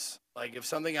choice. Like if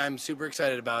something I'm super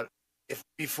excited about, if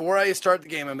before I start the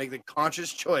game, I make the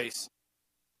conscious choice,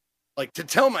 like to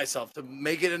tell myself to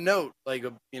make it a note, like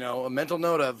a mental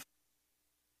note of,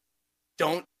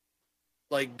 don't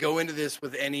like go into this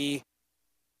with any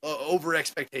over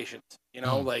expectations.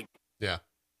 Like Yeah.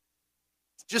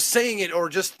 just saying it or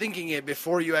just thinking it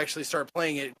before you actually start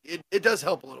playing it. It does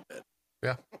help a little bit.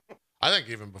 I think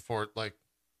even before, like,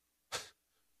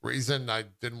 reason I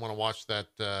didn't want to watch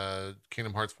that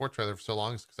Kingdom Hearts 4 trailer for so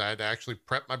long is because I had to actually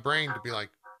prep my brain to be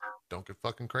like, don't get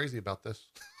fucking crazy about this.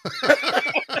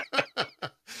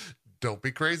 Don't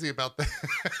be crazy about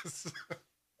this.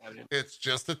 It's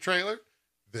just a trailer.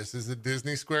 This is a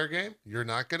Disney Square game. You're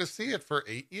not going to see it for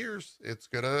 8 years. It's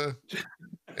gonna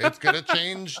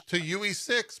change to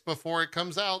UE6 before it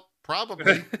comes out,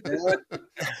 probably.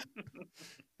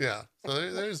 Yeah.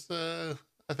 So there's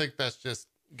I think that's just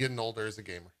getting older as a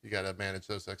gamer. You got to manage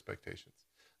those expectations.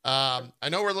 I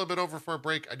know we're a little bit over for a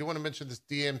break. I do want to mention this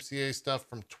DMCA stuff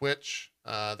from Twitch.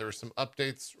 There were some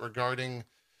updates regarding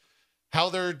how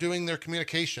they're doing their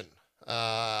communication.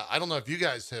 I don't know if you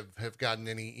guys have gotten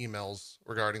any emails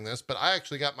regarding this, but I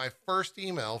actually got my first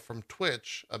email from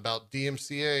Twitch about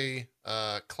DMCA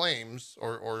claims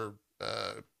or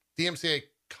DMCA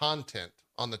content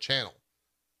on the channel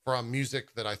from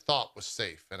music that I thought was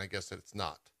safe, and I guess it's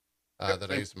not, that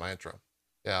I used in my intro.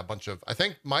 Yeah, a bunch of, I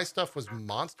think my stuff was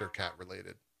Monster Cat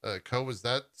related. Co, was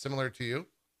that similar to you?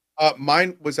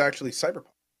 Mine was actually Cyberpunk.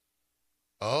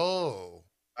 Oh,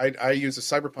 I use a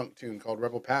Cyberpunk tune called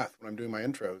Rebel Path when I'm doing my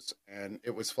intros, and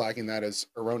it was flagging that as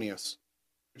erroneous,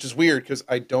 which is weird because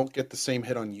I don't get the same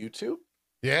hit on YouTube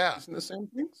yeah. using the same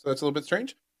thing. So that's a little bit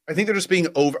strange. I think they're just being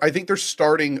over. I think they're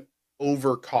starting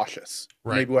over cautious.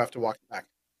 Right. Maybe we'll have to walk it back.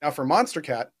 Now for Monster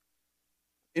Cat,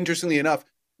 interestingly enough,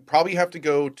 you probably have to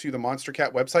go to the Monster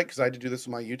Cat website because I had to do this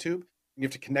with my YouTube. You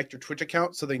have to connect your Twitch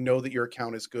account so they know that your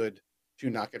account is good to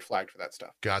not get flagged for that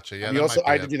stuff. Gotcha. Yeah. And you also,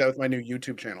 I had to do that with my new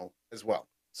YouTube channel as well.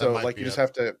 So like you just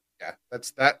have to,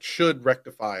 that should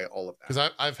rectify all of that.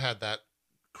 Because I've had that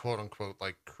quote unquote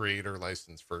like creator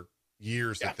license for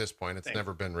years at this point. It's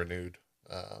never been renewed.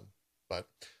 But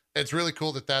it's really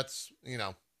cool that that's,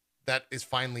 that is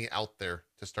finally out there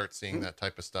to start seeing that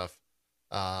type of stuff.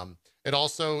 It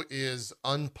also is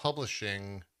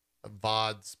unpublishing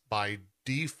VODs by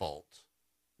default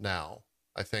now,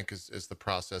 I think is the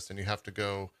process. And you have to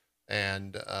go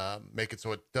and make it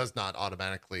so it does not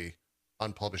automatically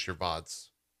unpublish your VODs,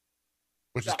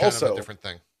 which is kind of a different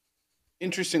thing.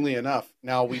 Interestingly enough,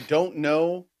 now we don't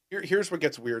know. Here's what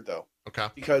gets weird though. Okay.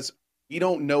 Because we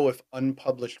don't know if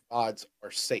unpublished VODs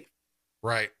are safe.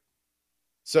 Right.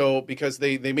 So because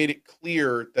they made it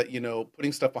clear that,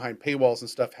 putting stuff behind paywalls and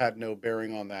stuff had no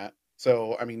bearing on that.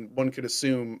 So, I mean, one could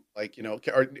assume like,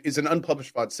 is an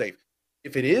unpublished VOD safe?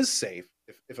 If it is safe,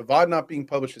 if a VOD not being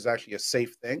published is actually a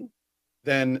safe thing,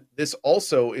 then this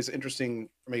also is interesting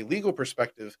from a legal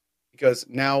perspective, because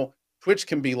now Twitch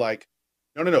can be like,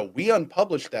 no, we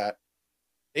unpublished that.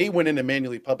 They went in and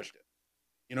manually published it.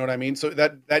 You know what I mean? So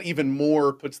that even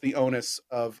more puts the onus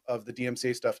of the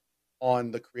DMCA stuff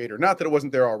on the creator. Not that it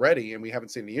wasn't there already, and we haven't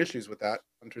seen any issues with that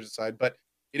on Twitch's side, but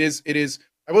it is.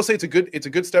 I will say it's a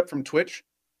good step from Twitch,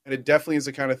 and it definitely is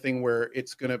the kind of thing where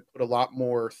it's going to put a lot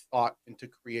more thought into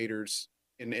creators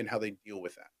in how they deal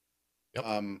with that. Yep.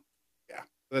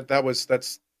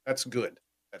 That's good.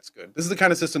 That's good. This is the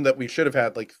kind of system that we should have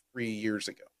had like 3 years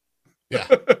ago. Yeah.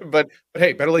 but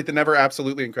hey, better late than never.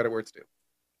 Absolutely, and credit where it's due.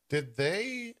 Did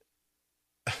they?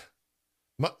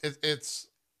 It's.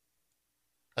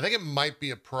 I think it might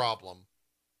be a problem,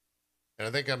 and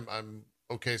I think I'm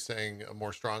okay saying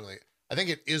more strongly. I think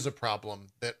it is a problem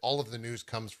that all of the news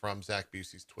comes from Zach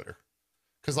Busey's Twitter,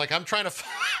 because like I'm trying to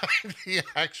find the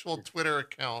actual Twitter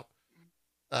account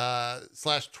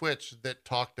 / Twitch that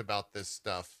talked about this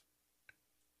stuff,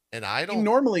 and I don't. He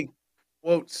normally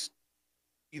quotes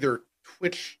either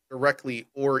Twitch directly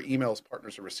or emails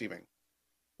partners are receiving.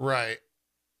 Right.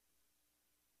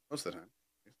 Most of the time.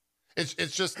 It's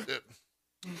just,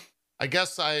 I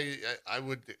guess I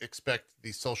would expect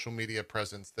the social media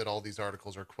presence that all these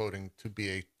articles are quoting to be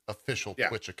a official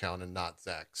Twitch account and not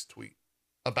Zach's tweet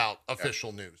about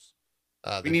official news.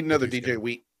 We need another DJ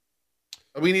Wheat.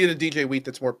 We need a DJ Wheat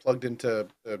that's more plugged into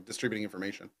distributing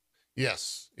information.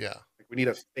 Yes. Yeah. Like we need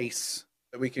a face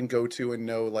that we can go to and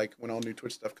know, like, when all new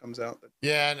Twitch stuff comes out.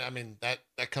 Yeah, and I mean that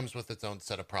comes with its own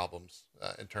set of problems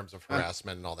in terms of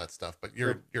harassment and all that stuff. But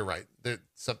you're right.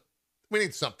 We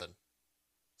need something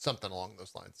along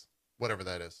those lines, whatever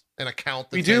that is. An account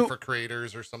that's made for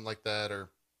creators or something like that. Or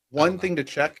one thing to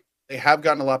check: they have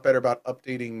gotten a lot better about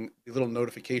updating the little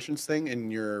notifications thing in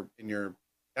your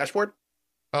dashboard.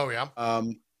 Oh yeah.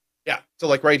 Yeah. So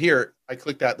like right here, I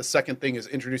clicked that. The second thing is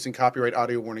introducing copyright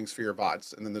audio warnings for your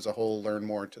VODs. And then there's a whole learn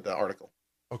more to the article.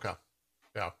 Okay.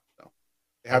 Yeah. So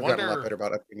they have gotten a lot better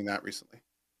about updating that recently.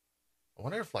 I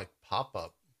wonder if like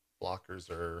pop-up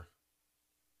blockers are.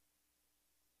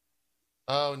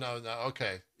 Oh, no.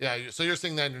 Okay. Yeah. So you're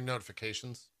seeing that in your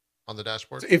notifications on the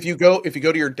dashboard? So if you go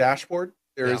to your dashboard,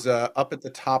 there's up at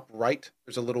the top right,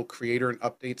 there's a little creator and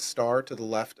update star to the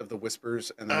left of the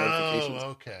whispers and the notifications. Oh,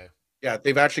 okay. Yeah,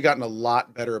 they've actually gotten a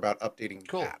lot better about updating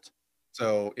Cool. that.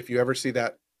 So if you ever see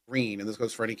that green, and this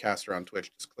goes for any caster on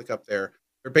Twitch, just click up there.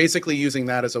 They're basically using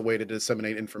that as a way to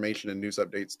disseminate information and news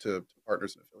updates to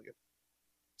partners and affiliates.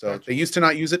 So They used to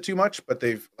not use it too much, but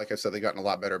they've, like I said, they've gotten a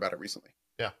lot better about it recently.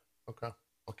 Yeah. Okay.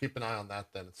 I'll keep an eye on that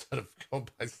then instead of going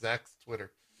by Zach's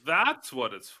Twitter. That's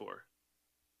what it's for.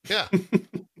 Yeah.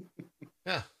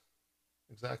 Yeah.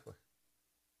 Exactly.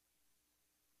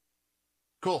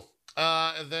 Cool.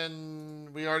 And then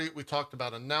we talked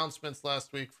about announcements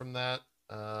last week from that.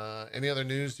 Any other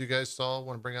news you guys saw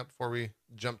want to bring up before we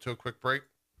jump to a quick break?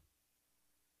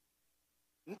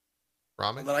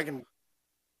 Rami? Then I can.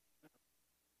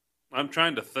 I'm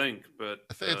trying to think, but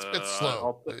it's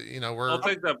slow.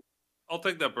 I'll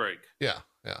take that break. Yeah.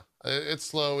 It's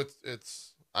slow.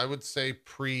 It's I would say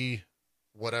pre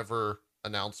whatever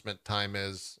announcement time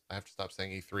is. I have to stop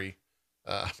saying E3.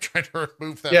 I'm trying to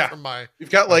remove that from my. You've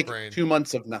got like brain. 2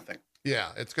 months of nothing.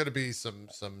 Yeah, it's going to be some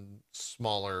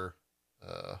smaller,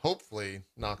 hopefully,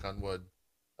 knock on wood,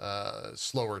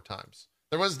 slower times.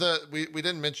 There was we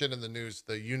didn't mention in the news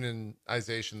the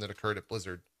unionization that occurred at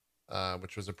Blizzard,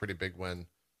 which was a pretty big win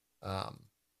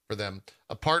for them.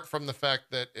 Apart from the fact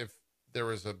that if there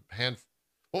was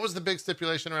what was the big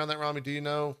stipulation around that, Rami? Do you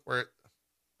know where?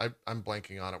 I'm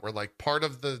blanking on it. Where like part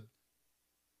of the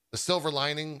silver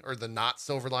lining or the not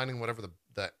silver lining, whatever the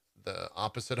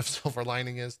opposite of silver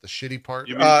lining is, the shitty part.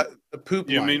 You mean, The poop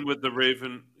you line. mean with the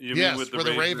Raven? You Yes, mean with where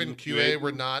the Raven QA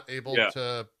were not able Yeah.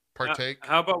 to partake.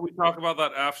 How about we talk about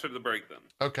that after the break then?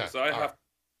 Okay. So I all have right.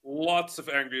 lots of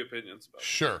angry opinions about it.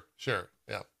 Sure.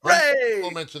 Yeah. Hooray!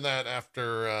 We'll mention that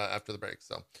after the break.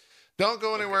 So don't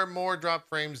go anywhere. More drop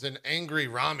frames and angry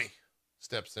Rami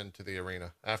steps into the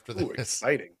arena after Ooh, this.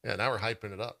 exciting. Yeah, now we're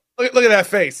hyping it up. Look at that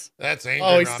face. That's angry.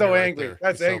 Oh, he's Rami so right angry. there.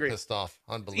 That's He's angry. So pissed off.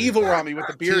 Unbelievable. Evil Rami with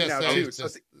the beard now TSA too. is So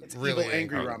just it's really evil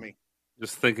angry angry. Rami.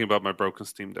 Just thinking about my broken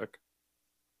Steam Deck.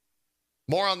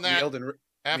 More on that after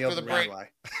Nailed the and break. Rabbi.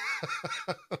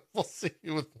 We'll see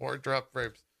you with more drop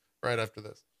frames right after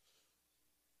this.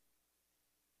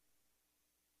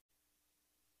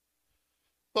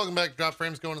 Welcome back, Drop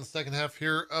Frames. Going to the second half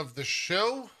here of the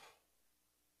show.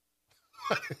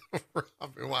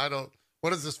 Rami,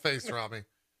 what is this face, Rami?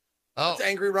 Oh, It's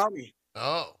angry Rami.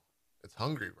 It's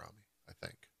hungry, Rami, I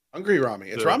think. Hungry Rami.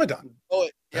 It's The- Ramadan. Oh,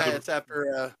 yeah, Yeah. it's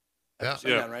after Yeah.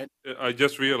 sundown, right? I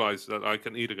just realized that I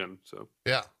can eat again. So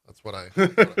Yeah, that's what I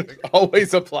figured.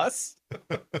 Always a plus.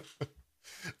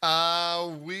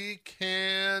 We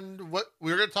can, what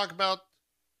we were going to talk about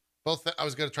both. I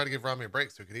was going to try to give Rami a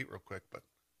break so he could eat real quick, but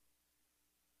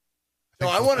No,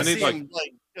 I want I to need, see like- him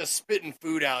like just spitting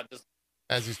food out, just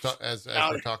as he's as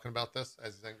Out. we're talking about this,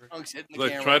 as he's angry. chunks hitting the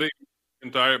like camera. try to eat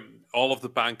all of the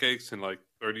pancakes in like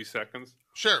 30 seconds.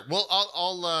 Sure. Well,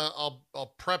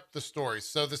 I'll prep the story.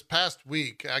 So this past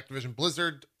week, Activision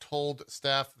Blizzard told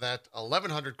staff that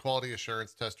 1,100 quality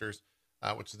assurance testers,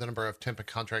 which is the number of temp and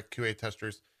contract QA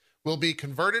testers, will be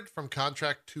converted from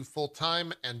contract to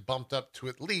full-time and bumped up to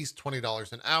at least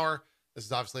 $20 an hour. This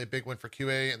is obviously a big win for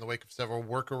QA in the wake of several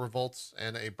worker revolts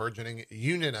and a burgeoning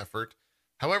union effort.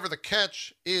 However, the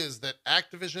catch is that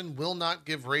Activision will not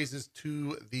give raises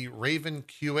to the Raven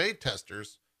QA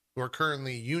testers who are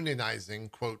currently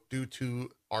unionizing, quote, due to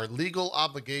our legal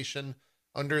obligation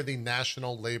under the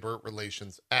National Labor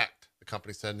Relations Act. The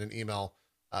company said in an email.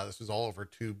 This was all over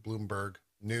to Bloomberg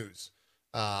News.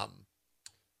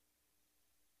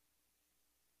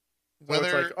 So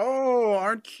it's like, oh,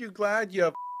 aren't you glad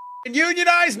you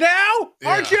unionized now?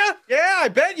 Aren't Yeah. you? Yeah, I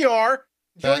bet you are.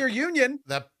 Enjoy That- your union.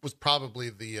 that was probably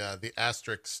the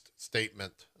asterisk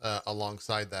statement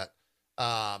alongside that.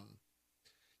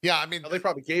 Yeah, I mean, Well, they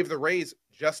probably gave the raise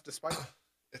just despite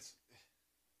it.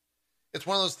 it's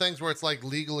one of those things where it's like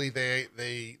legally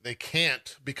they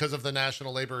can't because of the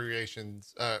National Labor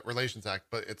Relations Act,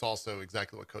 but it's also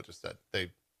exactly what Coach just said.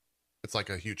 It's like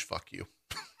a huge fuck you,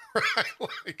 right?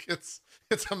 Like it's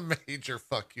a major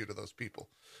fuck you to those people.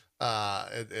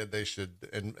 And they should,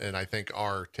 and I think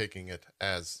are taking it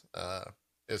as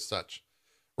such.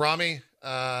 Rami,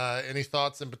 any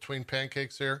thoughts in between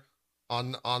pancakes here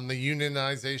on the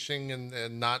unionization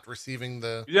and not receiving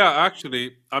the? Yeah,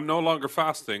 actually, I'm no longer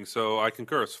fasting, so I can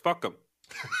curse. Fuck them.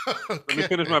 Let me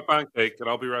finish my pancake, and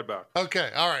I'll be right back.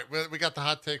 Okay, all right. We got the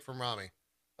hot take from Rami.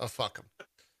 Oh, fuck him.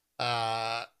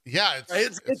 Yeah,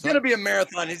 It's going to be a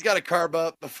marathon. He's got to carb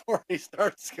up before he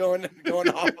starts going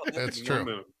off. On It's the-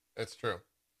 true. It's true.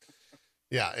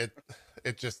 Yeah,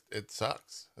 it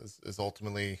sucks. Is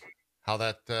ultimately how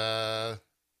that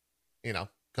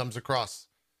comes across.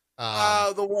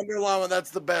 The Wonder Llama.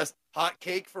 That's the best hot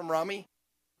cake from Rami.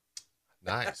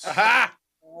 Nice. Aha!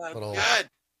 That's Little- good.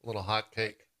 Little hot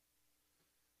cake.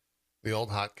 The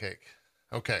old hot cake.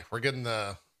 Okay, we're getting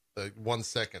the 1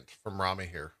 second from Rami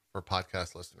here for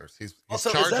podcast listeners. He's Also,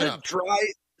 is charging that a up. dry?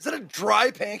 Is that a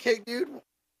dry pancake, dude?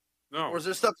 No, Or is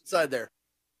there stuff inside there?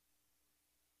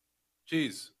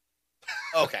 cheese.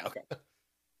 Okay.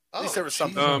 Oh, least there was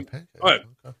something. cheese on Um, pancakes. all right.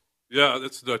 Okay. Yeah,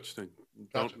 that's a Dutch thing.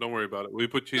 Gotcha. Don't worry about it. We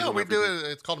put cheese No, on we do everything.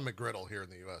 it. It's called a McGriddle here in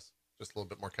the U.S. Just a little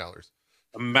bit more calories.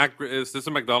 Is this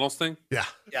a McDonald's thing? Yeah.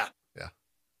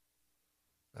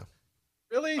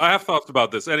 Really? I have thoughts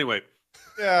about this. Anyway,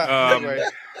 Yeah. Um, anyway.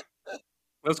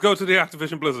 let's go to the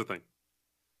Activision Blizzard thing.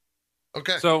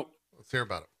 Okay. So Let's hear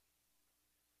about it.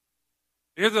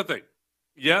 here's the thing.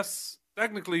 Yes,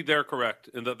 technically they're correct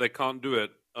in that they can't do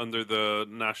it under the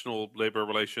National Labor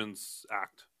Relations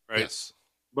Act, right? Yes.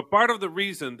 But part of the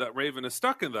reason that Raven is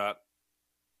stuck in that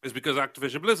is because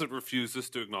Activision Blizzard refuses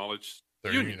to acknowledge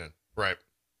Their union. union. Right.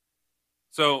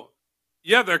 So,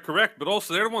 yeah, they're correct, but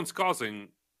also they're the ones causing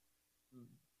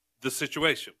the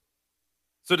situation.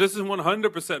 So this is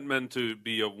 100% meant to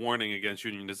be a warning against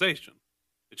unionization.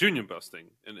 It's union busting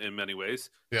in many ways.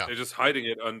 Yeah. They're just hiding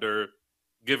it under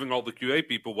giving all the QA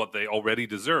people what they already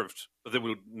deserved. But they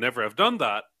would never have done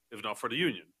that if not for the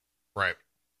union. Right.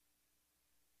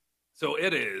 So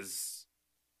it is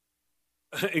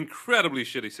an incredibly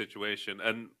shitty situation.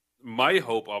 And my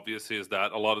hope, obviously, is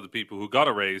that a lot of the people who got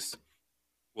a raise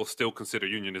will still consider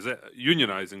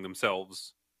unionizing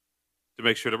themselves to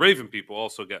make sure the Raven people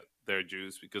also get their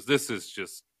dues, because this is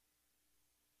just...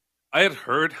 I had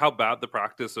heard how bad the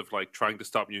practice of like trying to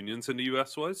stop unions in the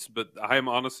US was, but I am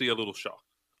honestly a little shocked.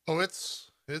 Oh,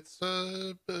 it's It's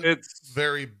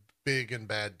very big and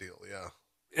bad deal. Yeah.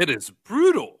 It is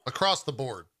brutal Across the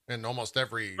board in almost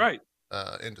every right.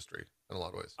 Industry in a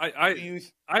lot of ways. I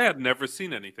had never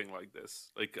seen anything like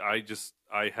this. Like I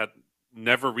had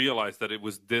never realized that it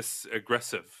was this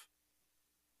aggressive.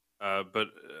 But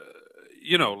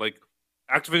you know, like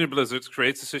Activision Blizzard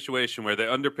creates a situation where they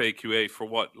underpay QA for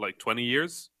what, like 20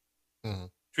 years? Mm-hmm.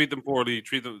 Treat them poorly,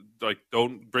 treat them like,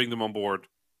 don't bring them on board.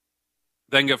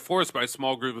 Then get forced by a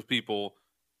small group of people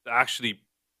to actually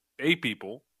pay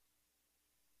people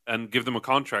and give them a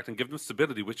contract and give them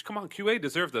stability, which, come on, QA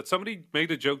deserve that. Somebody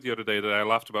made a joke the other day that I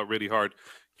laughed about really hard.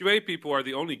 QA people are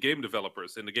the only game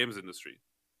developers in the games industry.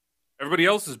 Everybody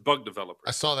else is bug developers.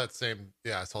 I saw that same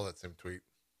tweet.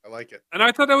 I like it. And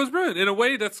I thought that was brilliant. In a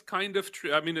way, that's kind of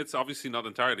true. I mean, it's obviously not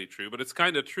entirely true, but it's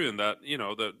kind of true in that, you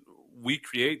know, that we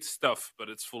create stuff, but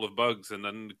it's full of bugs. And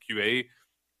then the QA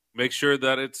makes sure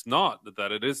that it's not,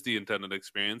 that it is the intended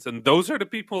experience. And those are the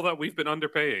people that we've been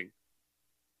underpaying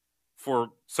for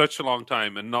such a long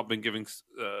time and not been giving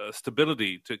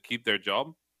stability to keep their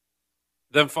job.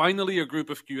 Then finally, a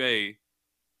group of QA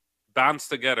bands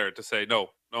together to say, no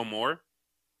more.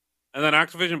 And then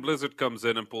Activision Blizzard comes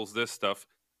in and pulls this stuff.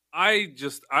 I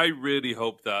really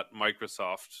hope that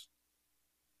Microsoft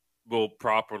will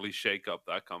properly shake up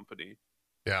that company.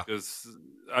 Yeah. Because,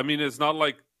 I mean, it's not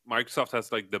like Microsoft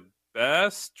has like the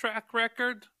best track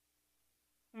record,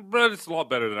 but it's a lot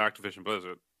better than Activision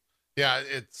Blizzard. Yeah,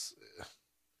 it's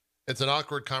an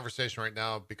awkward conversation right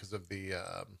now because of the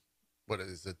what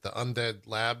is it? The Undead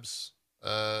Labs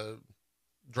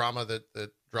drama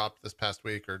that dropped this past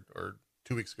week or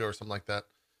 2 weeks ago or something like that.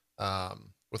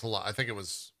 With a lot, I think it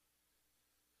was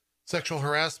sexual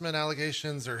harassment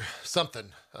allegations or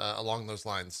something along those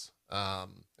lines.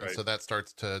 And Right. so that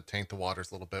starts to taint the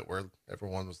waters a little bit, where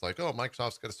everyone was like, "Oh,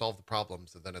 Microsoft's going to solve the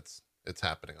problems," and then it's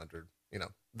happening under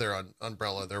their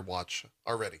umbrella, their watch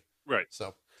already. Right.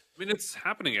 So I mean, it's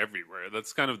happening everywhere.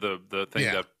 That's kind of the thing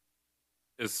Yeah. that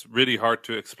is really hard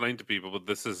to explain to people. But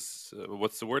this is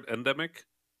what's the word? Endemic.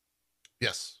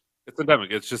 yes, It's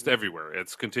endemic. It's just everywhere.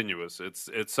 It's continuous.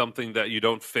 It's something that you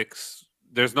don't fix.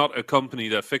 There's not a company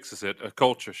that fixes it. A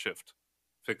culture shift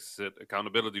fixes it.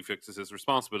 Accountability fixes it.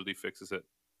 Responsibility fixes it.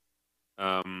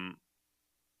 And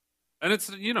it's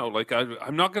like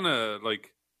I'm not gonna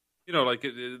like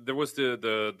there was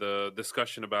the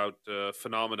discussion about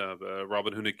Phenomena,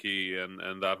 Robin Hunicke,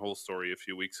 and that whole story a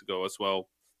few weeks ago as well.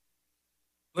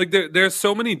 Like there's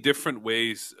so many different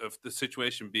ways of the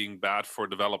situation being bad for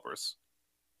developers.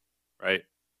 Right?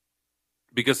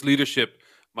 Because leadership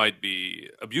might be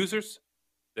abusers,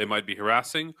 they might be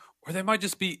harassing, or they might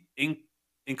just be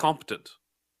incompetent.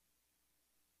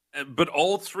 But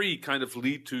all three kind of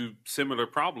lead to similar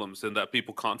problems in that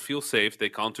people can't feel safe, they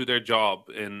can't do their job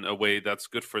in a way that's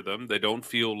good for them, they don't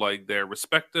feel like they're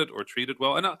respected or treated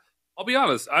well. And I'll be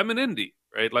honest, I'm an indie,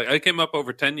 right? Like I came up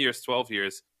over 10 years, 12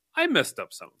 years, I messed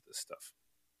up some of this stuff,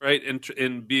 right?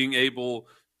 In being able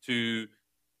to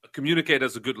communicate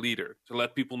as a good leader, to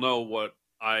let people know what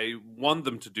I want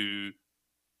them to do,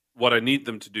 what I need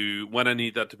them to do, when I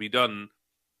need that to be done.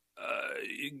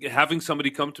 Having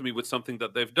somebody come to me with something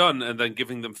that they've done and then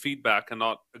giving them feedback and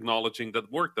not acknowledging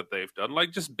that work that they've done,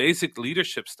 like just basic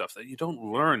leadership stuff that you don't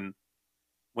learn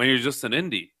when you're just an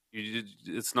indie.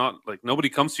 It's not like nobody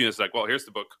comes to you and is like, well, here's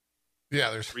the book.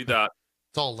 yeah. Read that.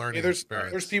 It's all learning. There's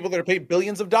experience. people that are paid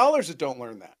billions of dollars that don't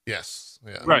learn that. Yes,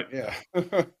 yeah, Right. Yeah.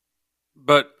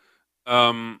 But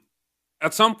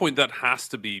at some point that has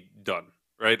to be done,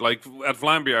 right? Like at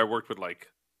Vlambeer, I worked with like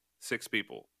 6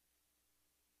 people.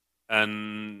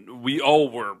 And we all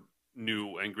were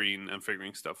new and green and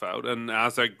figuring stuff out. And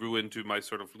as I grew into my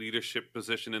sort of leadership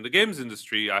position in the games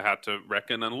industry, I had to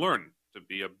reckon and learn to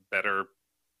be a better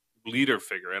leader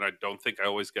figure. And I don't think I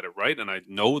always get it right. And I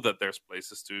know that there's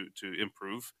places to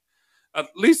improve. At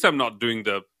least I'm not doing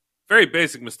the very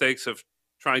basic mistakes of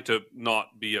trying to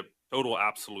not be a total,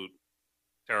 absolute,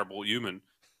 terrible human.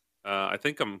 I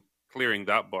think I'm clearing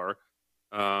that bar.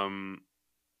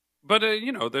 But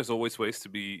there's always ways to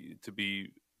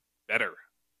be better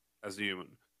as a human.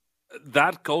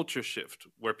 That culture shift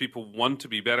where people want to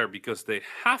be better because they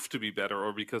have to be better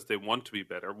or because they want to be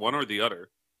better, one or the other,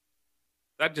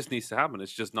 that just needs to happen.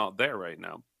 It's just not there right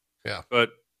now. Yeah.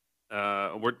 But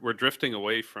we're drifting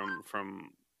away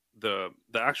from the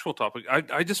actual topic.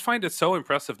 I just find it so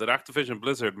impressive that Activision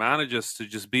Blizzard manages to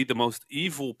just be the most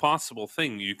evil possible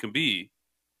thing you can be.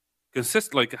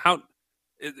 Like, how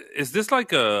is this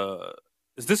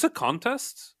a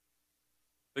contest?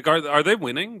 Like, are they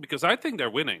winning? Because I think they're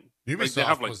winning. Ubisoft Like, they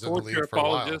have like was in the lead torture for a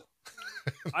while. apologists.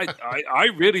 I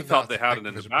really Now thought they it's had it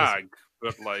in the Activision bag,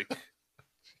 but like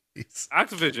Jeez.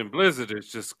 Activision Blizzard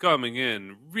is just coming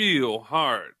in real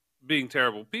hard, being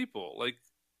terrible people. Like,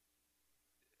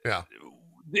 Yeah.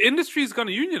 the industry is going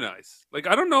to unionize. Like,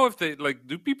 I don't know if they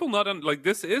do people not like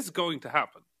this is going to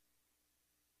happen,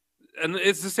 and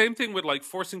it's the same thing with like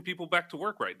forcing people back to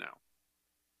work right now.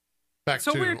 Back It's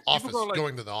so to weird. People office, go like-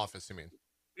 going to the office, you mean?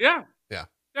 Yeah, Yeah.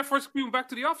 forcing people back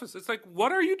to the office. It's like,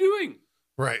 what are you doing?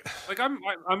 Right. Like, I'm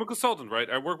a consultant, right?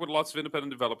 I work with lots of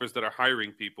independent developers that are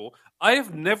hiring people. I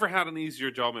have never had an easier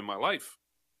job in my life.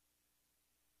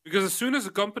 Because as soon as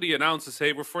a company announces,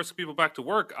 hey, we're forcing people back to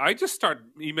work, I just start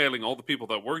emailing all the people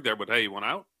that work there, but hey, you want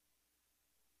out?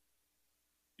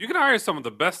 You can hire some of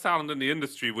the best talent in the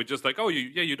industry with just like, oh,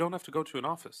 you don't have to go to an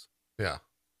office. Yeah.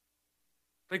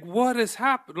 Like, what has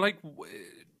happened? Like,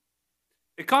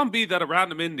 it can't be that a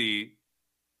random indie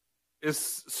is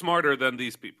smarter than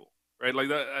these people, right? Like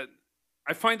that.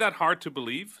 I find that hard to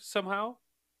believe somehow.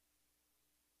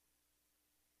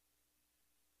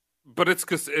 But it's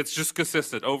just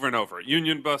consistent over and over.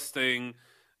 Union busting,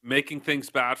 making things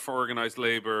bad for organized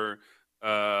labor,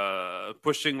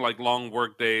 pushing like long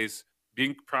work days,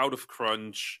 being proud of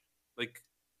crunch. Like,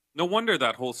 no wonder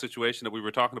that whole situation that we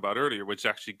were talking about earlier, which is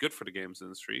actually good for the games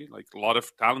industry. Like, a lot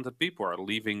of talented people are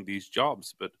leaving these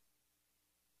jobs, but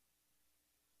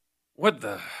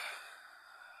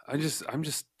I'm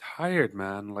just tired,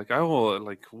 man. Like,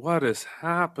 what is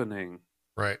happening?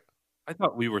 Right. I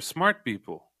thought we were smart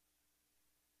people.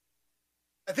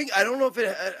 I don't know if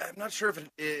I'm not sure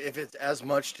if it's as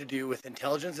much to do with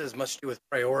intelligence as much to do with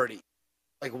priority.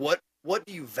 Like, what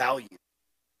do you value?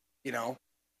 You know,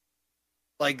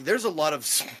 like, there's a lot of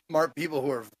smart people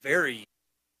who are very,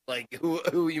 like,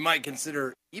 who you might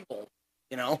consider evil.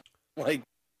 You know, like,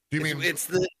 Do you mean it's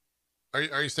the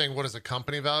are you saying what is a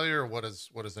company value or what is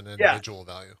an individual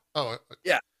value? Oh,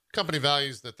 yeah. Company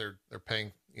values that they're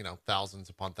paying, thousands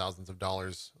upon thousands of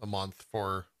dollars a month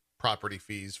for property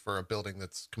fees for a building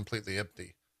that's completely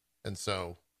empty. And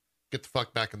so get the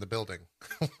fuck back in the building.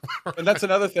 And that's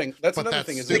another thing. That's But another that's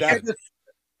thing is stupid. that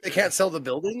they can't sell the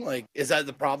building. Like, is that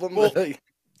the problem? Well,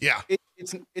 Yeah.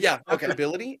 it's Yeah, okay.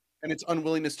 adaptability and it's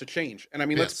unwillingness to change. And I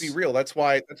mean, let's be Yes. real. That's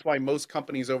why most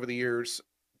companies over the years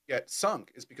get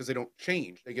sunk, is because they don't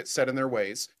change. They get set in their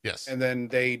ways, Yes. and then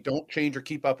they don't change or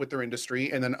keep up with their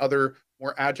industry. And then other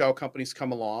more agile companies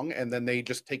come along, and then they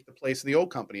just take the place of the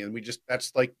old company. And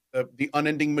that's like the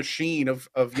unending machine of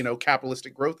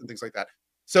capitalistic growth and things like that.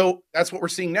 So that's what we're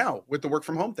seeing now with the work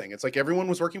from home thing. It's like everyone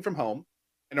was working from home,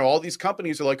 and all these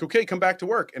companies are like, okay, come back to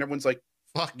work. And everyone's like,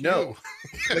 Fuck no.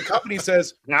 you. the company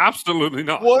says, Absolutely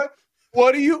not.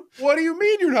 what do you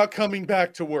mean you're not coming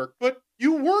back to work? But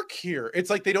you work here. It's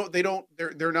like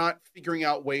they're not figuring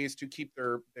out ways to keep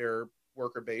their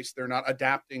worker base. They're not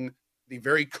adapting the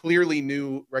very clearly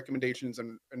new recommendations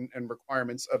and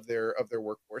requirements of their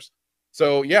workforce.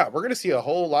 So yeah, we're going to see a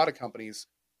whole lot of companies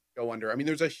go under. I mean,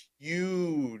 there's a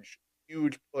huge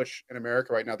push in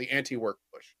America right now, the anti-work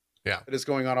push. Yeah. That is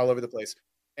going on all over the place.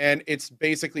 And it's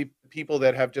basically people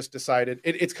that have just decided,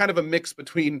 it's kind of a mix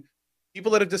between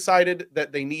people that have decided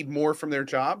that they need more from their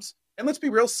jobs, and let's be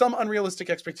real, some unrealistic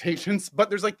expectations, but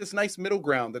there's like this nice middle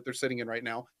ground that they're sitting in right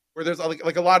now, where there's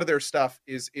like a lot of their stuff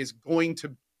is going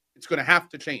to have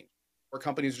to change, or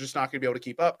companies are just not going to be able to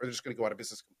keep up, or they're just going to go out of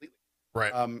business completely.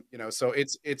 Right. So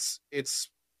it's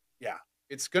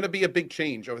going to be a big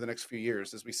change over the next few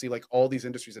years as we see like all these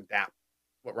industries adapt.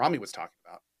 What Rami was talking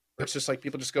about, where it's just like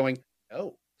people just going,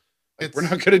 no, like, we're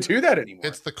not going to do that anymore.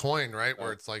 It's the coin, right?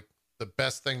 Where it's like the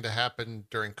best thing to happen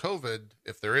during COVID,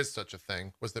 if there is such a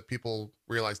thing, was that people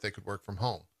realized they could work from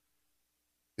home.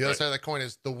 The other side of that coin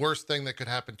is the worst thing that could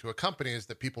happen to a company is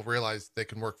that people realize they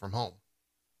can work from home.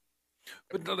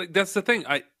 But like, that's the thing.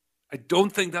 I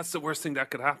don't think that's the worst thing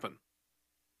that could happen.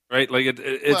 Right? Like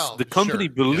it's Well, the company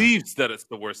sure, believes that it's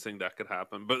the worst thing that could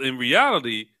happen, but in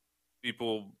reality,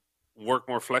 people work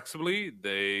more flexibly.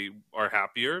 They are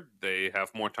happier. They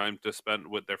have more time to spend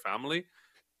with their family.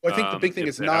 Well, I think the big thing if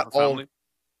is they have not a family.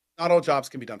 all jobs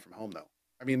can be done from home, though.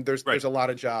 I mean, there's Right. a lot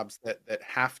of jobs that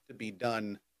have to be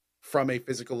done from a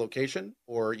physical location,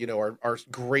 or are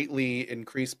greatly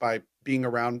increased by being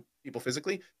around people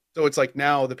physically. So it's like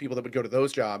now the people that would go to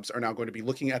those jobs are now going to be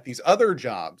looking at these other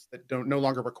jobs that don't no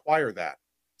longer require that.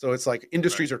 So it's like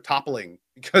industries are toppling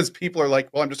because people are like,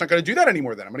 well, I'm just not going to do that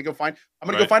anymore. Then I'm going to go find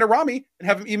Right. a Rami and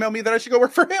have him email me that I should go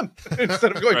work for him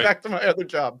instead of going Right. back to my other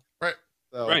job. Right.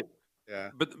 So, Right.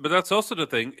 yeah. But that's also the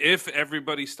thing. If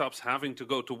everybody stops having to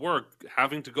go to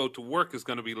work is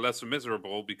going to be less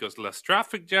miserable because less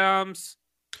traffic jams,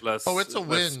 less. Oh, it's a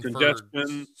less win for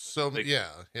congestion. so Like-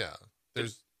 yeah.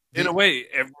 There's In a way,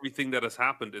 everything that has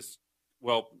happened is,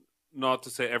 well, not to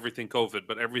say everything COVID,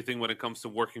 but everything when it comes to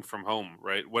working from home,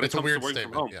 right? When it's it a comes weird to working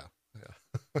statement. from home,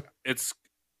 Yeah. it's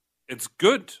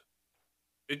good.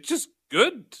 It's just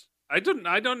good. I don't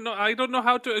know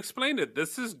how to explain it.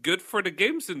 This is good for the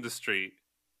games industry.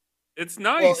 It's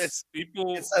nice. It's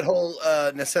that whole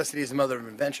necessity is the mother of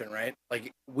invention, right?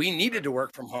 Like, we needed to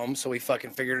work from home, so we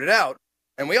fucking figured it out.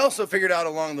 And we also figured out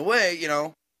along the way,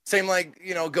 same like,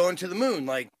 going to the moon.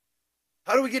 Like,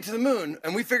 how do we get to the moon?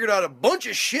 And we figured out a bunch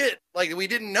of shit like that we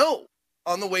didn't know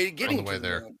on the way to getting On the way to the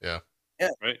there. moon. Yeah.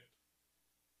 right.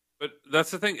 But that's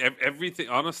the thing. Everything,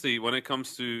 honestly, when it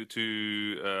comes to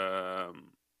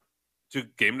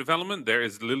game development, there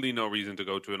is literally no reason to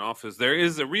go to an office. There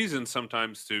is a reason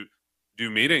sometimes to do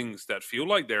meetings that feel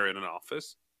like they're in an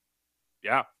office.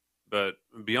 Yeah, but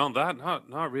beyond that,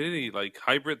 not really. Like,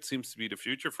 hybrid seems to be the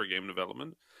future for game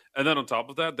development. And then on top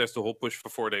of that, there's the whole push for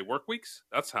 4-day work weeks.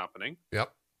 That's happening.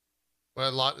 Yep. Well,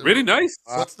 a lot. Really nice.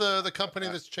 What's the company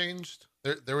that's changed?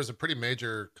 There was a pretty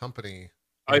major company.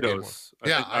 in the game world. Eidos.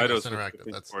 Yeah, I think Eidos was Interactive.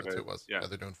 pushing That's 4-day. who it was. Yeah,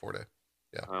 they're doing 4-day.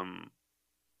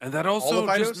 And that All also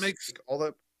of just Eidos? makes.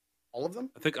 Like all of them?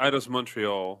 I think Eidos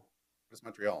Montreal. It's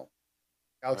Montreal.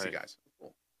 Galaxy Right. guys.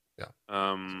 Cool.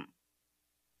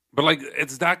 But like,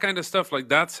 it's that kind of stuff. Like,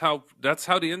 that's how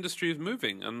the industry is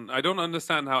moving. And I don't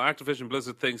understand how Activision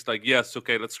Blizzard thinks like, yes,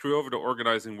 okay, let's screw over the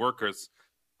organizing workers.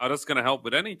 How that's going to help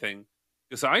with anything?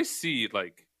 Because I see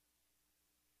like,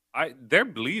 they're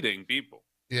bleeding people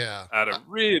Yeah. at a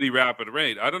really rapid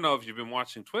rate. I don't know if you've been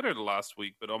watching Twitter the last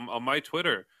week, but on my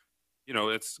Twitter,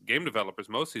 it's game developers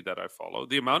mostly that I follow.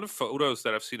 The amount of photos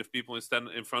that I've seen of people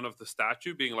standing in front of the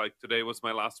statue being like, today was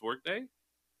my last work day.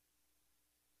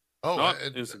 Oh,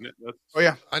 Oh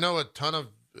yeah. I know a ton of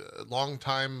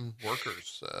longtime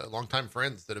workers, longtime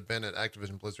friends that have been at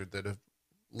Activision Blizzard that have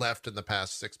left in the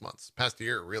past 6 months, past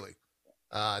year, really.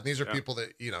 And these are people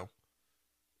that,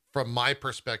 from my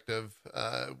perspective,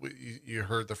 you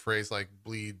heard the phrase like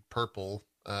bleed purple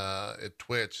at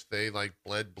Twitch. They like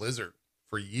bled Blizzard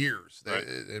for years. Right.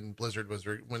 And Blizzard was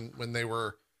when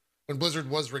Blizzard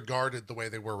was regarded the way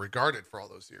they were regarded for all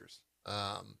those years.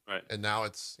 Right. And now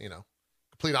it's,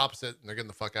 complete opposite, and they're getting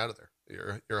the fuck out of there.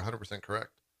 You're 100% correct.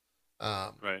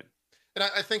 Right. And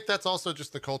I think that's also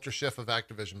just the culture shift of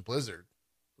Activision Blizzard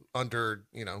under,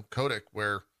 Kotick,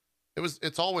 where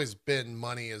it's always been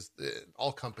money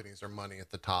all companies are money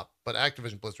at the top, but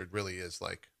Activision Blizzard really is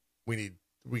like, we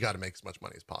got to make as much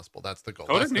money as possible. That's the goal.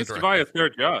 Kotick That's needs the to buy a directive.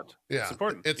 third yacht. Yeah. It's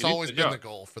important. It's He needs always a been yacht. the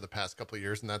goal for the past couple of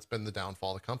years, and that's been the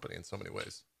downfall of the company in so many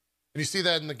ways. And you see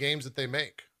that in the games that they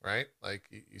make, right? Like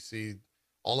you see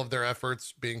all of their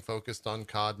efforts being focused on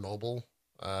COD Mobile,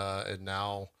 and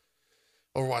now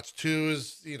Overwatch 2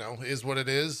 is what it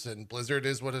is, and Blizzard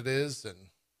is what it is, and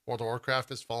World of Warcraft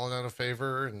has fallen out of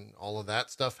favor, and all of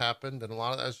that stuff happened, and a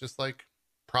lot of that is just like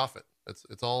profit.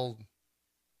 It's all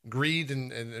greed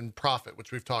and profit,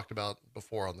 which we've talked about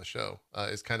before on the show,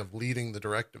 is kind of leading the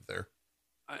directive there.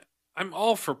 I'm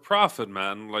all for profit,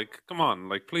 man. Like, come on,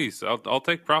 like, please, I'll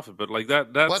take profit, but like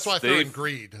that. That's Well, that's why I threw in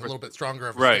greed a little bit stronger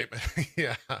of a Right. statement.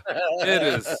 Yeah. It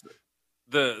is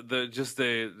the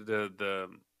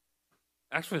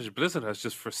Activision Blizzard has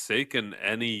just forsaken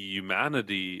any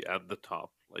humanity at the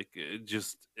top. Like,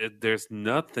 there's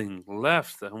nothing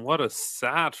left, and what a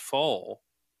sad fall.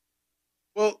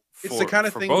 Well, it's the kind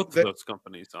of for thing both that of those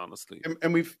companies, honestly.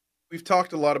 and we've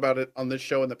talked a lot about it on this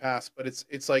show in the past, but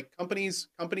it's like companies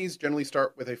generally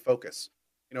start with a focus,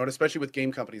 and especially with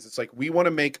game companies, it's like we want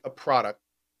to make a product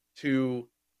to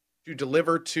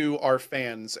deliver to our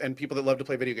fans and people that love to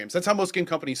play video games. That's how most game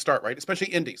companies start, right? Especially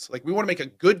indies. Like, we want to make a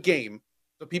good game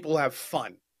so people have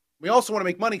fun. We also want to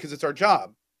make money because it's our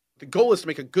job. The goal is to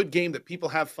make a good game that people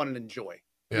have fun and enjoy.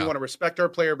 Yeah. We want to respect our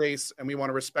player base, and we want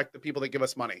to respect the people that give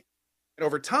us money. And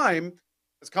over time,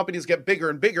 as companies get bigger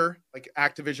and bigger, like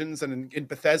Activision's and in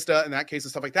Bethesda, in that case,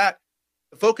 and stuff like that,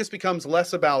 the focus becomes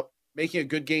less about making a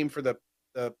good game for the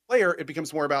player. It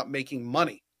becomes more about making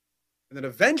money. And then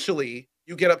eventually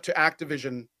you get up to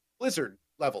Activision Blizzard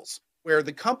levels, where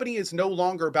the company is no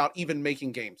longer about even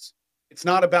making games. It's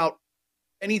not about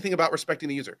anything about respecting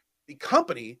the user. The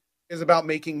company is about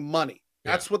making money.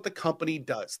 That's what the company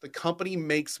does. The company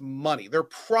makes money. Their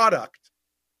product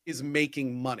is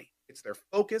making money. It's their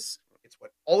focus. It's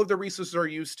what all of their resources are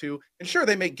used to. And sure,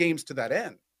 they make games to that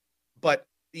end, but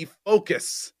the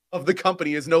focus of the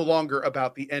company is no longer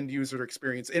about the end user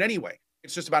experience in any way.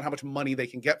 It's just about how much money they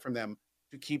can get from them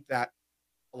to keep that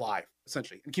alive,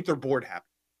 essentially, and keep their board happy.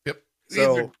 Yep.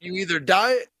 So you either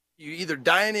die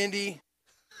in indie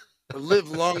or live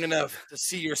long enough to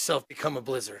see yourself become a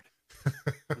Blizzard.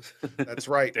 that's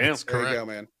right. Damn. That's there you go, Correct.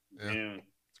 man. Yeah,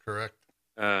 that's correct.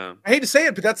 I hate to say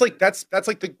it, but that's like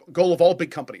the goal of all big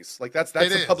companies. Like that's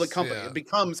It a public is, company. yeah. It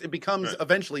becomes Right.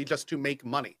 eventually just to make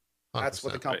money. That's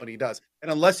what the 100%. company does. And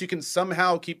unless you can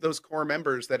somehow keep those core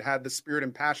members that had the spirit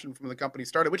and passion from the company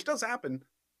started, which does happen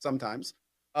sometimes,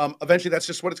 eventually that's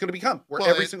just what it's going to become. Where Well,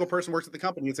 every single person works at the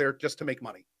company is there just to make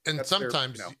money. And That's their,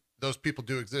 sometimes you know. those people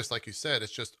do exist, like you said.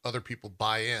 It's just other people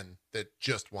buy in that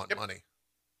just want Yep. money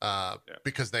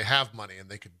because they have money and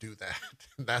they could do that.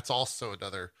 That's also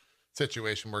another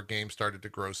situation where games started to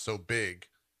grow so big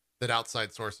that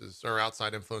outside sources or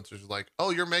outside influencers are like, oh,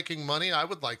 you're making money? I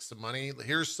would like some money.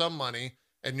 Here's some money.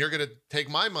 And you're going to take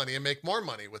my money and make more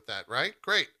money with that, right?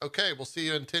 Great. Okay, we'll see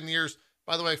you in 10 years.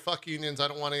 By the way, fuck unions. I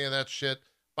don't want any of that shit.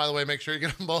 By the way, make sure you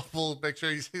get a mobile. Make sure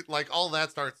you see, like, all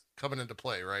that starts coming into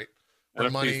play, right?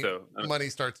 Where NFTs, though. money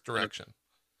starts direction.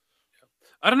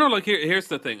 I don't know. Like here's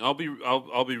the thing. I'll be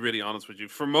really honest with you.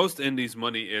 For most indies,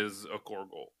 money is a core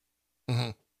goal,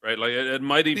 Mhm. right? Like it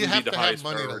might even You be have the to have highest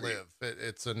money priority. to live.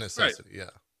 It's a necessity.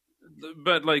 Yeah.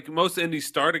 But like most indies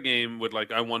start a game with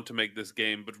like, I want to make this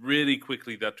game, but really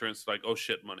quickly that turns to like, oh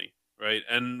shit, money, right?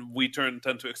 And we tend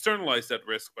to externalize that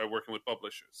risk by working with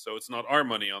publishers. So it's not our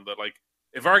money on that. Like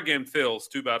if our game fails,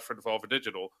 too bad for Devolver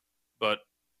Digital, but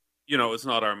you know it's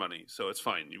not our money, so it's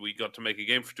fine. We got to make a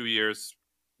game for 2 years,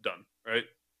 done, right?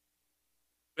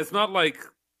 It's not like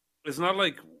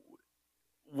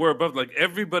we're above. Like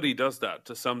everybody does that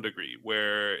to some degree,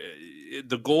 where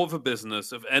the goal of a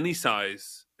business of any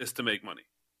size is to make money.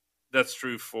 That's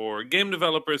true for game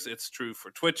developers. It's true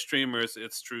for Twitch streamers.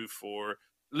 It's true for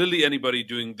literally anybody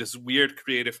doing this weird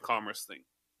creative commerce thing,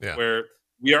 Yeah. where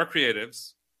we are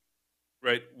creatives,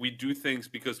 right? We do things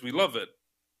because we love it,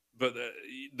 but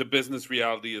the business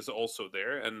reality is also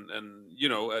there, and you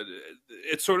know,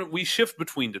 it's sort of we shift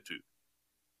between the two.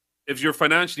 If you're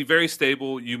financially very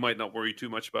stable, you might not worry too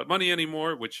much about money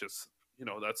anymore, which is, you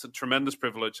know, that's a tremendous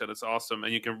privilege and it's awesome,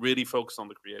 and you can really focus on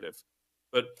the creative.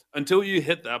 But until you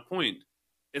hit that point,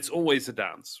 it's always a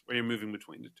dance where you're moving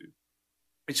between the two.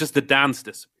 It's just the dance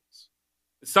dissipates.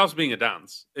 It stops being a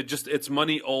dance. It's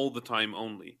money all the time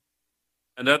only.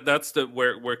 And that's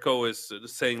where Ko is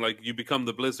saying, like, you become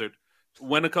the Blizzard.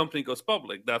 When a company goes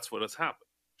public, that's what has happened.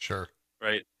 Sure.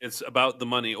 Right? It's about the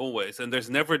money always. And there's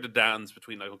never the dance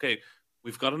between like, okay,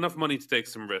 we've got enough money to take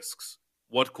some risks.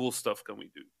 What cool stuff can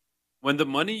we do? When the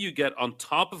money you get on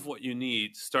top of what you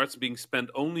need starts being spent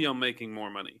only on making more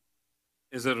money,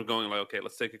 instead of going like, okay,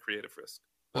 let's take a creative risk.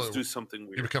 Let's Well, do something You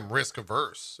weird. become risk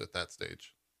averse at that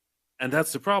stage. And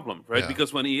that's the problem, right? Yeah.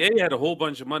 Because when EA had a whole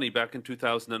bunch of money back in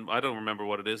 2000, and I don't remember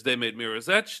what it is, they made Mirror's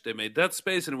Edge, they made Dead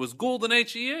Space, and it was golden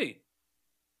age EA.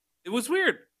 It was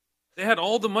weird. They had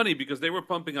all the money because they were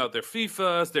pumping out their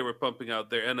FIFAs, they were pumping out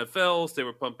their NFLs, they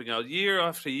were pumping out year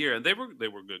after year, and they were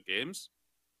good games,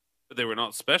 but they were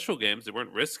not special games. They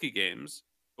weren't risky games.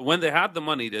 But when they had the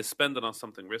money, they spent it on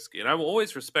something risky, and I will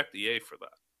always respect EA for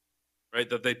that, right?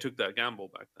 That they took that gamble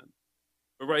back then.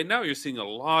 But right now, you're seeing a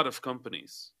lot of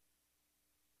companies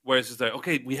where it's just like,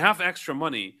 okay, we have extra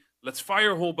money, let's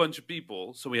fire a whole bunch of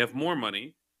people so we have more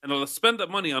money, and let's spend that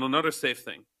money on another safe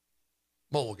thing.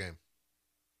 Mobile game.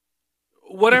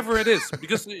 Whatever it is,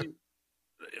 because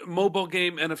mobile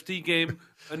game, NFT game,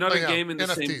 another yeah, game in the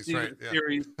NFTs, same right, yeah.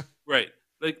 series, right?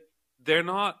 Like they're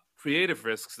not creative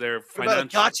risks; they're What about a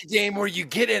financial. gotcha game where you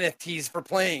get NFTs for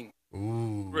playing?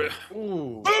 Ooh. Right.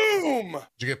 Ooh. Boom!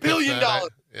 Did you get $1 billion.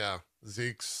 Yeah.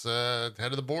 Zeke's head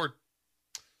of the board.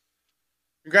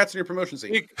 Congrats on your promotion,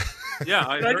 Zeke. Yeah,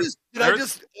 I Did I heard,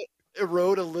 just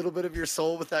erode a little bit of your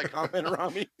soul with that comment,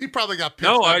 Rami? He probably got pitched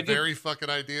No, that I just- very fucking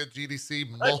idea at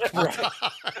GDC multiple times.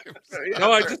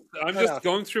 no, I'm just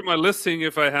going through my listing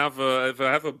if I have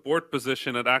a board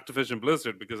position at Activision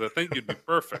Blizzard, because I think you'd be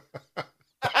perfect.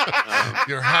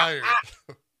 You're hired.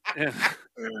 Yeah.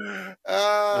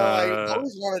 I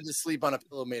always wanted to sleep on a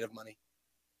pillow made of money.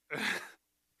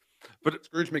 But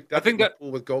Scrooge McDuck I think in a that-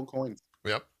 pool with gold coins.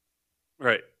 Yep.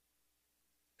 right.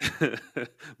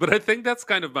 But I think that's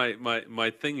kind of my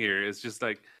thing here is just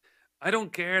like, I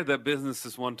don't care that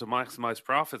businesses want to maximize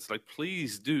profits. Like,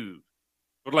 please do.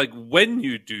 But like, when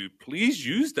you do, please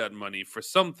use that money for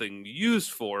something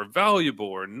useful or valuable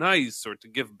or nice, or to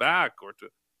give back, or to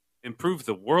improve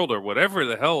the world, or whatever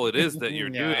the hell it is that you're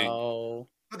doing. No.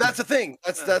 But that's the thing.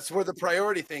 That's where the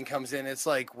priority thing comes in. It's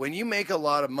like when you make a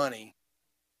lot of money,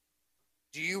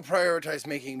 do you prioritize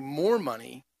making more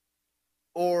money,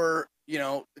 or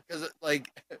because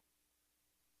like,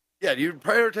 yeah, do you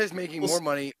prioritize making more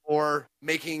money or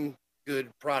making good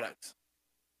products?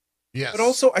 Yes. But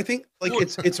also, I think like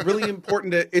it's really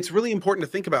important to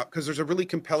think about, because there's a really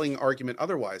compelling argument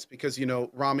otherwise. Because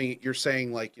Rami, you're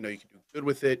saying like you could do good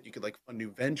with it, you could like fund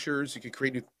new ventures, you could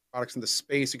create new products in the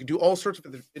space, you could do all sorts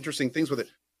of interesting things with it.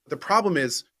 But the problem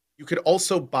is you could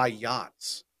also buy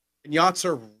yachts, and yachts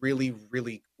are really,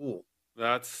 really cool.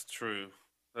 That's true.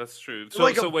 That's true. They're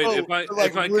like a So wait, boat. if I They're,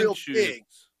 like, if I real can choose, big.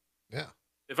 Yeah.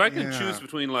 if I can Yeah. choose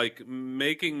between like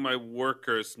making my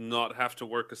workers not have to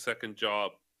work a second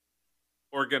job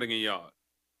or getting a yacht,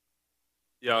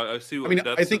 yeah, I see. I mean,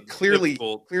 that's I think a clearly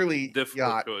difficult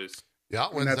yacht. choice. Yacht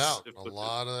I mean, wins that's- out. A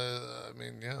lot of, I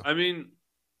mean, yeah. I mean,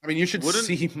 I mean, you should Wouldn't-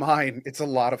 see mine. It's a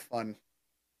lot of fun.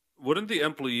 wouldn't the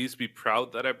employees be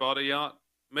proud that I bought a yacht?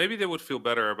 Maybe they would feel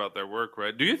better about their work,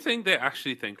 right? Do you think they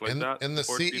actually think like that? In the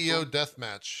support CEO people? death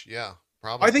match, yeah,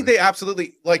 probably. I think they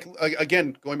absolutely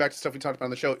again, going back to stuff we talked about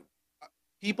on the show.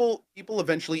 People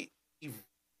eventually, I'm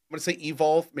going to say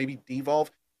evolve, maybe devolve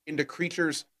into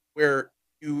creatures where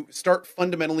you start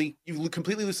fundamentally, you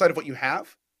completely lose sight of what you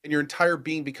have, and your entire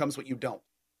being becomes what you don't.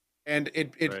 And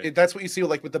Right. that's what you see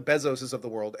like with the Bezoses of the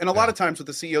world, and a lot Yeah. of times with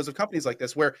the CEOs of companies like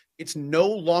this, where it's no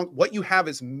long what you have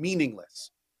is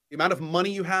meaningless. The amount of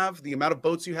money you have, the amount of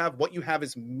boats you have, what you have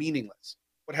is meaningless.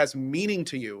 What has meaning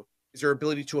to you is your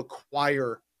ability to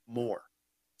acquire more.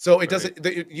 So it doesn't.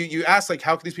 You ask like,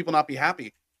 how can these people not be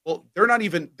happy? Well, they're not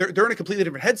even. They're in a completely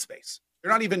different headspace.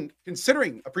 They're not even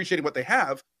considering appreciating what they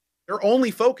have. Their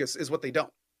only focus is what they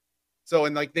don't. So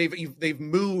and like they've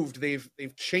moved, they've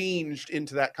changed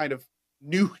into that kind of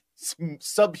new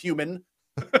subhuman,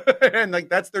 and like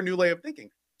that's their new way of thinking.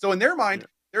 So in their mind,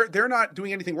 they're not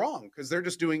doing anything wrong, because they're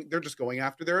just going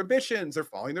after their ambitions, they're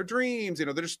following their dreams.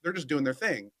 They're just doing their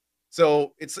thing.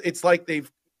 So it's like they've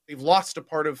lost a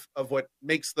part of what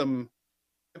makes them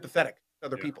empathetic to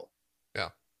other Yeah. people.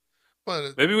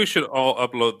 But Maybe we should all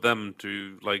upload them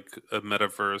to like a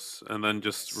metaverse and then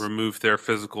just remove their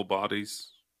physical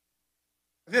bodies.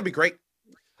 I think that'd be great.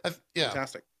 yeah,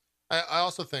 Fantastic. I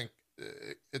also think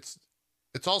it's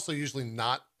also usually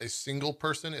not a single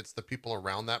person. It's the people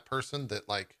around that person that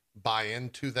like buy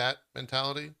into that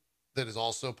mentality that is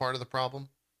also part of the problem,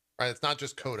 right? It's not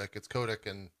just Kodak. It's Kodak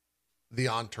and the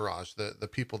entourage, the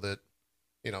people that,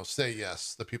 say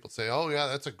yes. The people say, oh yeah,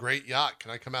 that's a great yacht. Can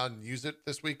I come out and use it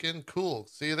this weekend? Cool.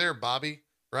 See you there, Bobby.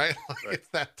 Right? Right. It's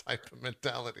that type of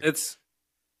mentality.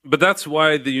 But that's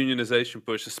why the unionization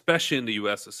push, especially in the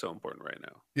US, is so important right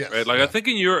now. Yes, Right? Like yeah. I think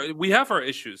in Europe, we have our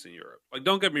issues in Europe. Like,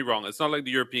 don't get me wrong, it's not like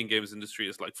the European games industry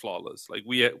is like flawless. Like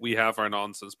we have our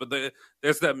nonsense, but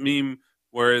there's that meme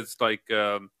where it's like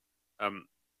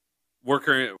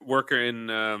worker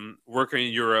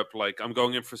in Europe, like, I'm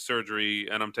going in for surgery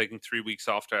and I'm taking 3 weeks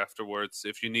off afterwards.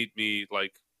 If you need me,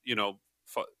 like,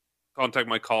 contact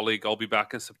my colleague. I'll be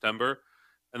back in September.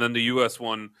 And then the US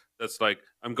one that's like,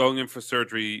 I'm going in for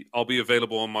surgery. I'll be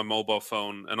available on my mobile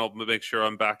phone and I'll make sure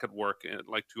I'm back at work in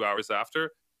like 2 hours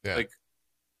after. Yeah. Like,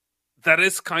 that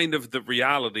is kind of the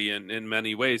reality in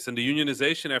many ways. And the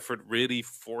unionization effort really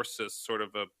forces sort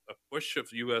of a push of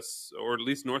US or at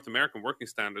least North American working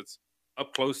standards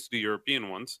up close to the European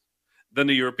ones. Then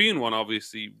the European one,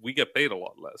 obviously, we get paid a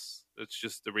lot less. It's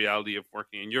just the reality of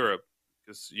working in Europe,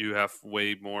 because you have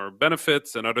way more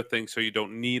benefits and other things, so you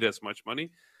don't need as much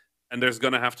money. And there's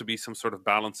going to have to be some sort of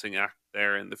balancing act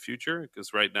there in the future,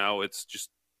 because right now it's just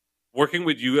working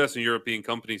with US and European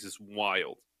companies is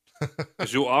wild.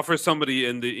 Because you offer somebody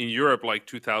in Europe like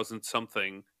 2,000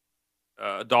 something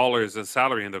dollars in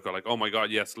salary, and they'll go like, "Oh my god,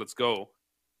 yes, let's go."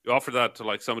 You offer that to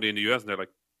like somebody in the US, and they're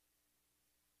like,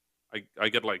 "I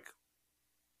get like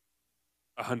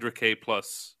 100K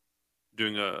plus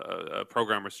doing a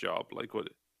programmer's job. Like, what?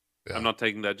 Yeah. I'm not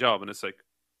taking that job." And it's like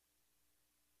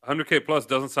 100K plus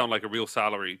doesn't sound like a real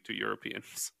salary to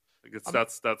Europeans. Like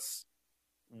that's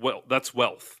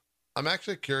wealth. I'm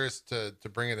actually curious to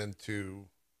bring it into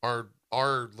our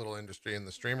little industry in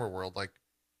the streamer world. Like,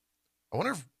 I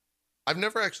wonder if I've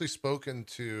never actually spoken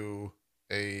to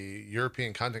a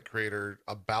European content creator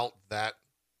about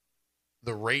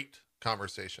the rate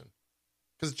conversation,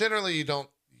 because generally you don't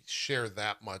share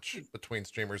that much between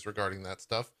streamers regarding that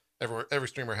stuff. Every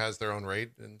streamer has their own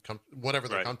rate and whatever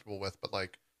they're Right. comfortable with, but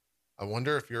like, I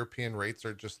wonder if European rates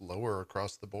are just lower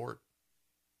across the board.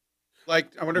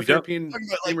 Like, I wonder We if don't- European Talking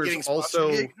about, like, getting gamers sponsor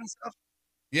also. gigs and stuff?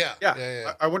 Yeah.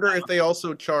 Yeah. I wonder if they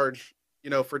also charge,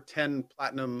 for 10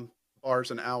 platinum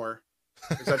bars an hour.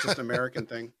 Is that just an American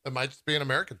thing? It might just be an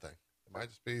American thing. It might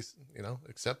just be,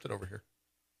 accepted over here.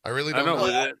 I really I don't know.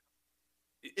 know.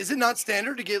 Is it not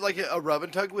standard to get like a rub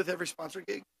and tug with every sponsor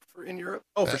gig in Europe?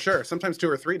 Oh, for sure. Sometimes 2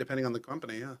 or 3, depending on the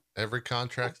company. Yeah. Every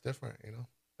contract's different,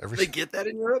 Every They get that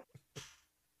in Europe?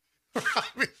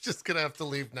 We're just gonna have to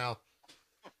leave now.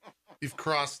 You've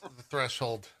crossed the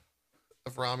threshold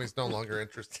of Rami's no longer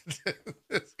interested in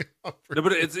this conference. No,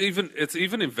 but it's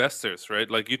even investors, right?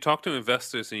 Like you talk to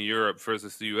investors in Europe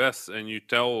versus the US, and you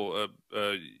tell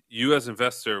a US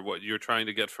investor what you're trying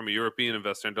to get from a European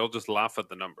investor, and they'll just laugh at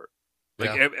the number.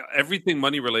 Like Yeah. everything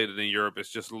money related in Europe is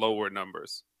just lower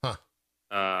numbers. Huh.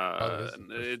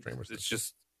 And Streamers it's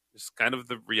just kind of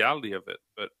the reality of it.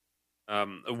 But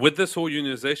with this whole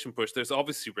unionization push, there's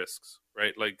obviously risks,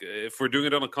 right? Like if we're doing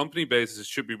it on a company basis, it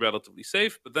should be relatively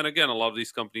safe. But then again, a lot of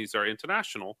these companies are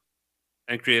international,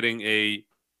 and creating a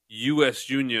U.S.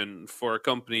 union for a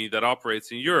company that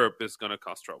operates in Europe is going to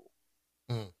cause trouble,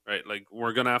 right? Like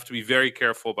we're going to have to be very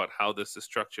careful about how this is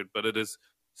structured. But it is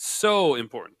so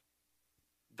important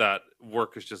that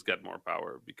workers just get more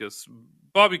power, because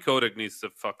Bobby Kotick needs to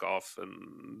fuck off,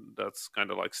 and that's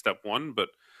kind of like step one. But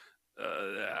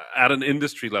at an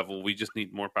industry level, we just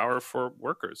need more power for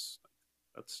workers.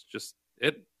 That's just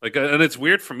it. Like, and it's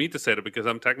weird for me to say that because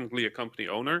I'm technically a company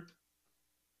owner,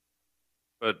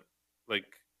 but like,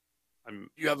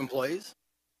 You have employees?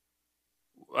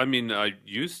 I mean, I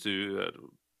used to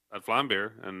at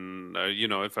Vlambeer, and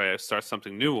if I start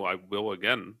something new, I will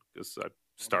again, because I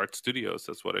start studios.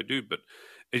 That's what I do. But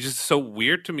it's just so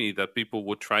weird to me that people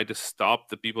would try to stop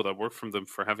the people that work from them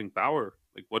for having power.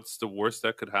 Like, what's the worst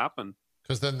that could happen?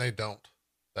 Because then they don't.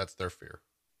 That's their fear.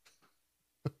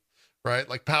 Right?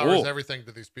 Like power is everything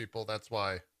to these people. That's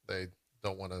why they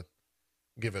don't want to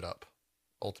give it up,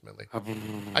 ultimately.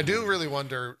 I do really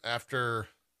wonder after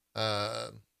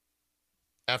the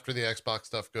Xbox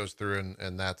stuff goes through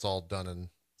and that's all done and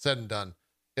said and done,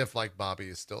 if like Bobby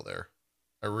is still there.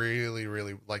 I really,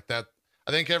 really like that.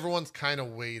 I think everyone's kind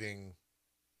of waiting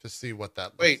to see what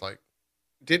that looks like.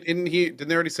 Didn't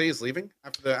they already say he's leaving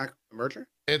after the merger?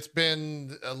 It's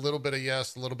been a little bit of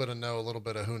yes, a little bit of no, a little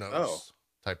bit of who knows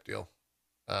type deal.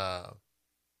 I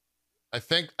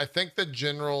think the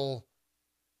general,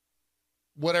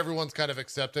 what everyone's kind of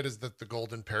accepted is that the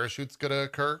golden parachute's going to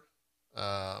occur.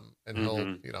 And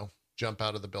he'll, jump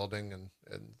out of the building and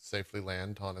safely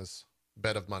land on his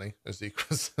bed of money, as he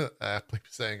was aptly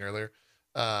saying earlier.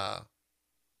 But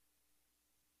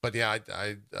yeah,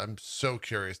 I'm so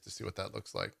curious to see what that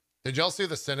looks like. Did y'all see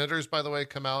the senators, by the way,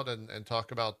 come out and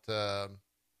talk about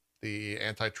the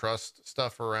antitrust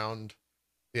stuff around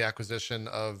the acquisition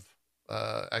of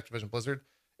Activision Blizzard?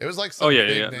 It was like some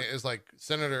big name. It was like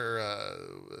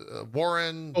Senator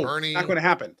Warren, Bernie. Not going to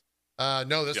happen.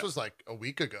 No, this was like a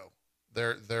week ago.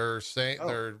 They're saying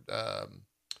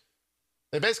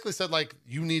they basically said like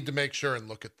you need to make sure and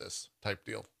look at this type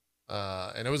deal.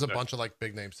 And it was a bunch of like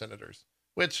big name senators,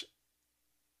 which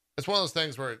it's one of those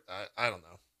things where I don't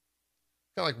know.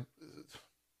 Kind of like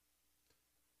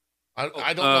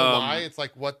I don't know why. It's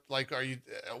like what like are you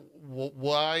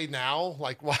why now?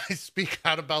 Like why speak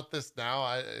out about this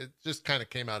now? It just kind of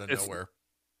came out of nowhere.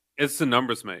 It's the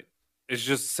numbers, mate. It's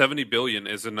just 70 billion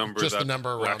is a number just that the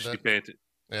number will around actually it. pay attention.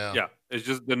 Yeah. It's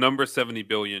just the number 70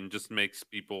 billion just makes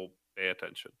people pay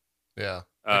attention. Yeah.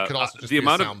 It could also just be a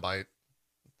soundbite.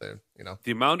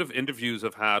 The amount of interviews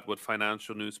I've had with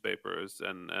financial newspapers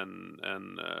and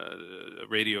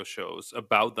radio shows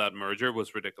about that merger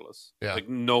was ridiculous. Yeah. Like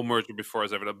no merger before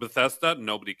has ever done. Bethesda,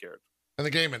 nobody cared. In the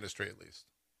game industry, at least.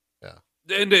 Yeah.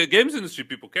 In the games industry,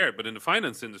 people cared, but in the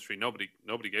finance industry, nobody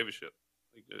gave a shit.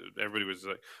 Like, everybody was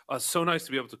like, "Oh, it's so nice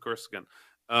to be able to curse again."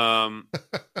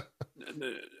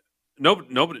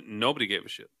 Nobody gave a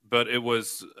shit. But it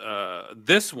was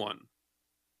this one.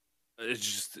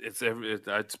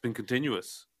 It's been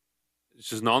continuous. It's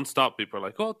just nonstop. People are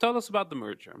like, "Oh, tell us about the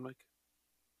merger." I'm like,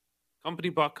 company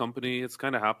bought company. It's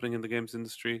kind of happening in the games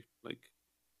industry. Like,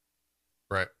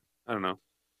 right? I don't know.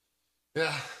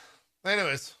 Yeah.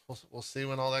 Anyways, we'll see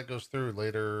when all that goes through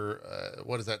later.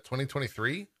 What is that?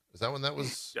 2023? Is that when that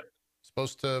was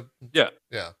supposed to? Yeah.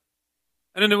 Yeah.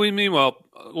 And then meanwhile,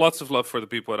 lots of love for the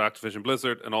people at Activision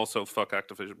Blizzard, and also fuck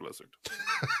Activision Blizzard.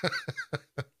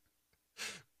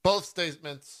 Both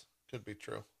statements could be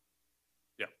true.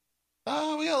 Yeah.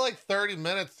 We got like 30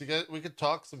 minutes to get. We could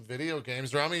talk some video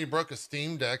games. Rami, you broke a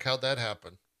Steam Deck. How'd that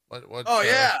happen? What? Oh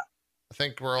yeah. I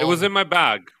think we're all. It was in my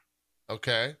bag.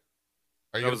 Okay.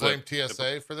 Are you That gonna was blame it.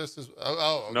 TSA for this? Okay.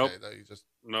 Nope. No, you just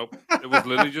Nope. It was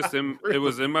literally just in. Really? It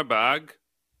was in my bag,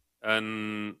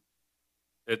 and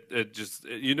it just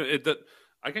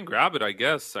I can grab it. I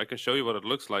guess I can show you what it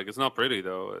looks like. It's not pretty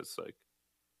though. It's like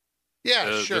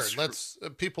sure. this. Let's.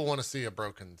 People want to see a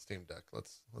broken Steam Deck.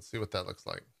 Let's see what that looks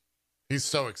like. He's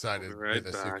so excited Be to right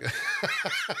do this. back.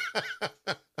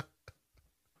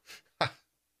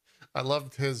 I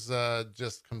loved his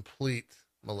just complete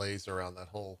malaise around that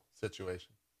whole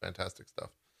situation. Fantastic stuff.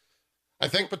 I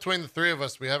think between the three of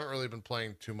us, we haven't really been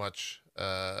playing too much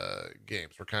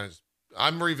games. We're kind of just,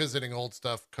 I'm revisiting old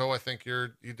stuff. I think you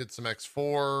did some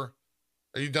X4.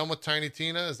 Are you done with Tiny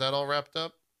Tina? Is that all wrapped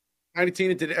up? Tiny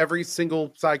Tina did every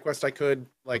single side quest I could.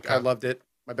 Like, Okay. I loved it.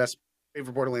 My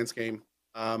favorite Borderlands game.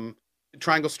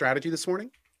 Triangle Strategy this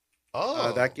morning.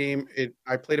 Oh, That game,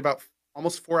 I played about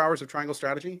almost 4 hours of Triangle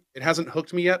Strategy. It hasn't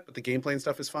hooked me yet, but the gameplay and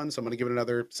stuff is fun. So I'm going to give it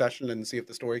another session and see if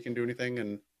the story can do anything.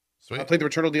 And I sweet. played the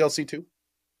Returnal DLC too.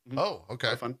 Oh, okay.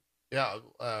 Kind of fun. Yeah.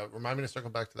 Remind me to circle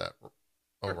back to that.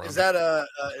 Oh, Is that an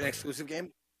exclusive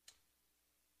game?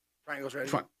 Triangle Which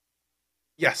Strategy? one?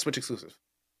 Yeah, Switch exclusive.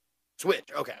 Switch.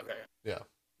 Okay. Yeah,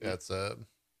 it's a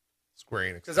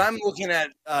Square Enix. Because I'm looking at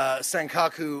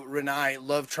Senkaku Renai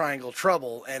Love Triangle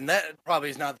Trouble, and that probably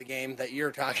is not the game that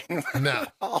you're talking about. No.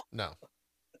 Oh, No.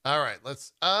 All right.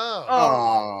 Let's.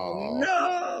 no.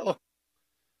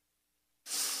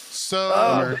 So,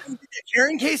 Oh,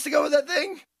 carrying case to go with that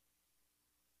thing?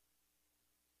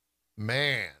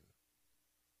 man,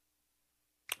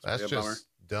 that's be a just bummer.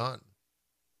 done.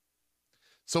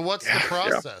 So, what's the Yeah.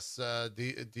 process?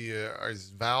 Is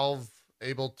Valve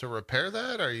able to repair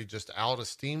that? Are you just out of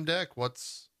Steam Deck?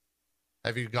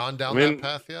 Have you gone down I mean, that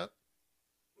path yet?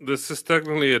 This is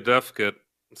technically a dev kit,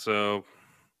 so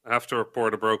I have to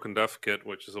report a broken dev kit,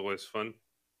 which is always fun.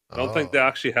 I don't think they Oh,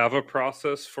 actually have a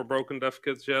process for broken dev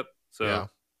kits yet, so Yeah.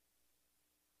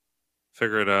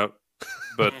 figure it out.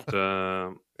 But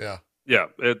Yeah. yeah,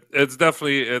 it's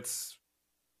definitely it's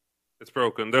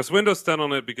broken. There's Windows 10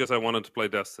 on it because I wanted to play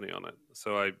Destiny on it,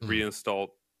 so I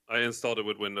reinstalled. I installed it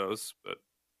with Windows, but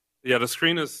yeah, the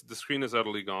screen is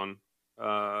utterly gone.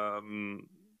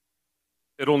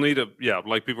 It'll need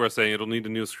like people are saying, it'll need a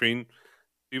new screen.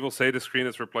 People say the screen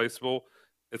is replaceable.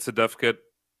 It's a dev kit.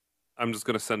 I'm just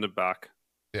gonna send it back.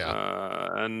 Yeah.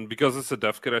 And because it's a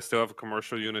dev kit, I still have a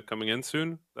commercial unit coming in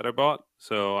soon that I bought,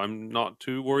 so I'm not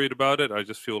too worried about it. I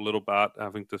just feel a little bad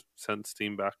having to send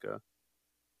Steam back. Can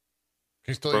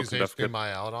you still use broken dev kit.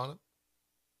 HDMI out on it?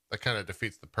 That kind of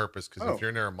defeats the purpose because Oh. if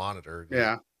you're near a monitor, you're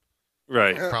Yeah.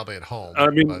 Right. probably at home. I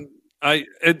mean, but-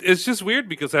 it's just weird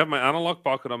because I have my analog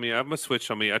pocket on me. I have my Switch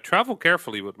on me. I travel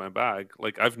carefully with my bag.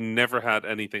 Like, I've never had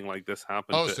anything like this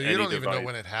happen. oh, to so you any don't even know device.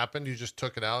 when it happened? You just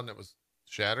took it out and it was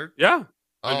shattered? Yeah.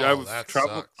 Oh, that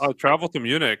sucks. I traveled to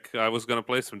Munich. I was going to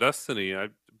play some Destiny. I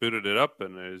booted it up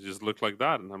and it just looked like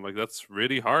that. And I'm like, that's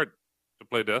really hard to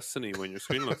play Destiny when your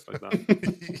screen looks like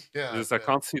that. Yeah. Because I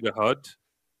can't see the HUD.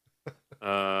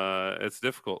 It's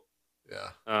difficult. Yeah.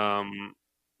 Games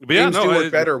But yeah, no, do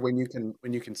work better when you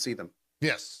can see them.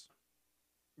 Yes.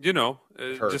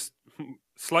 Heard. Just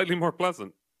slightly more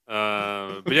pleasant.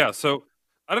 But yeah, so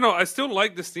I don't know. I still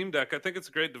like the Steam Deck. I think it's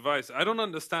a great device. I don't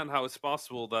understand how it's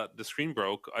possible that the screen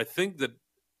broke. I think that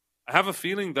I have a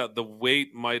feeling that the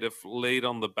weight might have laid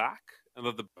on the back and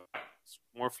that the back is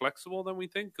more flexible than we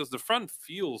think because the front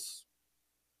feels,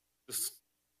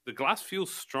 the glass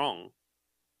feels strong.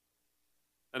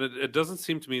 And it doesn't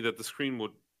seem to me that the screen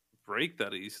would break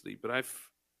that easily, but I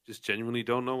just genuinely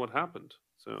don't know what happened.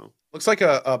 So Looks like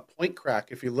a point crack.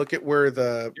 If you look at where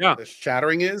the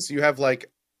shattering is, you have like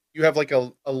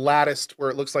a lattice where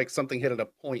it looks like something hit at a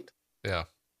point. Yeah.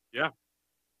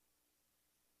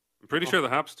 I'm pretty sure that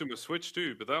happens to my Switch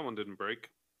too, but that one didn't break.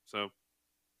 So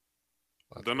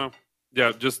I don't know.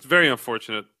 Yeah, just very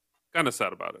unfortunate. Kind of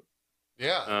sad about it.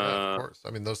 Yeah, of course.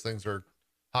 I mean, those things are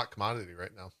hot commodity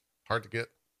right now. Hard to get.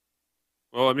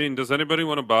 Well, I mean, does anybody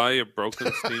want to buy a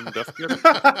broken Steam dev kit?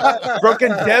 Broken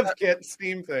dev kit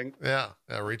Steam thing. Yeah.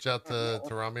 Reach out to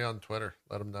Rami on Twitter.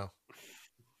 Let him know.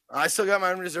 I still got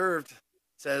mine reserved. It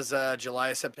says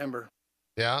July, September.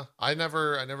 Yeah, I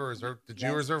never reserved. Did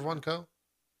you reserve one, Co?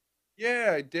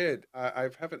 Yeah, I did. I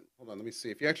haven't. Hold on, let me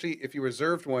see. If you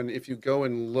reserved one, if you go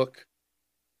and look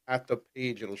at the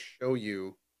page, it'll show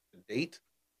you the date.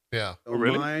 Yeah. So Oh,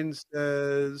 really? Mine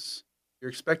says your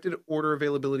expected order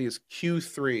availability is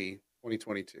Q3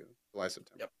 2022, July,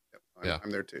 September. Yep.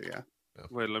 I'm there too. Yeah.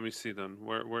 Wait, let me see then.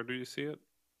 Where do you see it?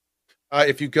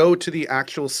 If you go to the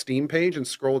actual Steam page and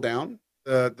scroll down,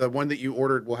 the one that you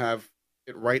ordered will have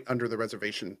it right under the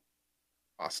reservation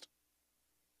cost.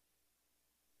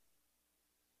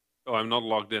 Oh, I'm not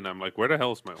logged in. I'm like, where the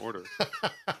hell is my order? Well,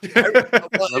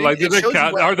 They're like, it shows you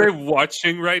what- are they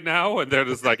watching right now? And they're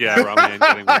just like, yeah, Rami ain't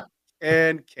getting one.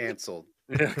 And canceled.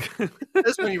 Yeah.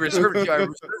 This when you reserved it. I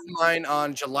reserved mine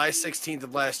on July 16th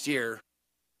of last year.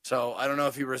 So I don't know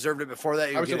if you reserved it before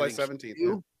that. I was get July it in 17th.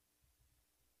 queue.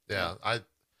 Yeah,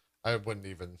 I wouldn't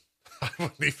even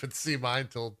see mine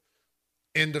till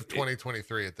end of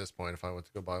 2023 at this point if I went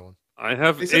to go buy one. I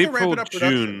have They said they're April, ramping up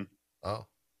production. June. Oh,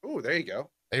 Oh, there you go.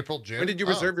 April, June. When did you Oh,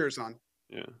 reserve yours on?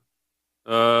 Yeah.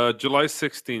 July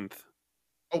 16th.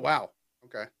 Oh, wow.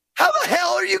 Okay. How the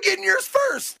hell are you getting yours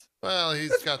first? Well, he's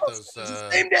That's got supposed those. to be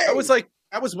the same day.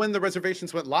 That was when the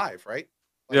reservations went live, right?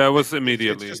 Like, Yeah, it was it's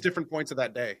immediately. just different points of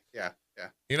that day. Yeah.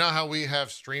 You know how we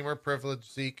have streamer privilege,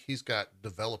 Zeke? He's got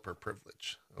developer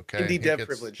privilege. Okay, Indie He dev gets-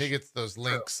 privilege. He gets those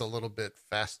links a little bit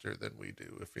faster than we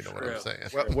do, if you know what I'm True.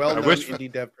 saying. Well I known wish-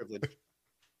 indie dev privilege.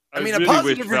 I mean, a really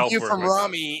positive wish Valve review were from like that.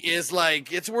 Rami is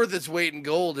like it's worth its weight in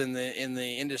gold in the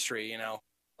industry. You know,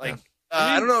 like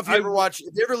Yeah. I don't know if you I- ever watch.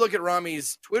 If you ever look at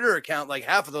Rami's Twitter account, like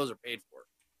half of those are paid for.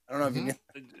 I don't know if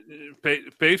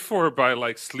you. Paid for by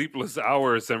like sleepless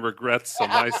hours and regrets on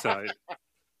my side.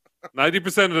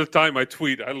 90% of the time I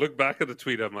tweet, I look back at the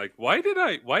tweet, I'm like, why did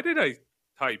I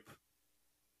type?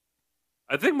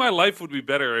 I think my life would be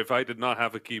better if I did not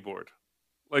have a keyboard.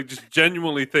 Like, just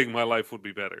genuinely think my life would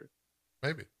be better.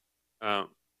 Maybe. I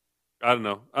don't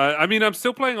know. I mean, I'm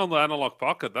still playing on the Analog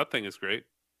Pocket. That thing is great.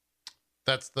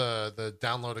 That's the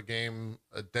download a game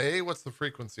a day. What's the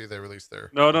frequency they release there?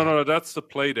 No. That's the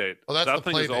play date. Oh, that's that the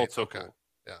thing play is date. also Okay. cool.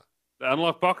 Yeah. The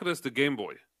Analog Pocket is the Game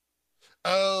Boy.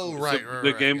 Oh, So right.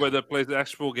 the Game Boy yeah. that plays the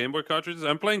actual Game Boy cartridges.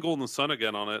 I'm playing Golden Sun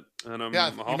again on it, and I'm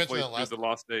Yeah, you mentioned halfway that through last- the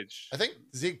last stage. I think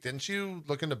Zeke, didn't you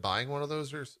look into buying one of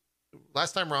those? Or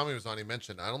last time Rami was on, he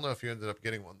mentioned. I don't know if you ended up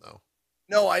getting one though.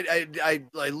 No, I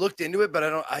looked into it, but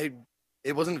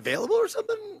it wasn't available or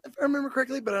something, if I remember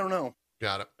correctly. But I don't know.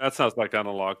 Got it. That sounds like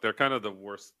Analog. They're kind of the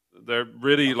worst. They're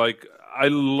really like, I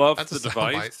love That's the a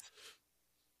device. soundbite.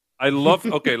 I love.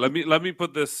 Okay, let me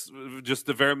put this just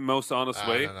the very most honest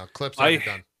way. No. Clips I- already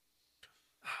done.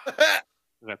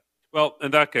 Well,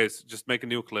 in that case, just make a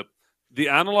new clip. The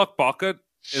Analog Pocket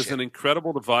is Shit. an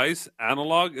incredible device.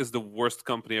 Analog is the worst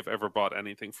company I've ever bought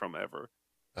anything from ever.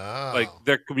 Oh. Like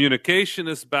their communication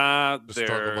is bad. The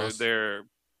struggle bus.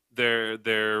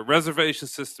 Their reservation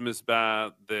system is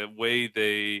bad. The way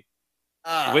they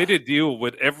deal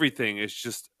with everything is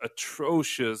just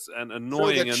atrocious and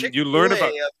annoying. And you learn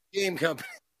about game company.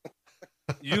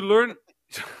 you learn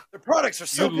The products are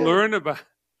so you good. learn about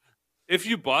if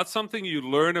you bought something, you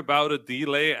learn about a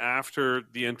delay after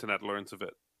the internet learns of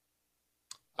it.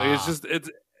 Like, it's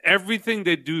everything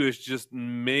they do is just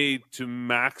made to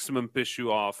maximum piss you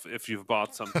off if you've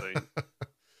bought something.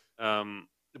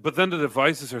 But then the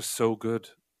devices are so good.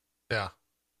 Yeah.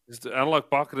 The Analog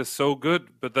Pocket is so good,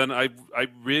 but then I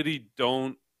really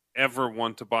don't ever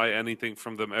want to buy anything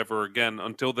from them ever again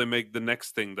until they make the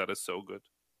next thing that is so good.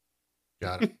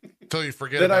 Got it. Until you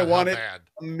forget Then I about want how it. bad.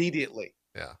 Immediately.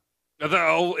 Yeah. And then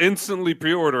I'll instantly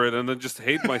pre-order it and then just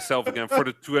hate myself again for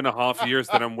the 2.5 years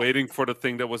that I'm waiting for the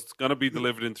thing that was going to be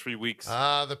delivered in 3 weeks.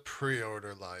 The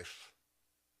pre-order life.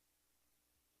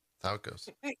 That's how it goes.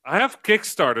 I have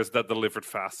Kickstarters that delivered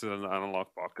faster than the Analog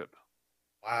Pocket.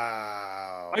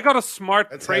 Wow. I got a smart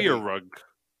That's prayer heavy. rug.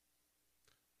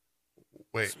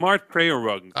 Wait. Smart prayer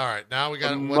rug. All right. Now we A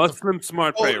got Muslim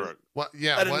smart Oh, prayer rug. what?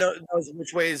 Yeah. I didn't What? know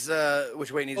which way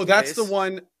it needs. Oh, to that's face. the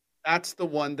one. That's the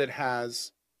one that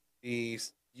has the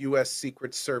U.S.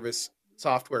 Secret Service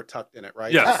software tucked in it,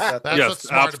 right? Yes. That's Yes, what's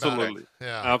smart about absolutely. it.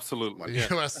 Yeah. Absolutely. The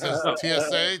U.S. says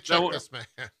TSA, check That- this man.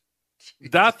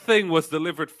 That thing was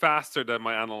delivered faster than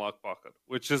my Analog Pocket,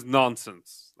 which is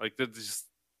nonsense. Like, it's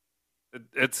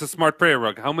a smart prayer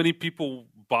rug. How many people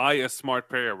buy a smart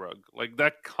prayer rug? Like,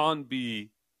 that can't be.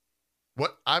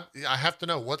 What I have to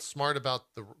know what's smart about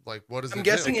the what does I'm it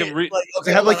guessing do? It can re- Does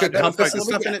it have, hold like, on, a I gotta- compass and let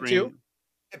me stuff in get- it too?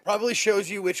 It probably shows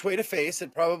you which way to face.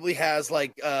 It probably has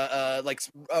settable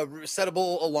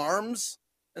alarms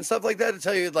and stuff like that to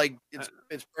tell you like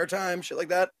it's prayer time, shit like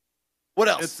that. What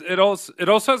else? It also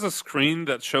has a screen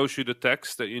that shows you the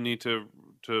text that you need to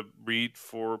read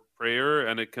for prayer,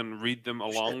 and it can read them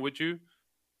along with you.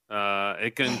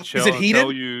 It can Is tell it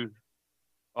heated? you.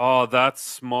 Oh, that's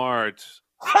smart.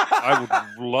 I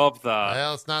would love that.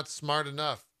 Well, it's not smart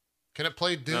enough. Can it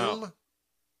play Doom? No.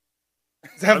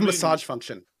 Does it have I a mean- massage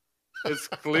function? It's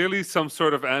clearly some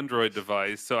sort of Android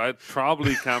device, so I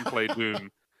probably can play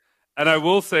Doom. And I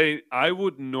will say, I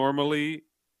would normally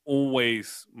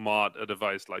always mod a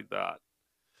device like that.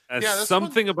 And Yeah, this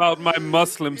something one- about my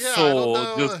Muslim Yeah, I soul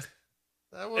don't know. just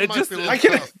That one it might just- be a little I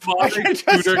can- tough. I modding can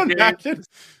just shooter games. imagine.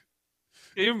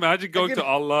 Can you imagine going to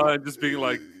Allah and just being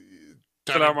like,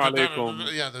 Assalamu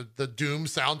alaikum. Yeah, the Doom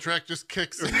soundtrack just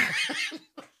kicks in.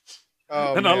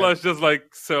 Oh, and man. Allah's just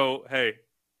like, so, hey,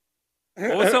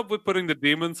 what's up with putting the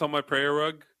demons on my prayer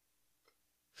rug?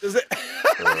 Does it?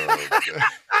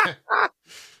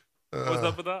 What's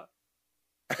up with that?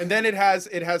 And then it has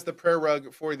the prayer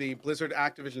rug for the Blizzard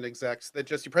Activision execs that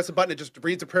just you press a button, it just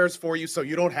reads the prayers for you, so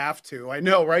you don't have to. I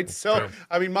know, right? So True.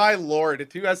 I mean, my lord,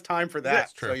 who has time for that?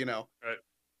 That's true. So you know, Right.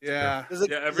 yeah. Does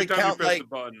it, Yeah, does every it time you count press like the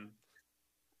button,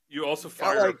 you also Yeah,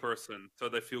 fire a like- person, so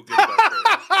they feel good about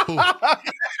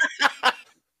it.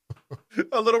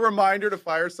 A little reminder to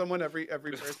fire someone every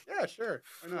person. Yeah, sure.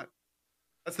 Why not?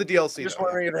 That's the DLC. I'm just though.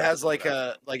 wondering if it has like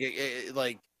a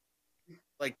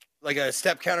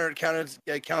step counter. It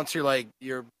counts your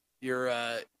it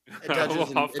How touches and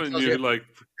it often tells you you- like?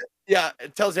 Yeah,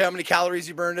 it tells you how many calories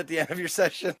you burned at the end of your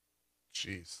session.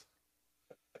 Jeez.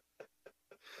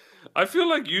 I feel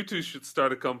like you two should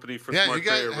start a company for Yeah, smart you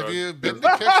guys, prayer have rugs. you been to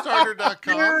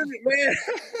Kickstarter.com? Man,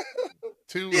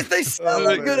 to they sound Oh,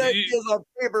 like good man. ideas on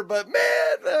paper, but man,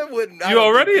 I wouldn't. I You don't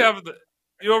already think have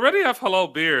you already have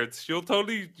halal beards. You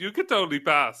could totally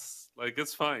pass. Like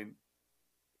it's fine.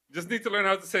 You just need to learn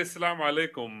how to say "Assalamu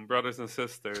alaikum," brothers and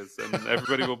sisters, and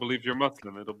everybody will believe you're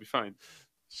Muslim. It'll be fine.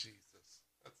 Jesus.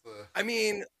 I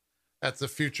mean, That's a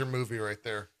future movie right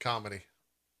there. Comedy.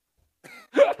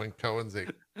 Between Co and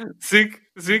Zeke.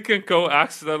 Zeke and Co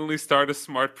accidentally start a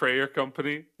smart prayer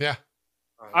company. Yeah.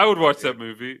 I would watch that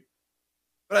movie.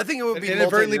 but I think it would That be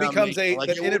inadvertently becomes multi-denominational. Like,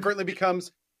 it would- inadvertently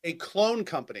becomes a clone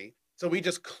company. So we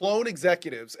just clone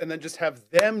executives and then just have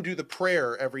them do the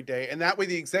prayer every day, and that way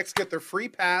the execs get their free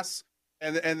pass,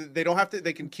 and they don't have to.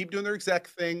 They can keep doing their exec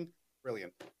thing.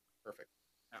 Brilliant, perfect.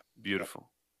 Beautiful.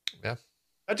 That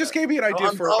just gave me an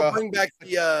idea for I'll a bring back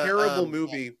the terrible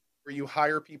movie where you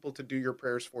hire people to do your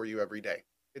prayers for you every day.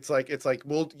 It's like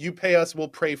you pay us, we'll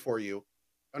pray for you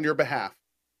on your behalf.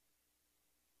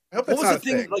 I hope What that's was not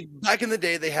the a thing? thing. Like back in the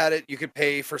day, they had it. You could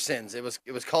pay for sins. It was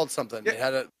called something. Yeah. It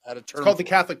had a term. It's called the for it.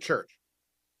 Catholic Church.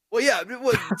 Well, yeah, it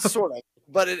was sort of,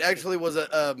 but it actually was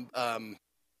a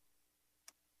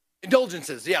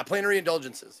indulgences. Yeah, plenary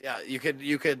indulgences. Yeah, you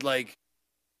could like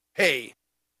pay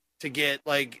to get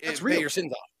That's pay real. your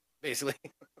sins off, basically.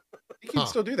 You can Huh.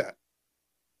 still do that.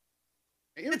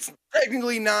 Can't you? It's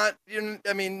technically not.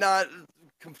 I mean, not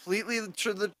completely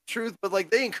the truth, but like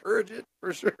they encourage it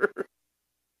for sure.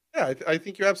 Yeah, I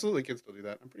think you absolutely can still do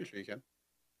that. I'm pretty sure you can.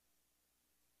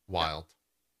 Wild.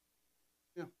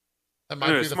 Yeah. That might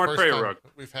Anyway, be the smart first prayer time rug.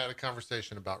 we've had a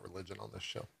conversation about religion on this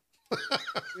show.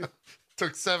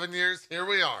 Took 7 years. Here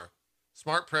we are.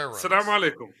 Smart prayer rugs.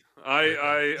 Assalamu alaikum.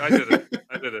 I did it.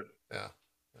 I did it. Yeah.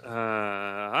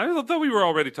 I thought we were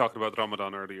already talking about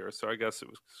Ramadan earlier, so I guess it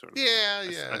was sort of. Yeah, I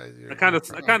yeah. I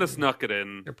kind of snuck it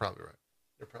in. You're probably right.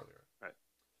 You're probably right.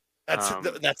 That's how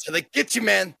they get you,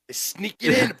 man. They sneak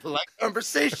it in, polite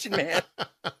conversation, man.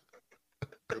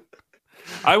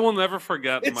 I will never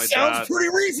forget It my sounds dad. pretty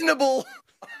reasonable.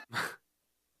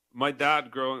 My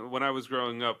dad when I was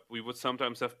growing up, we would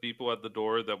sometimes have people at the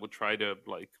door that would try to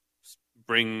like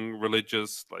bring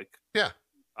religious Yeah.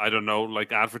 I don't know,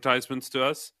 like advertisements to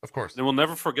us. Of course. And we'll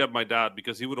never forget my dad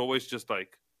because he would always just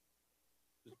like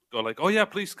go like, "Oh yeah,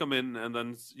 please come in," and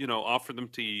then offer them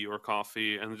tea or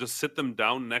coffee and just sit them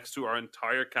down next to our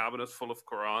entire cabinet full of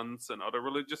Qurans and other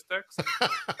religious texts.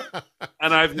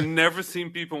 And I've never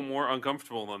seen people more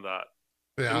uncomfortable than that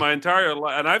in Yeah. my entire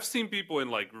life. And I've seen people in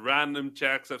like random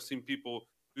checks. I've seen people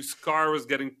whose car was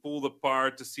getting pulled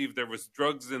apart to see if there was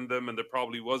drugs in them, and there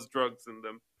probably was drugs in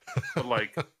them. But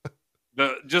like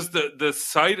the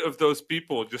sight of those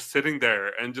people just sitting there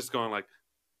and just going like,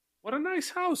 "What a nice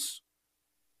house."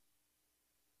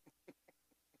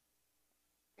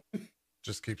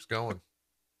 Just keeps going.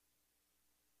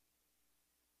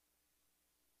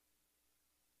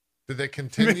 Did they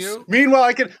continue? Meanwhile,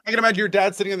 I can imagine your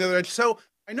dad sitting on the other edge. So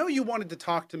I know you wanted to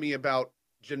talk to me about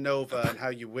Genova and how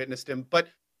you witnessed him, but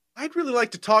I'd really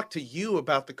like to talk to you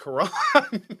about the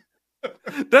Quran.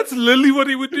 That's literally what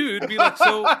he would do. It'd be like,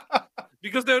 so,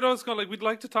 because they would always go like, "We'd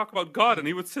like to talk about God," and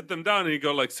he would sit them down and he'd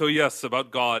go like, "So yes, about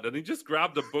God," and he just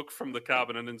grabbed a book from the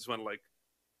cabinet and just went like,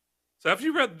 "So have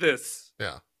you read this?"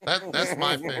 Yeah. That's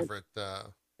my favorite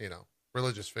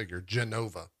religious figure,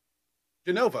 Genova.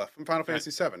 Genova from Final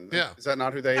Fantasy VII. Yeah. Is that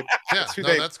not who they? Yeah, That's who no,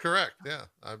 they- that's correct. Yeah.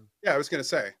 Yeah, I was going to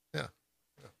say. Yeah.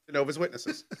 Genova's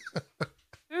witnesses.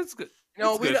 It's good.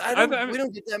 No, It's we good. don't, we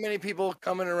don't get that many people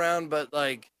coming around, but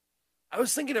like, I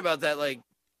was thinking about that. Like,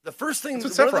 the first thing,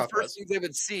 That's one what of the Sephiroth first things they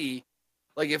would see,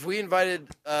 like, if we invited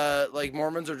like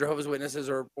Mormons or Jehovah's Witnesses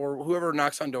or whoever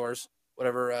knocks on doors,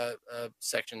 whatever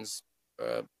sections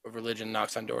of religion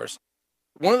knocks on doors,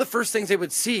 one of the first things they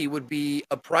would see would be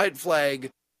a pride flag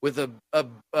with a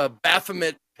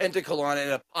Baphomet pentacle on it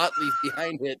and a pot leaf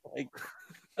behind it. Like,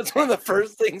 that's one of the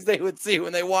first things they would see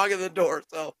when they walk in the door.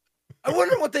 So I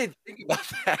wonder what they think about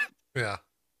that. Yeah.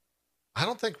 I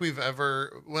don't think we've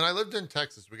ever, when I lived in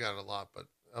Texas, we got it a lot, but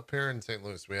up here in St.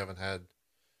 Louis, we haven't had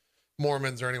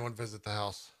Mormons or anyone visit the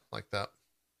house like that.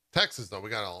 Texas, though, we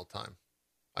got it all the time.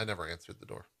 I never answered the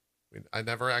door. I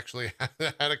never actually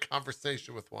had a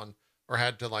conversation with one or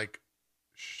had to, like,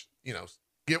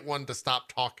 get one to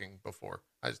stop talking before.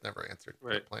 I just never answered.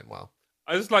 Right. Plain well.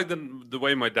 I just like the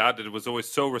way my dad did it. Was always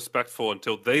so respectful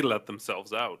until they let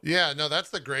themselves out. Yeah, no,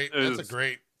 that's a great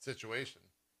situation.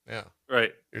 Yeah.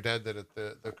 Right. Your dad did it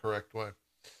the correct way.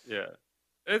 Yeah.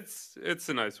 It's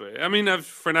a nice way. I mean,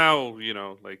 for now,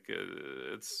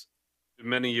 it's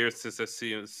many years since I've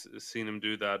seen him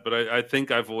do that. But I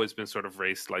think I've always been sort of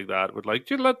raised like that. With like,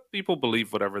 you let people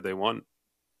believe whatever they want.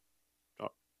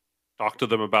 Talk to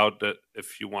them about it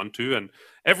if you want to, and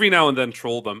every now and then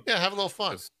troll them. Yeah, have a little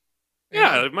fun.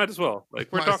 Yeah, it might as well.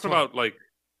 Like we're talking about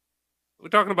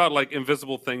like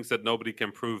invisible things that nobody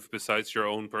can prove besides your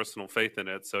own personal faith in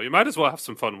it. So you might as well have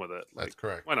some fun with it. That's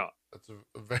correct. Why not? That's a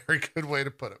very good way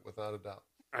to put it, without a doubt.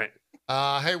 All right.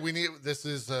 Hey,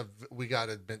 we got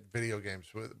to admit, video games.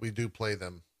 We do play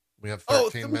them. We have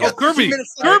 13 minutes. Oh, Kirby!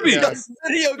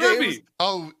 Video games.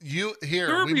 Oh, we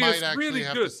Kirby might actually really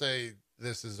have good. to say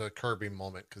this is a Kirby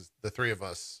moment, because the three of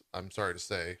us, I'm sorry to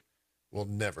say, will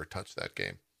never touch that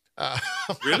game.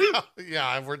 Really?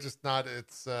 Yeah, we're just not.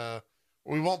 It's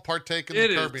we won't partake in the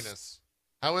Kirbiness.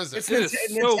 How is it?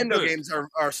 Nintendo games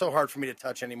are so hard for me to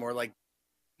touch anymore. Like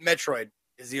Metroid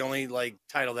is the only like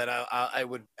title that I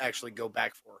would actually go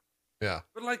back for. Yeah,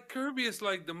 but like Kirby is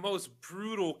like the most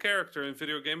brutal character in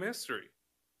video game history.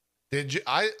 Did you?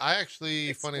 I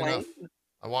actually, funny enough,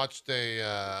 I watched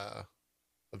a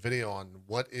video on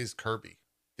what is Kirby.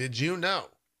 Did you know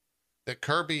that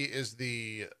Kirby is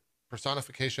the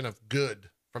personification of good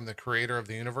from the creator of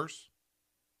the universe?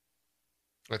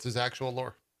 That's his actual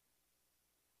lore.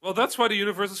 Well, that's why the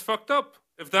universe is fucked up.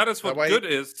 If that is what good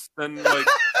is, then like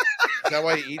is that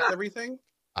why he eats everything?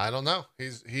 I don't know.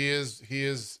 He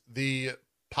is the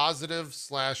positive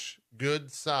 /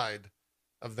 good side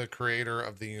of the creator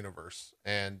of the universe,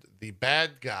 and the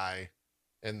bad guy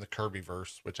in the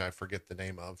Kirbyverse, which I forget the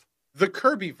name of. The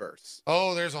Kirbyverse.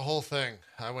 Oh, there's a whole thing.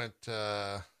 I went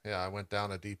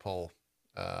down a deep hole.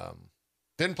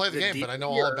 Didn't play the game, but I know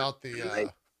all about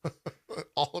the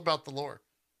all about the lore.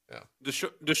 Yeah.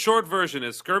 The short version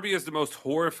is Kirby is the most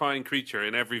horrifying creature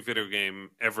in every video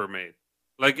game ever made.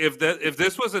 Like if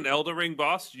this was an Elden Ring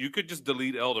boss, you could just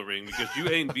delete Elden Ring because you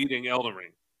ain't beating Elden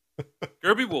Ring.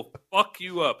 Kirby will fuck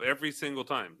you up every single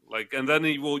time. Like, and then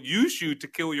he will use you to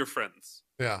kill your friends.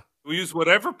 Yeah. He'll use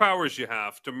whatever powers you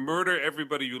have to murder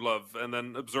everybody you love and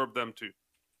then absorb them too.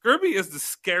 Kirby is the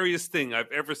scariest thing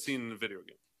I've ever seen in a video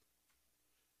game.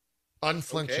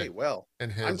 Unflinching. Okay, well, in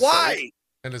his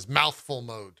in his mouthful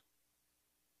mode.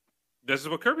 This is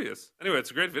what Kirby is. Anyway,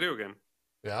 it's a great video game.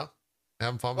 Yeah.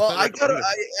 Having fun with well, it?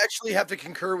 I actually have to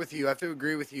concur with you. I have to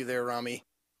agree with you there, Rami,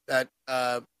 that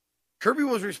Kirby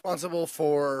was responsible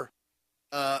for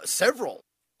several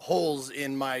holes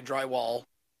in my drywall,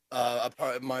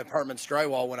 my apartment's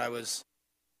drywall when I was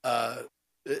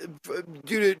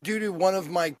due to one of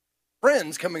my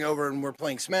friends coming over and we're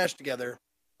playing Smash together,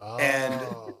 and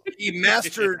he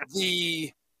mastered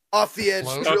the off the edge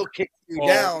drill kick you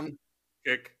down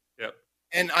kick. Yep.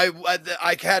 And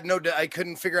I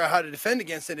couldn't figure out how to defend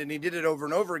against it, and he did it over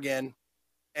and over again.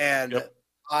 And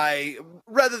I,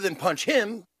 rather than punch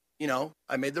him,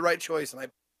 I made the right choice and I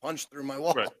punched through my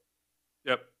wall. Right.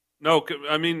 Yep. No,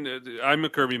 I mean, I'm a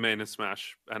Kirby main in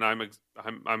Smash, and I'm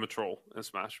a troll in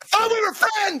Smash. So. Oh, we were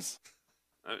friends.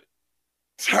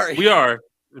 Sorry, we are,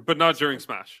 but not during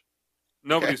Smash.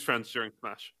 Nobody's friends during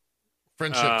Smash.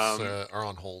 Friendships are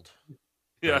on hold.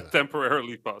 Yeah,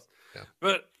 temporarily paused. Yeah.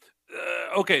 But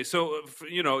okay, so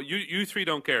you three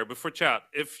don't care, but for chat,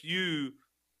 if you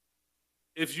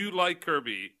like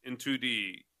Kirby in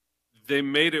 2D, they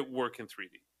made it work in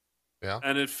 3D. Yeah,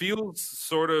 and it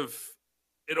feels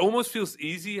it almost feels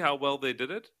easy how well they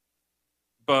did it,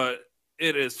 but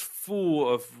it is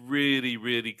full of really,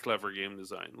 really clever game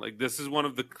design. Like, this is one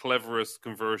of the cleverest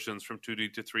conversions from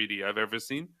 2D to 3D I've ever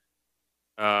seen.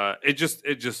 It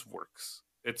just works.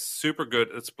 It's super good.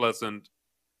 It's pleasant.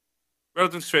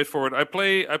 Relatively straightforward. I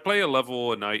play a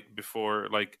level a night before,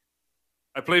 like,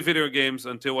 I play video games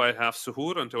until I have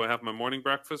suhoor, until I have my morning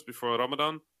breakfast before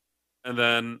Ramadan. And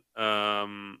then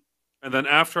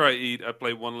after I eat, I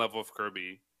play one level of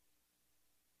Kirby.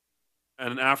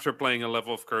 And after playing a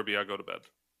level of Kirby, I go to bed.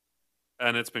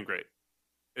 And it's been great.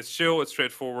 It's chill. It's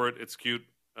straightforward. It's cute.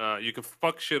 You can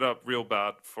fuck shit up real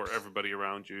bad for everybody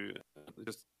around you.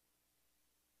 Just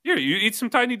here, you eat some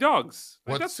tiny dogs.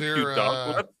 Like, What's that's a your, cute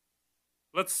dog.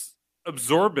 Let's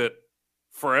absorb it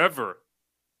forever.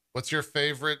 What's your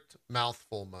favorite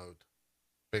mouthful mode?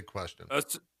 Big question.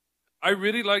 I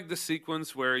really like the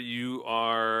sequence where you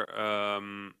are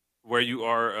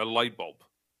a light bulb.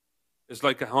 It's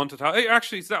like a haunted house. Hey,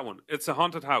 actually, it's that one. It's a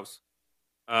haunted house,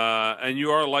 and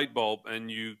you are a light bulb,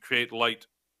 and you create light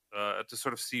to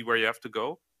sort of see where you have to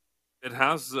go. It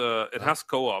has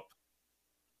co-op.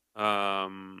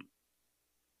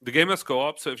 The game has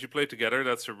co-op, so if you play together,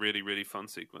 that's a really, really fun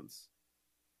sequence.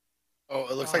 Oh,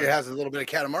 it looks like it has a little bit of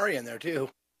Katamari in there too.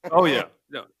 Oh yeah,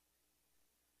 no.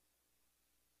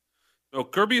 No,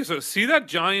 Kirby is see that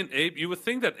giant ape. You would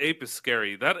think that ape is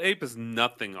scary. That ape is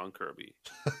nothing on Kirby.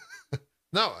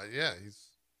 No, yeah,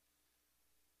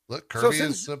 look. Kirby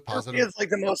is a positive. Kirby is like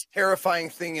the most terrifying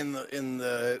thing in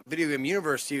the video game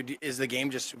universe. To you, is the game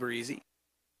just super easy?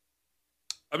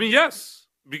 I mean, yes,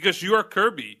 because you are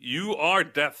Kirby. You are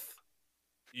death.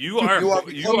 You are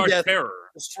death, terror.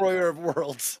 Destroyer of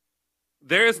worlds.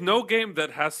 There is no game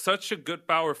that has such a good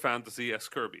power fantasy as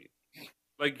Kirby.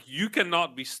 Like, you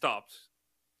cannot be stopped.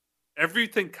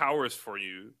 Everything cowers for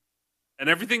you, and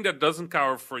everything that doesn't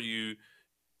cower for you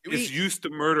is used to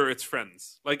murder its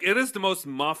friends. Like, it is the most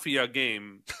Mafia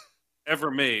game ever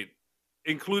made,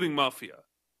 including Mafia.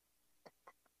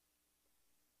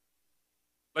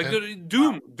 Like,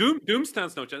 Doom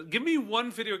stands no chance. Give me one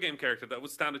video game character that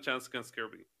would stand a chance against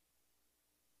Kirby.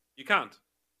 You can't.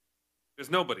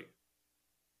 There's nobody.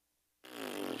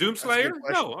 Doomslayer?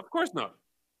 No, of course not.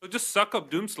 So just suck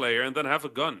up Doomslayer and then have a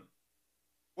gun.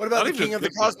 What about the King of the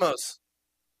Cosmos?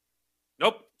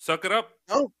 Nope. Suck it up.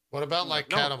 No. What about like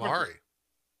Katamari?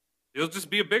 It'll just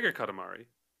be a bigger Katamari.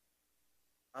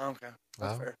 Okay.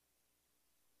 That's fair.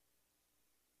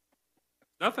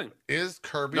 Nothing. Is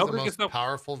Kirby the most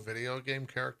powerful video game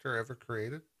character ever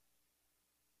created?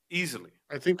 Easily.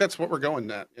 I think that's what we're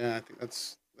going at. Yeah, I think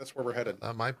that's where we're headed.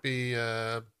 That might be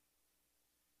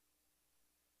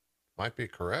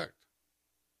correct.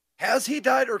 Has he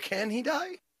died or can he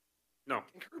die? No.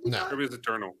 No. Kirby is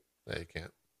eternal. Yeah, you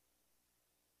can't.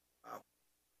 Wow.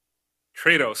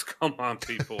 Kratos, come on,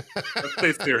 people. Let's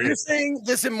stay serious. You're saying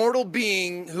this immortal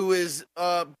being who is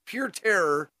pure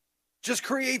terror just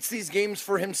creates these games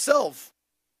for himself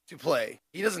to play.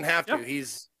 He doesn't have to. Yeah.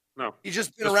 He's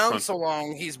just been around so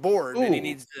long, he's bored and he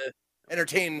needs to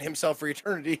entertain himself for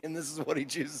eternity, and this is what he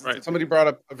chooses. Right. Somebody brought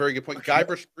up a very good point.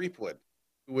 Guybrush Threepwood,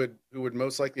 who would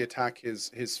most likely attack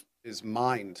his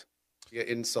mind via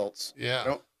insults.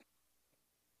 Yeah.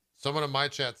 Someone in my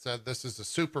chat said this is a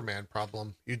Superman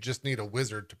problem. You just need a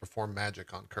wizard to perform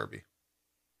magic on Kirby.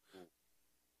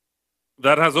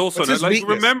 That has also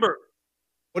remember.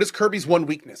 What is Kirby's one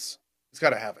weakness? He's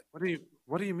got to have it. What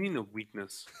do you mean a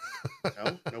weakness?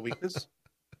 No weakness.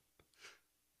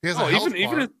 He has a health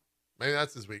bar. Maybe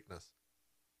that's his weakness.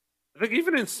 I think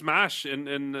even in Smash,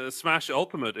 in Smash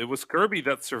Ultimate, it was Kirby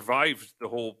that survived the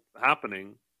whole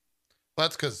happening. Well,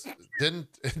 that's because didn't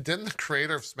the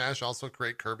creator of Smash also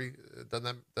create Kirby?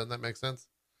 Doesn't that make sense?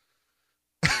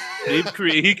 He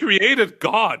created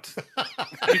God.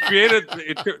 He created.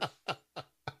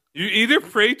 You either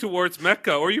pray towards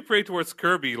Mecha or you pray towards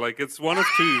Kirby. Like, it's one of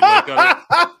two. Like,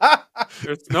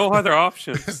 there's no other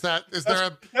option. Those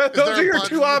are your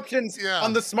two options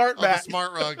on the smart mat. On the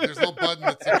smart rug, there's a little button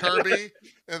that's a Kirby.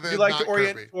 And then you like to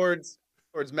orient Kirby.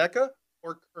 towards Mecha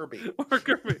or Kirby? Or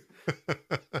Kirby.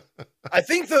 I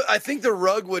think the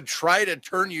rug would try to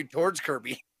turn you towards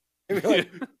Kirby. Like,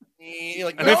 you're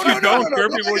like, and if you don't,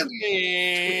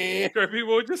 Kirby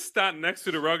will just stand next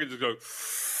to the rug and just go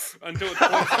until it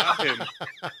points at him.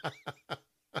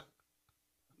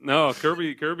 No,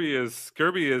 Kirby is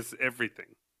everything.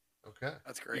 Okay,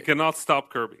 that's great. You cannot stop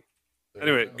Kirby.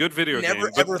 Anyway, good video game. Never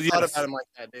ever thought about him like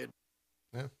that, dude.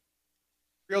 Yeah.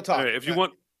 Real talk. Anyway, if you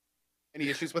want any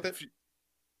issues with it,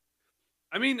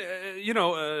 I mean,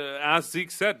 as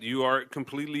Zeke said, you are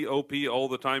completely OP all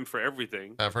the time for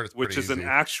everything. I've heard it's which is easy. An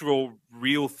actual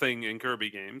real thing in Kirby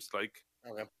games. Like,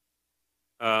 okay.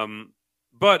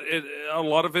 But a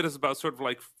lot of it is about sort of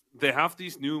like they have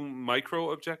these new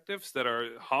micro objectives that are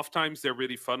half times they're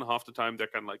really fun, half the time they're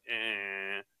kind of like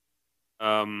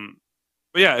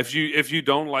But yeah, if you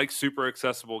don't like super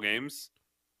accessible games,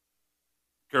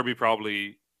 Kirby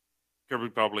probably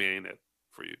ain't it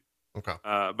for you. Okay.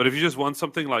 But if you just want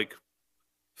something like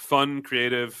fun,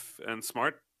 creative, and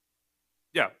smart,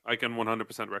 yeah, I can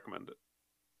 100% recommend it.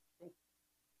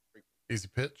 Easy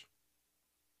pitch.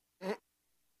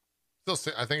 Still,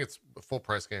 I think it's a full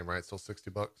price game, right? Still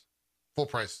 $60. full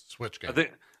price Switch game.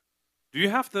 Do you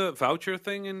have the voucher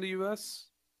thing in the US?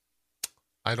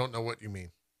 I don't know what you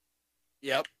mean.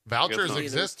 Yep. Vouchers not.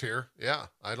 exist here. Yeah,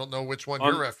 I don't know which one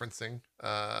On- you're referencing.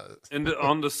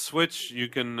 On the Switch, you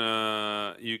can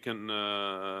buy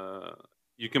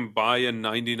a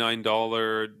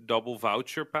 $99 double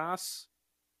voucher pass,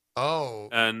 oh,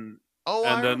 and I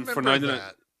and then remember for 99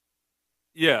 that.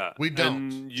 yeah, We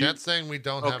don't. and Chat's saying we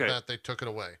don't have Okay. that. They took it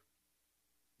away.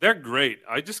 they're great.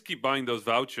 I just keep buying those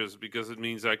vouchers because it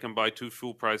means I can buy 2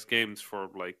 full price games for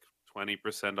like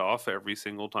 20% off every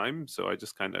single time. So I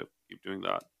just kind of keep doing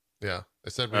that. Yeah, they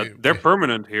said They're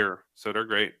permanent here, so they're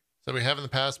great. So we have in the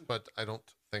past, but I don't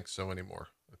think so anymore,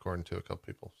 according to a couple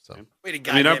people. So Wait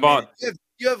a I mean, I goddamn bought- minute.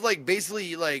 You have like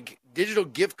basically like digital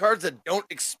gift cards that don't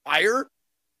expire.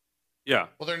 Yeah.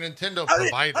 well, they're Nintendo How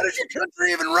provided. does your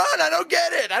country even run? I don't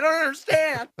get it. I don't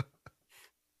understand.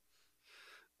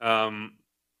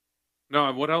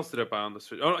 No, what else did I buy on the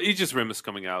Switch? Oh, Aegis Rim is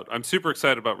coming out. I'm super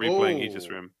excited about replaying Aegis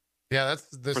Oh. Rim. Yeah, that's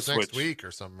this For next Switch. week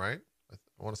or something, right? I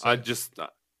want to say I just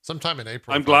sometime in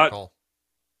April. I'm if I glad- recall.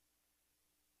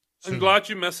 I'm Soon. glad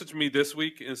you messaged me this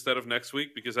week instead of next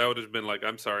week because I would have been like,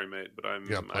 I'm sorry, mate, but I'm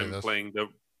Yeah, play this.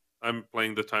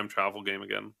 playing the time travel game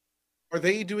again. Are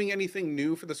they doing anything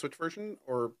new for the Switch version,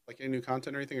 or like any new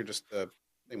content or anything, or just the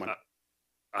same one?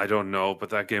 I don't know, but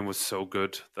that game was so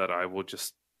good that I will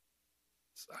just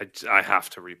I have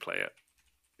to replay it.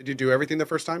 Did you do everything the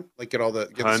first time? Like get the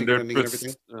secret ending and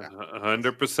everything?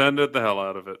 100% the hell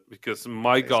out of it because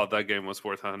my Nice. god, that game was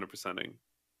worth 100%ing.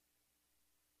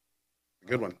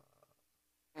 Good one.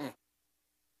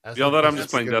 As Beyond of that, I'm this-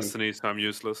 just playing good one. Destiny, so I'm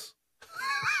useless.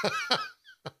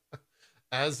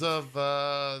 As of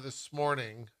this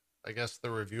morning, I guess the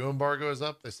review embargo is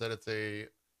up. They said it's a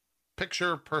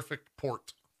picture perfect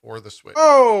port for the Switch.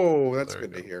 Oh, that's There you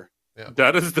good to go. hear.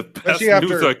 That is the best Especially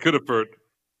news after- I could have heard.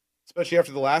 Especially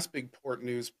after the last big port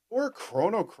news. Poor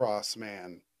Chrono Cross,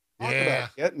 man. Talk Yeah.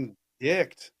 about getting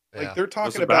dicked. Yeah. Like they're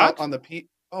talking it about bad? on the P.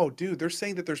 Oh, dude, they're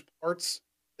saying that there's parts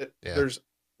that Yeah. there's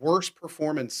worse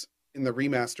performance in the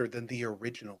remaster than the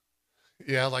original.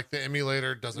 Yeah, like the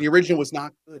emulator doesn't. The original was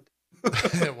not good.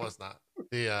 It was not.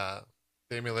 The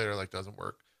emulator like doesn't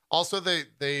work. Also,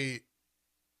 they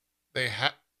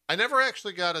have. I never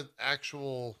actually got an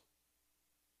actual.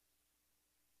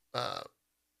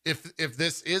 If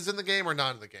this is in the game or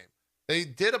not in the game. They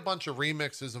did a bunch of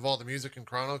remixes of all the music in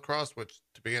Chrono Cross, which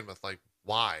to begin with, like,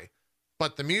 why?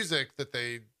 But the music that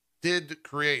they did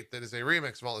create that is a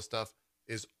remix of all this stuff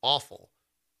is awful.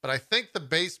 But I think the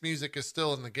bass music is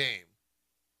still in the game.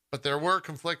 But there were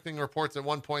conflicting reports at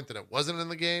one point that it wasn't in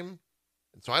the game.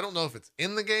 And so I don't know if it's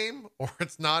in the game or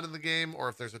it's not in the game or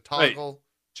if there's a toggle.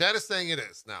 Chad is saying it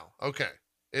is now. Okay.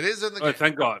 It is in the Oh, game.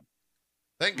 thank God.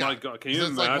 Thank My God. God, can you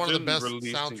It's like one of the best imagine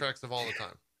releasing- soundtracks of all the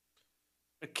time.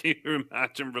 Can you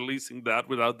imagine releasing that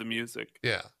without the music?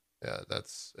 Yeah. Yeah,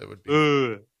 it would be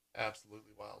Ugh.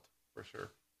 absolutely wild for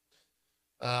sure.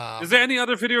 Is there any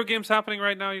other video games happening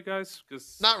right now, you guys?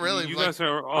 Because Not really, You like, guys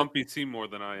are on PC more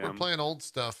than I We're am. playing old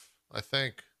stuff, I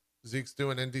think. Zeke's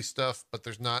doing indie stuff, but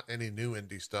there's not any new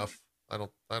indie stuff. I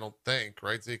don't think,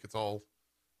 right, Zeke? It's all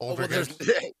older there's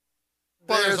games.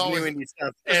 Well, there's there's always- new indie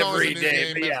stuff There's always every a new day.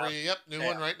 game But yeah. every new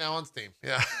Yeah. one right now on Steam.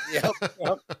 Yeah. Yep.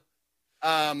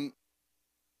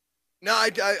 No,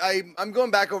 I'm going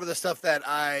back over the stuff that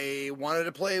I wanted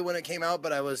to play when it came out,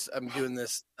 but I'm doing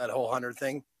that whole 100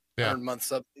 thing, Yeah. 100-month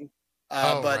sub thing.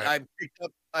 Oh, But right.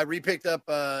 I repicked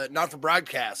up Not for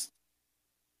Broadcast.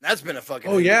 That's been a fucking.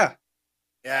 Oh yeah.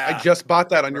 yeah. I just bought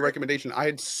that on your recommendation. I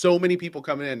had so many people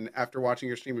come in after watching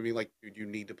your stream and being like, dude, you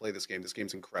need to play this game. This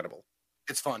game's incredible.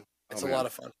 It's fun. It's Oh, a man. lot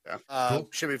of fun. Yeah. Cool.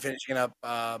 Should be finishing up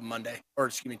Monday, or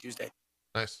excuse me, Tuesday.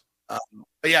 Nice. But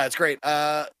yeah, it's great.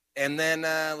 And then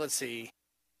let's see.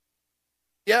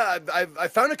 Yeah, I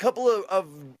found a couple of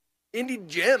indie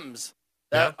gems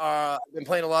that I've been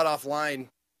playing a lot offline.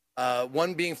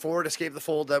 One being Forward Escape the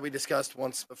Fold that we discussed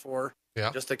once before.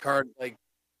 Yeah. Just a card like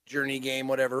journey game,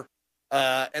 whatever.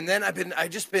 And then I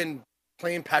just been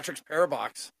playing Patrick's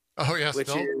Parabox. Oh yeah, Which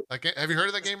still. is- Have you heard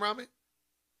of that game, Rami?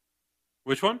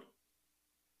 Which one?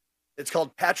 It's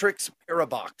called Patrick's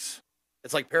Parabox.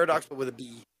 It's like Paradox but with a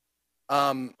B.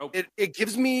 It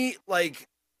gives me like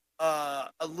a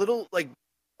little like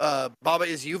Baba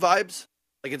Is You vibes.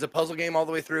 Like it's a puzzle game all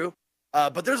the way through.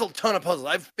 But there's a ton of puzzles.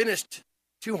 I've finished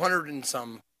 200 and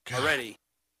some God. already.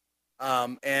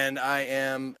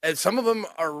 And some of them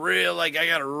are real, like I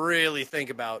gotta really think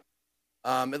about.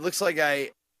 It looks like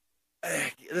this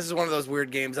is one of those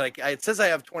weird games. Like it says I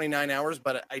have 29 hours,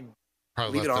 but I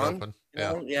Probably leave left it it on. open. you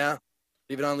Yeah. know? Yeah.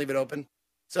 Leave it on, leave it open.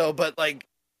 So, but like,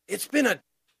 it's been a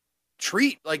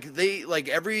treat. Like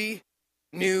every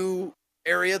new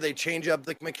area, they change up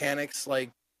the mechanics, like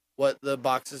what the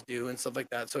boxes do and stuff like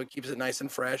that. So it keeps it nice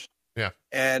and fresh. Yeah.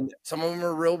 And some of them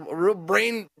are real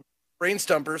brain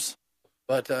stumpers.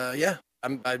 But yeah,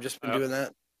 I've just been doing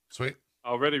that. Sweet. I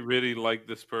already really like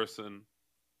this person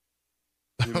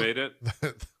who made it.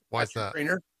 Why's that?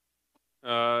 Trainer.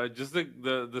 Just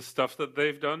the stuff that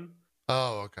they've done.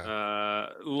 Oh, okay.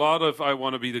 A lot of I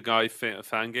Want to Be the Guy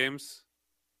fan games.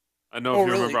 I know Oh, if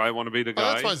you really? remember I Want to Be the Guy.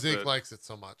 That's why Zeke but- likes it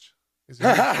so much. He's a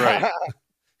huge, Right.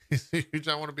 he's a huge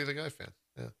I Want to Be the Guy fan.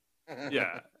 Yeah.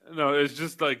 Yeah. No, it's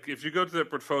just like if you go to their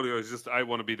portfolio, it's just I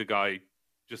Want to Be the Guy,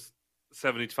 just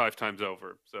 75 times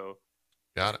over. So,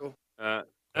 Got it. Cool.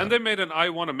 and they made an I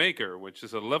Want to Maker, which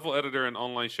is a level editor and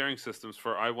online sharing systems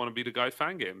for I Want to Be the Guy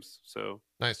fan games. So,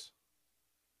 Nice.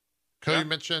 Cody Yeah.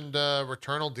 mentioned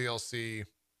Returnal DLC.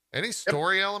 Any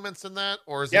story elements in that,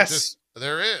 or is Yes. it just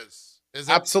there is? Is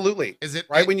it Absolutely. Is it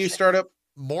Right when you start up,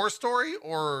 more story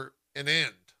or an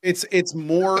end? it's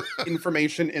more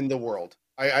information in the world.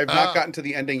 I've not Oh. gotten to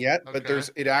the ending yet, but Okay.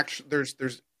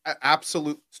 there's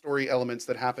absolute story elements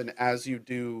that happen as you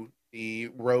do the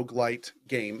roguelite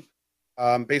game.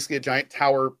 Basically, a giant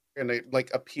tower and it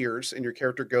like appears, and your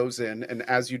character goes in, and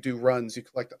as you do runs, you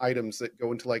collect items that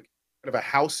go into like kind of a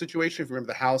house situation. If you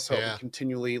remember the house, how it Yeah. would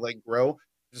continually like grow.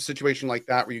 There's a situation like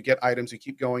that where you get items, you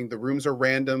keep going. The rooms are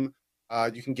random.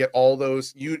 You can get all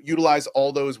those. You utilize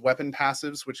all those weapon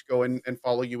passives, which go in and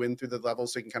follow you in through the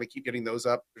levels, so you can kind of keep getting those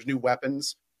up. There's new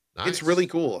weapons. Nice. It's really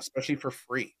cool, especially for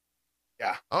free.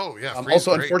 Oh yeah. free is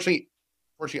Also, great.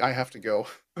 unfortunately, I have to go.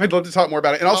 I'd love to talk more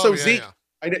about it. And Oh, also, yeah, Zeke,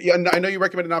 yeah. I know you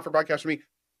recommended Not for Broadcast for me.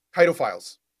 Kaido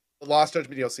Files, the Lost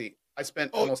Judgment DLC. I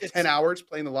spent Oh, almost it's- 10 hours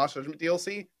playing the Lost Judgment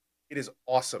DLC. It is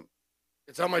awesome.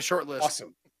 It's on my short list.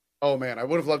 Awesome. Oh man, I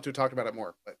would have loved to have talked about it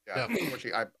more, but yeah, Yeah.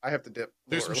 unfortunately, I have to dip.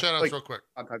 Do some lower, shout outs like, real quick.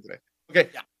 on time today.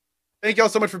 Okay. Yeah. Thank you all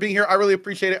so much for being here. I really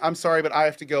appreciate it. I'm sorry, but I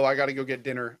have to go. I got to go get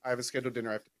dinner. I have a scheduled dinner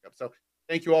I have to pick up. So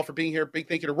thank you all for being here. Big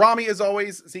thank you to Rami as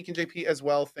always, Zeke and JP as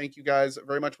well. Thank you guys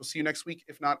very much. We'll see you next week,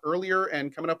 if not earlier.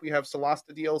 And coming up, we have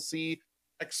Solasta DLC,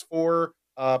 X4,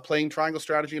 playing Triangle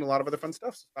Strategy, and a lot of other fun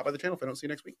stuff. So stop by the channel if I don't see you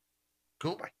next week.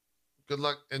 Cool. Bye. Good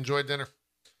luck. Enjoy dinner.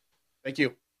 Thank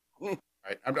you. All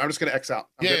right. I'm just going to X out.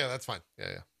 I'm Yeah, good. yeah, that's fine. Yeah,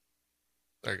 yeah.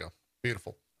 There you go.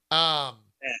 Beautiful.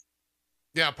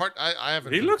 Yeah. I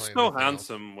haven't. he been looks playing so anything else.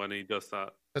 handsome when he does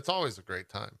that. It's always a great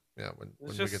time. Yeah, when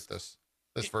we get just-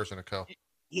 this version of Co.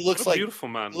 He What looks a like beautiful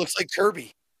man. he looks like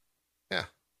Kirby. Yeah.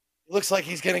 He looks like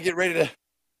he's gonna get ready to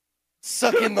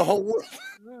suck in the whole world.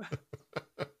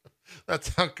 That's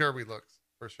how Kirby looks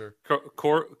for sure.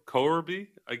 Corby?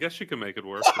 I guess you can make it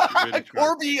work. If you really try.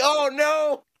 Corby, oh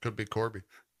no. Could be Corby.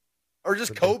 Or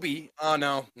just Could be. Kobe. Oh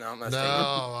no, I'm not No, saying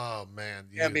oh man,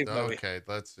 Can't be Kobe. okay.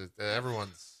 Let's just,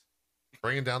 everyone's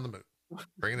bringing down the mood,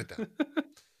 bringing it down.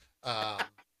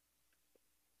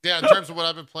 Yeah, in terms of what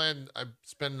I've been playing, I've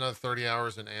spent another 30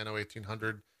 hours in Anno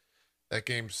 1800. That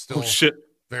game's still Oh shit!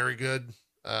 very good.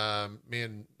 Me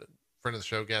and a friend of the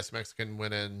show, Gas Mexican,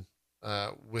 went in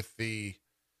with the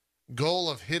goal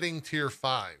of hitting tier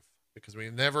 5 because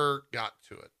we never got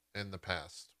to it in the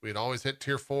past. We'd always hit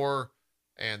tier 4,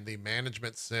 and the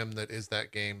management sim that is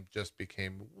that game just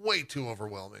became way too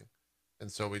overwhelming,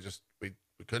 and so we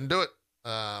couldn't do it.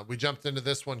 We jumped into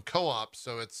this one co-op,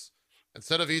 so it's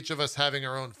instead of each of us having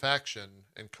our own faction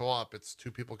in co-op, it's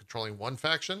 2 people controlling one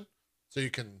faction, so you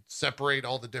can separate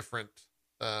all the different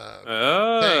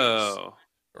Oh,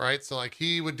 right? So like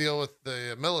he would deal with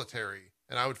the military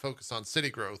and I would focus on city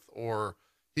growth, or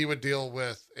he would deal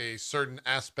with a certain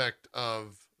aspect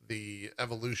of the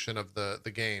evolution of the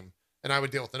game and I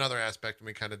would deal with another aspect, and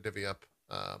we kind of divvy up.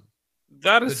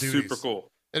 that is the super duties.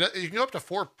 cool. And you can go up to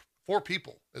four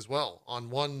people as well on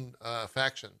one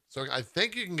faction. So I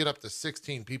think you can get up to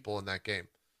 16 people in that game,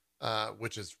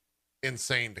 which is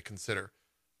insane to consider.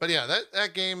 But yeah,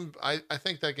 that game, I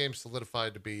think that game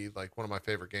solidified to be like one of my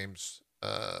favorite games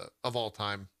of all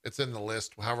time. It's in the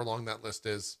list, however long that list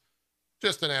is.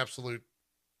 Just an absolute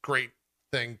great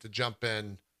thing to jump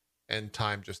in, and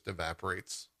time just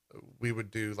evaporates. We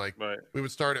would do like, Right. we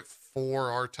would start at 4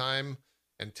 our time,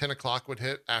 and 10 o'clock would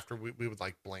hit after we would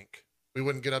like blink. We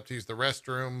wouldn't get up to use the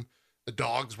restroom. The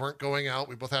dogs weren't going out.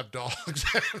 We both have dogs.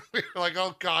 We were like,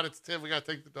 oh God, it's 10. We got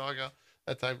to take the dog out.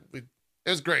 That time it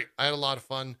was great. I had a lot of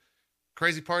fun.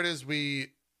 Crazy part is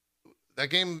that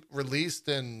game released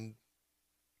in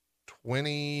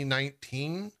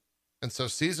 2019. And so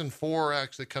season 4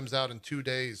 actually comes out in 2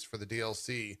 days for the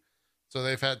DLC. So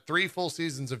they've had 3 full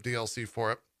seasons of DLC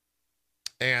for it.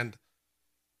 And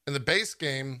in the base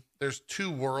game, there's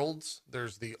 2 worlds.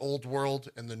 There's the old world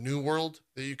and the new world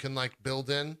that you can like build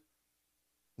in.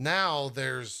 Now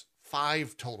there's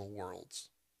 5 total worlds.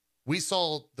 We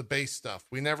saw the base stuff.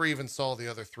 We never even saw the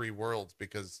other 3 worlds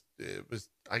because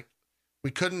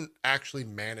we couldn't actually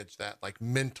manage that, like,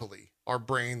 mentally. Our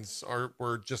brains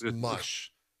were just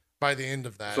mush by the end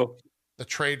of that. So, The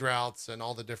trade routes and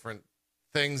all the different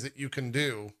things that you can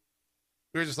do.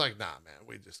 We were just like, nah, man,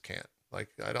 we just can't. Like,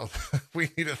 we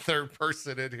need a third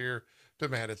person in here to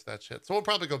manage that shit. So we'll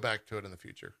probably go back to it in the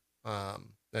future,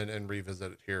 and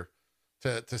revisit it here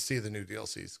to see the new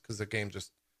DLCs, because the game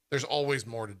there's always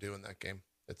more to do in that game,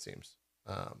 it seems.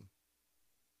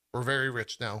 We're very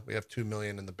rich now. We have 2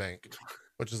 million in the bank,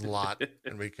 which is a lot,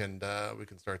 and we can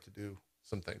start to do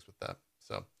some things with that.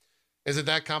 So, is it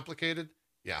that complicated?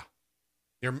 Yeah,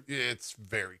 it's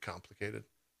very complicated.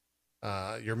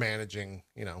 You're managing,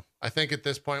 I think at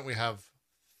this point we have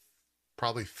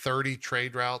probably 30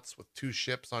 trade routes with 2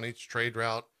 ships on each trade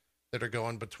route that are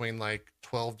going between like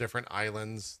 12 different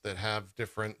islands that have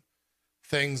different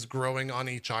things growing on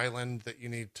each island that you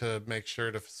need to make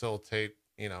sure to facilitate.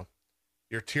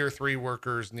 Your tier 3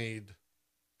 workers need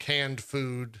canned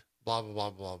food, blah, blah, blah,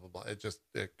 blah, blah, blah.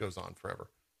 It goes on forever.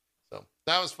 So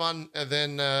that was fun. And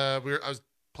then I was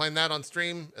playing that on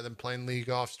stream, and then playing League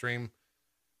off stream,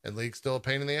 and League's still a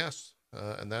pain in the ass.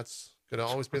 And that's going to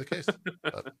always be the case.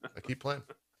 But I keep playing.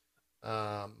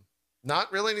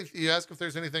 Not really. You ask if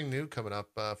there's anything new coming up.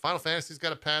 Final Fantasy's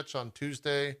got a patch on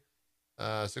Tuesday,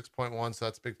 6.1. So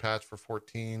that's a big patch for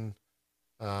 14.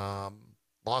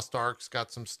 Lost Ark's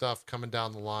got some stuff coming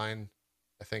down the line,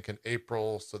 I think in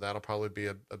April. So that'll probably be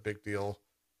a big deal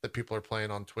that people are playing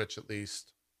on Twitch at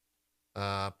least.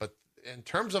 But in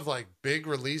terms of like big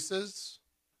releases,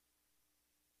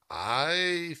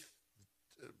 I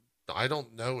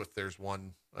don't know if there's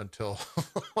one until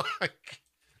I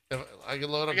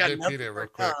can load up Wikipedia real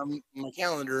quick. My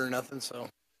calendar or nothing. So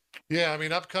yeah, I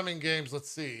mean, upcoming games. Let's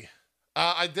see.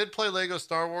 I did play Lego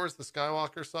Star Wars: The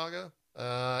Skywalker Saga.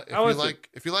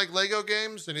 If you like Lego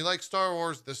games and you like Star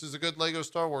Wars, this is a good Lego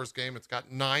Star Wars game. It's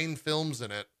got 9 films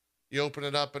in it. You open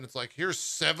it up and it's like, here's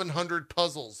 700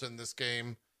 puzzles in this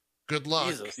game. Good luck.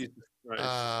 Jesus.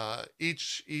 right.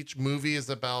 Each movie is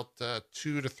about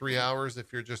 2 to 3 hours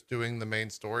if you're just doing the main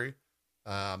story.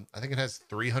 I think it has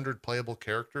 300 playable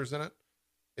characters in it.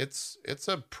 It's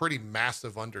a pretty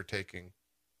massive undertaking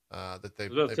that they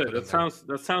put in there. That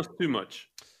sounds too much.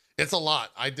 It's a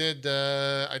lot. I did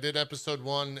episode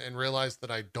 1 and realized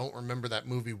that I don't remember that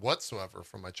movie whatsoever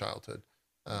from my childhood.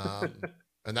 And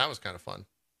that was kind of fun.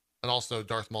 And also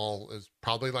Darth Maul is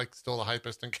probably like still the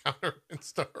hypest encounter in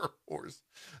Star Wars.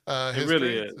 It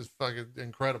really is. It's fucking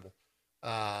incredible.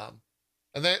 And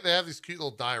they have these cute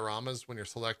little dioramas when you're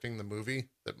selecting the movie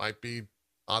that might be,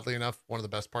 oddly enough, one of the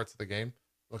best parts of the game.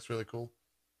 Looks really cool.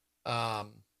 So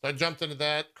I jumped into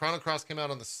that. Chrono Cross came out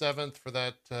on the 7th for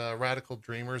that Radical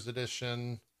Dreamers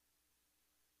edition.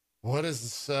 What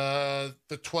is the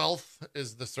 12th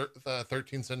is the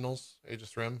 13 Sentinels,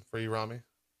 Aegis Rim for you, Rami.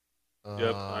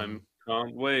 Yep, I'm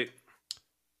can't wait.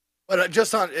 But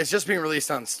it's just being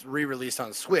re-released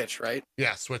on Switch, right?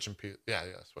 Yeah, Switch and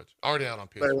Switch. Already out on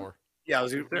PS4. Yeah, it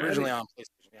was originally on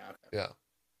PlayStation. Yeah. Yeah.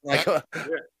 Like,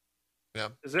 Yeah.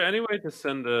 Is there any way to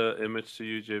send an image to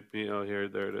you, JP? Oh, here,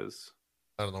 there it is.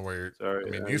 I don't know where you're. Sorry, I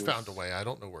mean, you found a way. I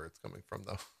don't know where it's coming from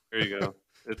though. Here you go.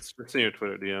 It's in your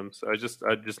Twitter DMs. I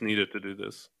just needed to do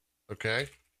this. Okay.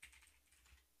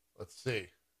 Let's see.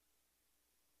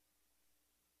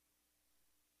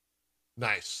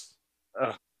 Nice.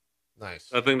 Nice.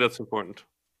 I think that's important.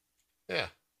 Yeah.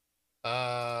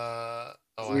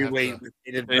 we wait.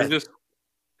 Can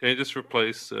you just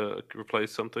replace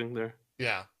something there?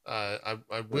 Yeah. I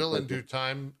will in due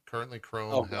time. Currently,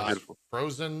 Chrome has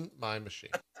frozen my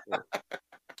machine.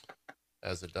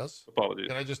 As it does. Apologies.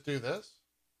 Can I just do this?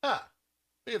 Ah,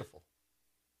 beautiful.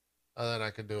 And then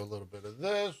I can do a little bit of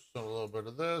this, and a little bit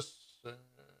of this, and a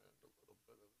little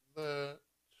bit of that.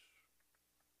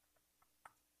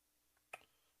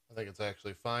 I think it's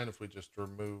actually fine if we just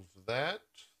remove that.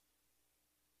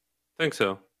 Think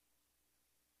so.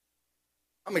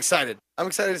 I'm excited. I'm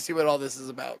excited to see what all this is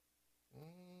about.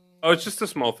 Oh, it's just a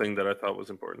small thing that I thought was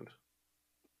important.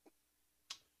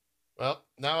 Well,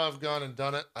 now I've gone and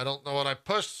done it. I don't know what I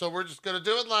pushed, so we're just going to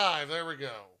do it live. There we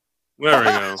go. There we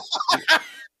go.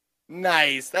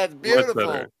 Nice. That's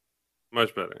beautiful.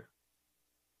 Much better.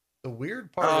 The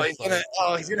weird part is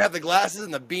he's gonna have the glasses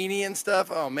and the beanie and stuff.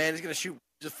 Oh man, he's gonna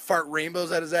just fart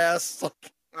rainbows at his ass.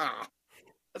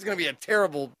 That's gonna be a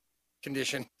terrible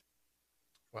condition.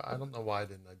 Well, I don't know why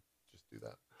didn't I just do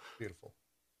that. Beautiful.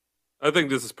 I think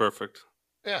this is perfect.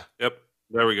 Yeah. Yep.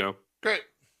 There we go. Great.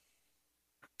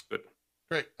 Good.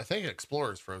 Great. I think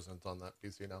Explorer's frozen on that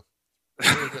PC now.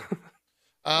 Really good.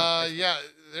 Yeah,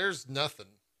 there's nothing.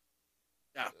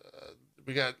 Yeah.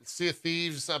 We got Sea of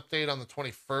Thieves update on the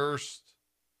 21st.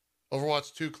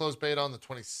 Overwatch 2 closed beta on the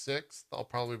 26th. I'll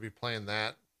probably be playing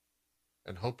that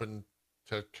and hoping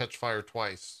to catch fire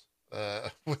twice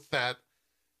with that.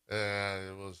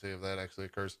 We'll see if that actually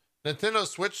occurs. Nintendo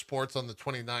Switch Sports on the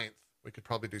 29th. We could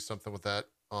probably do something with that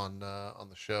on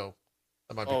the show.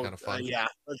 That might be kind of fun. Yeah,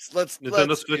 let's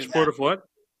Nintendo Switch Sport of what?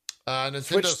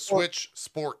 Nintendo Switch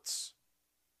Sports.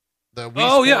 The Wii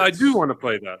Oh yeah, I Sports. do want to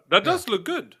play that. That does look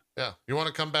good. Yeah, you want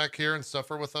to come back here and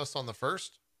suffer with us on the 1st?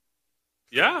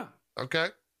 Yeah. Okay.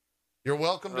 You're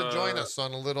welcome to join us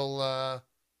on a little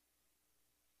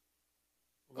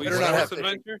Wii Better not have Sports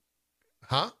Adventure.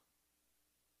 huh?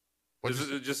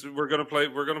 Is it just we're gonna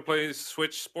play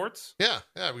Switch Sports? Yeah,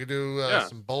 we could do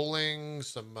some bowling,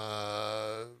 some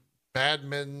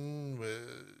badminton.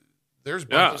 There's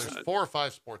 4 or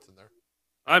 5 sports in there.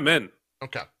 I'm in.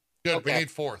 Okay, good. Okay. We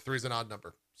need 4. 3's an odd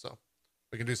number, so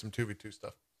we can do some 2v2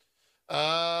 stuff.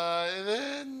 And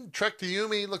then Trek to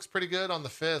Yumi looks pretty good on the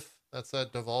 5th. That's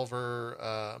that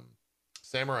Devolver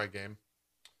samurai game.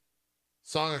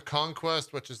 Song of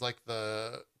Conquest, which is like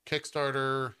the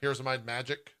Kickstarter Heroes of Might and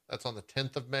Magic. That's on the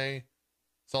 10th of May.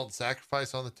 Salt and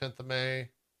Sacrifice on the 10th of May.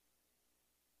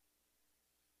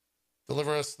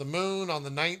 Deliver Us the Moon on the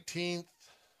 19th.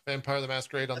 Vampire the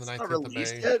Masquerade on the 19th of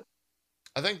May. Yet?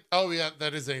 I think,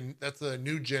 that's a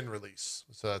new gen release.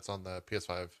 So that's on the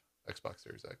PS5, Xbox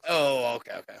Series X. Oh,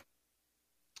 okay.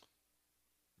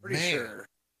 Pretty Man, sure.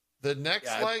 The next,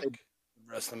 Yeah, I played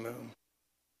Rest of the Moon.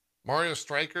 Mario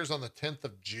Strikers on the 10th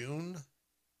of June.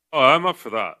 Oh, I'm up for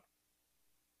that.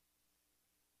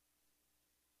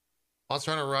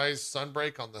 Monster Hunter Rise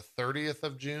Sunbreak on the 30th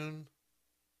of June.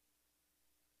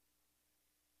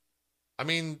 I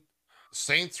mean,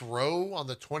 Saints Row on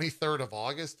the 23rd of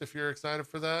August, if you're excited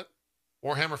for that.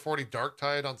 Warhammer 40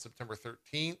 Darktide on September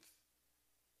 13th.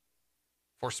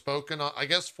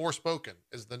 Forspoken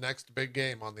is the next big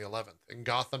game on the 11th. And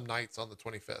Gotham Knights on the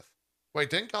 25th. Wait,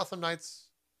 didn't Gotham Knights?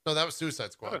 No, that was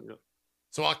Suicide Squad.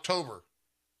 So October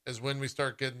is when we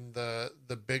start getting the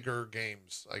bigger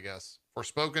games, I guess.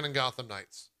 Forspoken and Gotham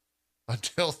Knights.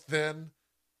 Until then,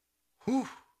 whew.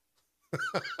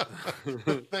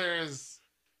 There's...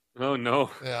 Oh,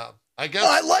 no. Yeah. I guess...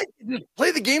 I like to just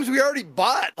play the games we already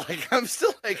bought. Like, I'm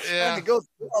still trying to go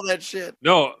through all that shit.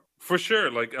 No, for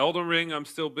sure. Like Elden Ring, I'm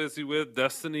still busy with.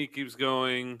 Destiny keeps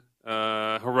going.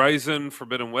 Horizon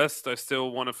Forbidden West, I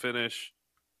still want to finish.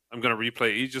 I'm going to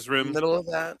replay Aegis Rim. Middle of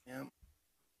that, yeah.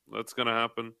 That's going to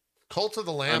happen. Cult of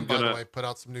the Lamb, by the way, put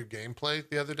out some new gameplay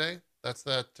the other day. That's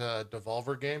that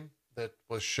Devolver game that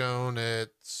was shown at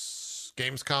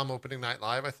Gamescom opening night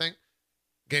live, I think.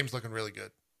 Game's looking really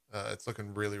good. It's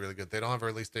looking really, really good. They don't have a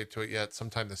release date to it yet.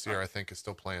 Sometime this year, I think, is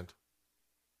still planned.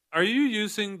 Are you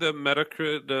using the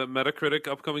Metacritic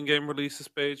upcoming game releases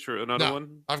page or another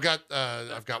one? I've got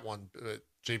one.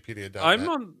 JPD.net.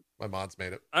 My mods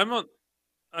made it.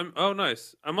 Oh,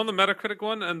 nice. I'm on the Metacritic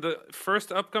one, and the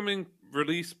first upcoming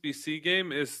release PC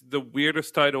game is the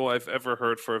weirdest title I've ever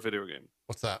heard for a video game.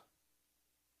 What's that?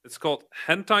 It's called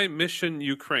Hentai Mission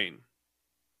Ukraine.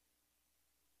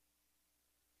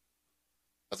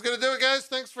 That's going to do it, guys.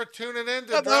 Thanks for tuning in.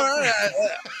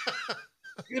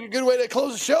 Good way to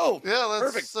close the show. Yeah,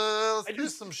 let's do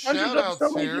some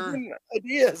shout-outs here.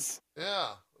 Ideas. Yeah,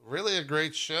 really a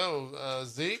great show.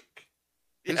 Zeke,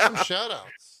 do some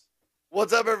shout-outs.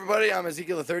 What's up, everybody? I'm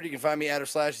Ezekiel the Third. You can find me at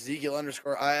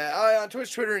 /Ezekiel_I on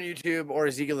Twitch, Twitter, and YouTube, or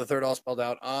Ezekiel the Third, all spelled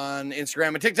out, on Instagram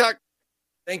and TikTok.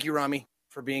 Thank you, Rami,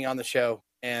 for being on the show.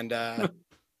 And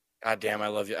God damn, I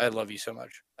love you. I love you so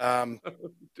much.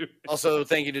 Also,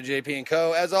 thank you to JP and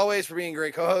Co. as always for being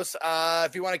great co-hosts.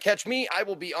 If you want to catch me, I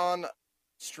will be on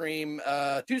stream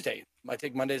Tuesday. Might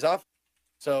take Mondays off.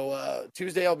 So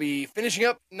Tuesday I'll be finishing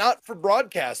up, not for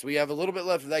broadcast. We have a little bit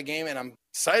left of that game, and I'm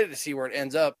excited to see where it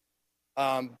ends up.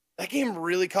 That game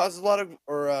really causes a lot of,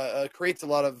 or creates a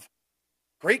lot of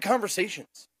great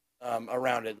conversations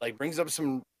around it. Like, brings up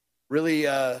some really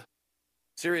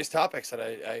serious topics that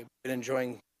I've been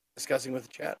enjoying discussing with the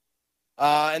chat.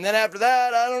 And then after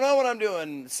that, I don't know what I'm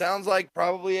doing. Sounds like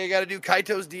probably I got to do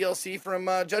Kaito's DLC from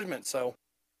Judgment. So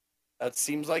that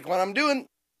seems like what I'm doing.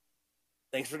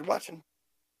 Thanks for watching.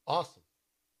 Awesome.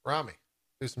 Rami,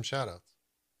 do some shout outs.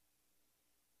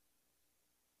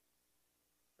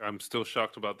 I'm still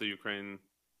shocked about the Ukraine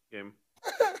game.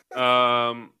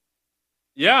 As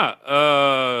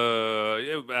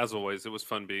always, it was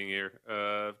fun being here.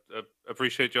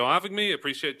 Appreciate y'all having me.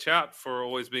 Appreciate chat for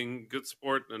always being good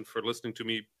support and for listening to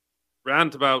me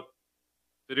rant about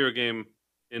video game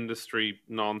industry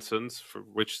nonsense, for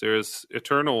which there is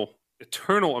eternal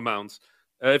amounts.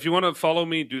 If you want to follow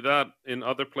me, do that in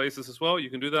other places as well. You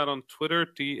can do that on Twitter,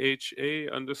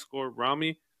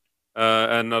 THA_Rami.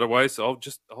 And otherwise,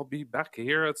 I'll be back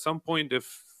here at some point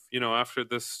if after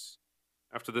this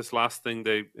last thing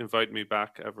they invite me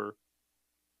back ever.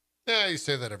 Yeah, you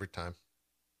say that every time.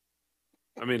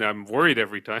 I mean, I'm worried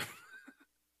every time.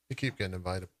 You keep getting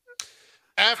invited.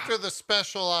 After the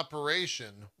special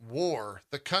operation, war,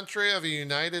 the country of a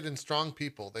united and strong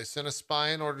people, they sent a spy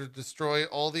in order to destroy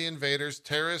all the invaders,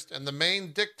 terrorists, and the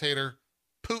main dictator,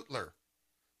 Putler.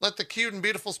 Let the cute and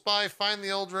beautiful spy find the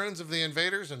old ruins of the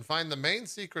invaders and find the main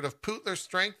secret of Putler's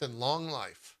strength and long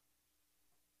life.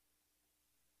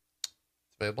 It's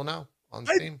available now on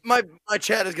Steam. My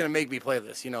chat is going to make me play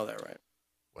this. You know that, right?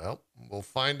 Well, we'll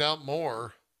find out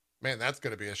more. Man, that's going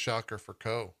to be a shocker for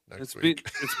Co next It's week.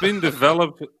 been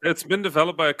developed. It's been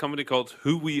developed by a company called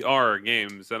Who We Are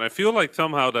Games, and I feel like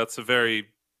somehow that's a very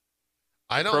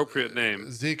appropriate name.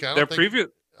 Zeke, I Their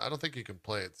don't think you can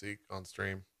play it, Zeke, on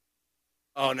stream.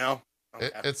 Oh no.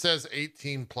 Okay. It says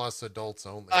 18 plus adults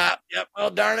only. Yep. Well,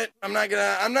 darn it. I'm not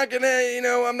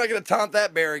gonna taunt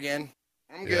that bear again.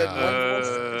 I'm good.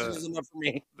 This is enough for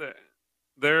me.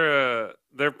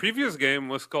 Their previous game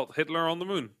was called Hitler on the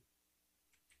Moon.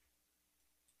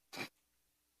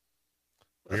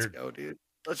 Let's go, dude.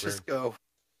 Let's just go.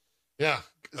 Yeah.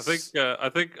 I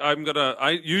think I'm gonna. I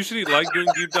usually like doing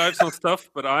deep dives on stuff,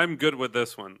 but I'm good with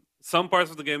this one. Some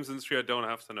parts of the games industry I don't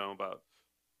have to know about.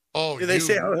 Oh, do they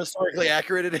say how historically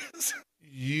accurate it is?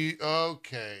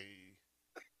 Okay.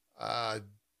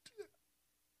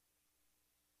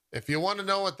 If you want to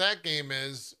know what that game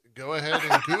is, go ahead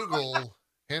and Google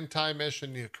Hentai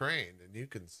Mission Ukraine, and you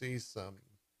can see some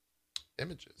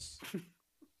images.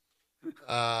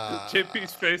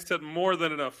 JP's face said more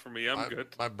than enough for me. I'm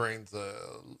good. My brain's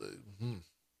Oh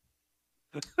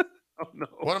no.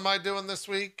 What am I doing this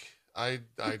week? I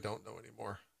don't know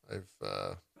anymore.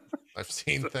 I've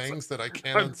seen things that I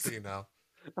can't unsee now.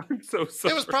 I'm so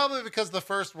sorry. It was probably because the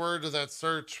first word of that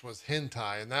search was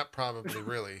hentai, and that probably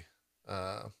really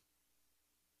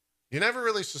you never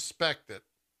really suspect it.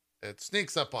 It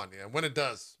sneaks up on you, and when it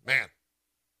does, man,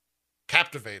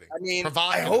 captivating. I mean,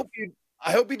 provocative.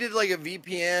 I hope you did like a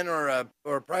VPN or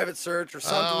a private search or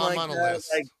something like I'm on that. a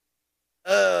list. Like,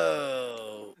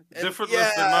 different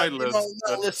list than my list.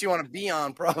 Not a list you want to be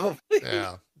on, probably.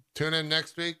 Yeah. Tune in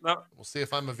next week. No. We'll see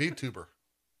if I'm a VTuber.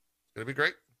 It's gonna be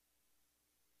great.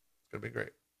 It's gonna be great.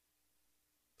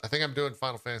 I think I'm doing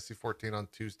Final Fantasy 14 on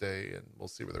Tuesday, and we'll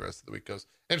see where the rest of the week goes.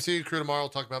 MCU crew tomorrow. We'll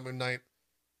talk about Moon Knight.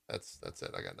 That's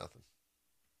it. I got nothing.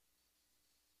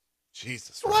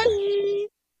 Jesus. Rami.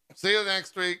 See you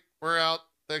next week. We're out.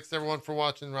 Thanks everyone for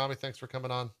watching. Rami, thanks for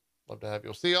coming on. Love to have you.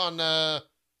 We'll see you on the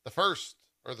 1st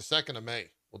or the 2nd of May.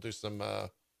 We'll do some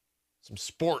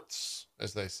sports,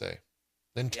 as they say.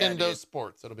 Nintendo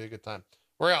sports. It'll be a good time.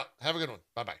 We're out. Have a good one.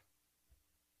 Bye-bye.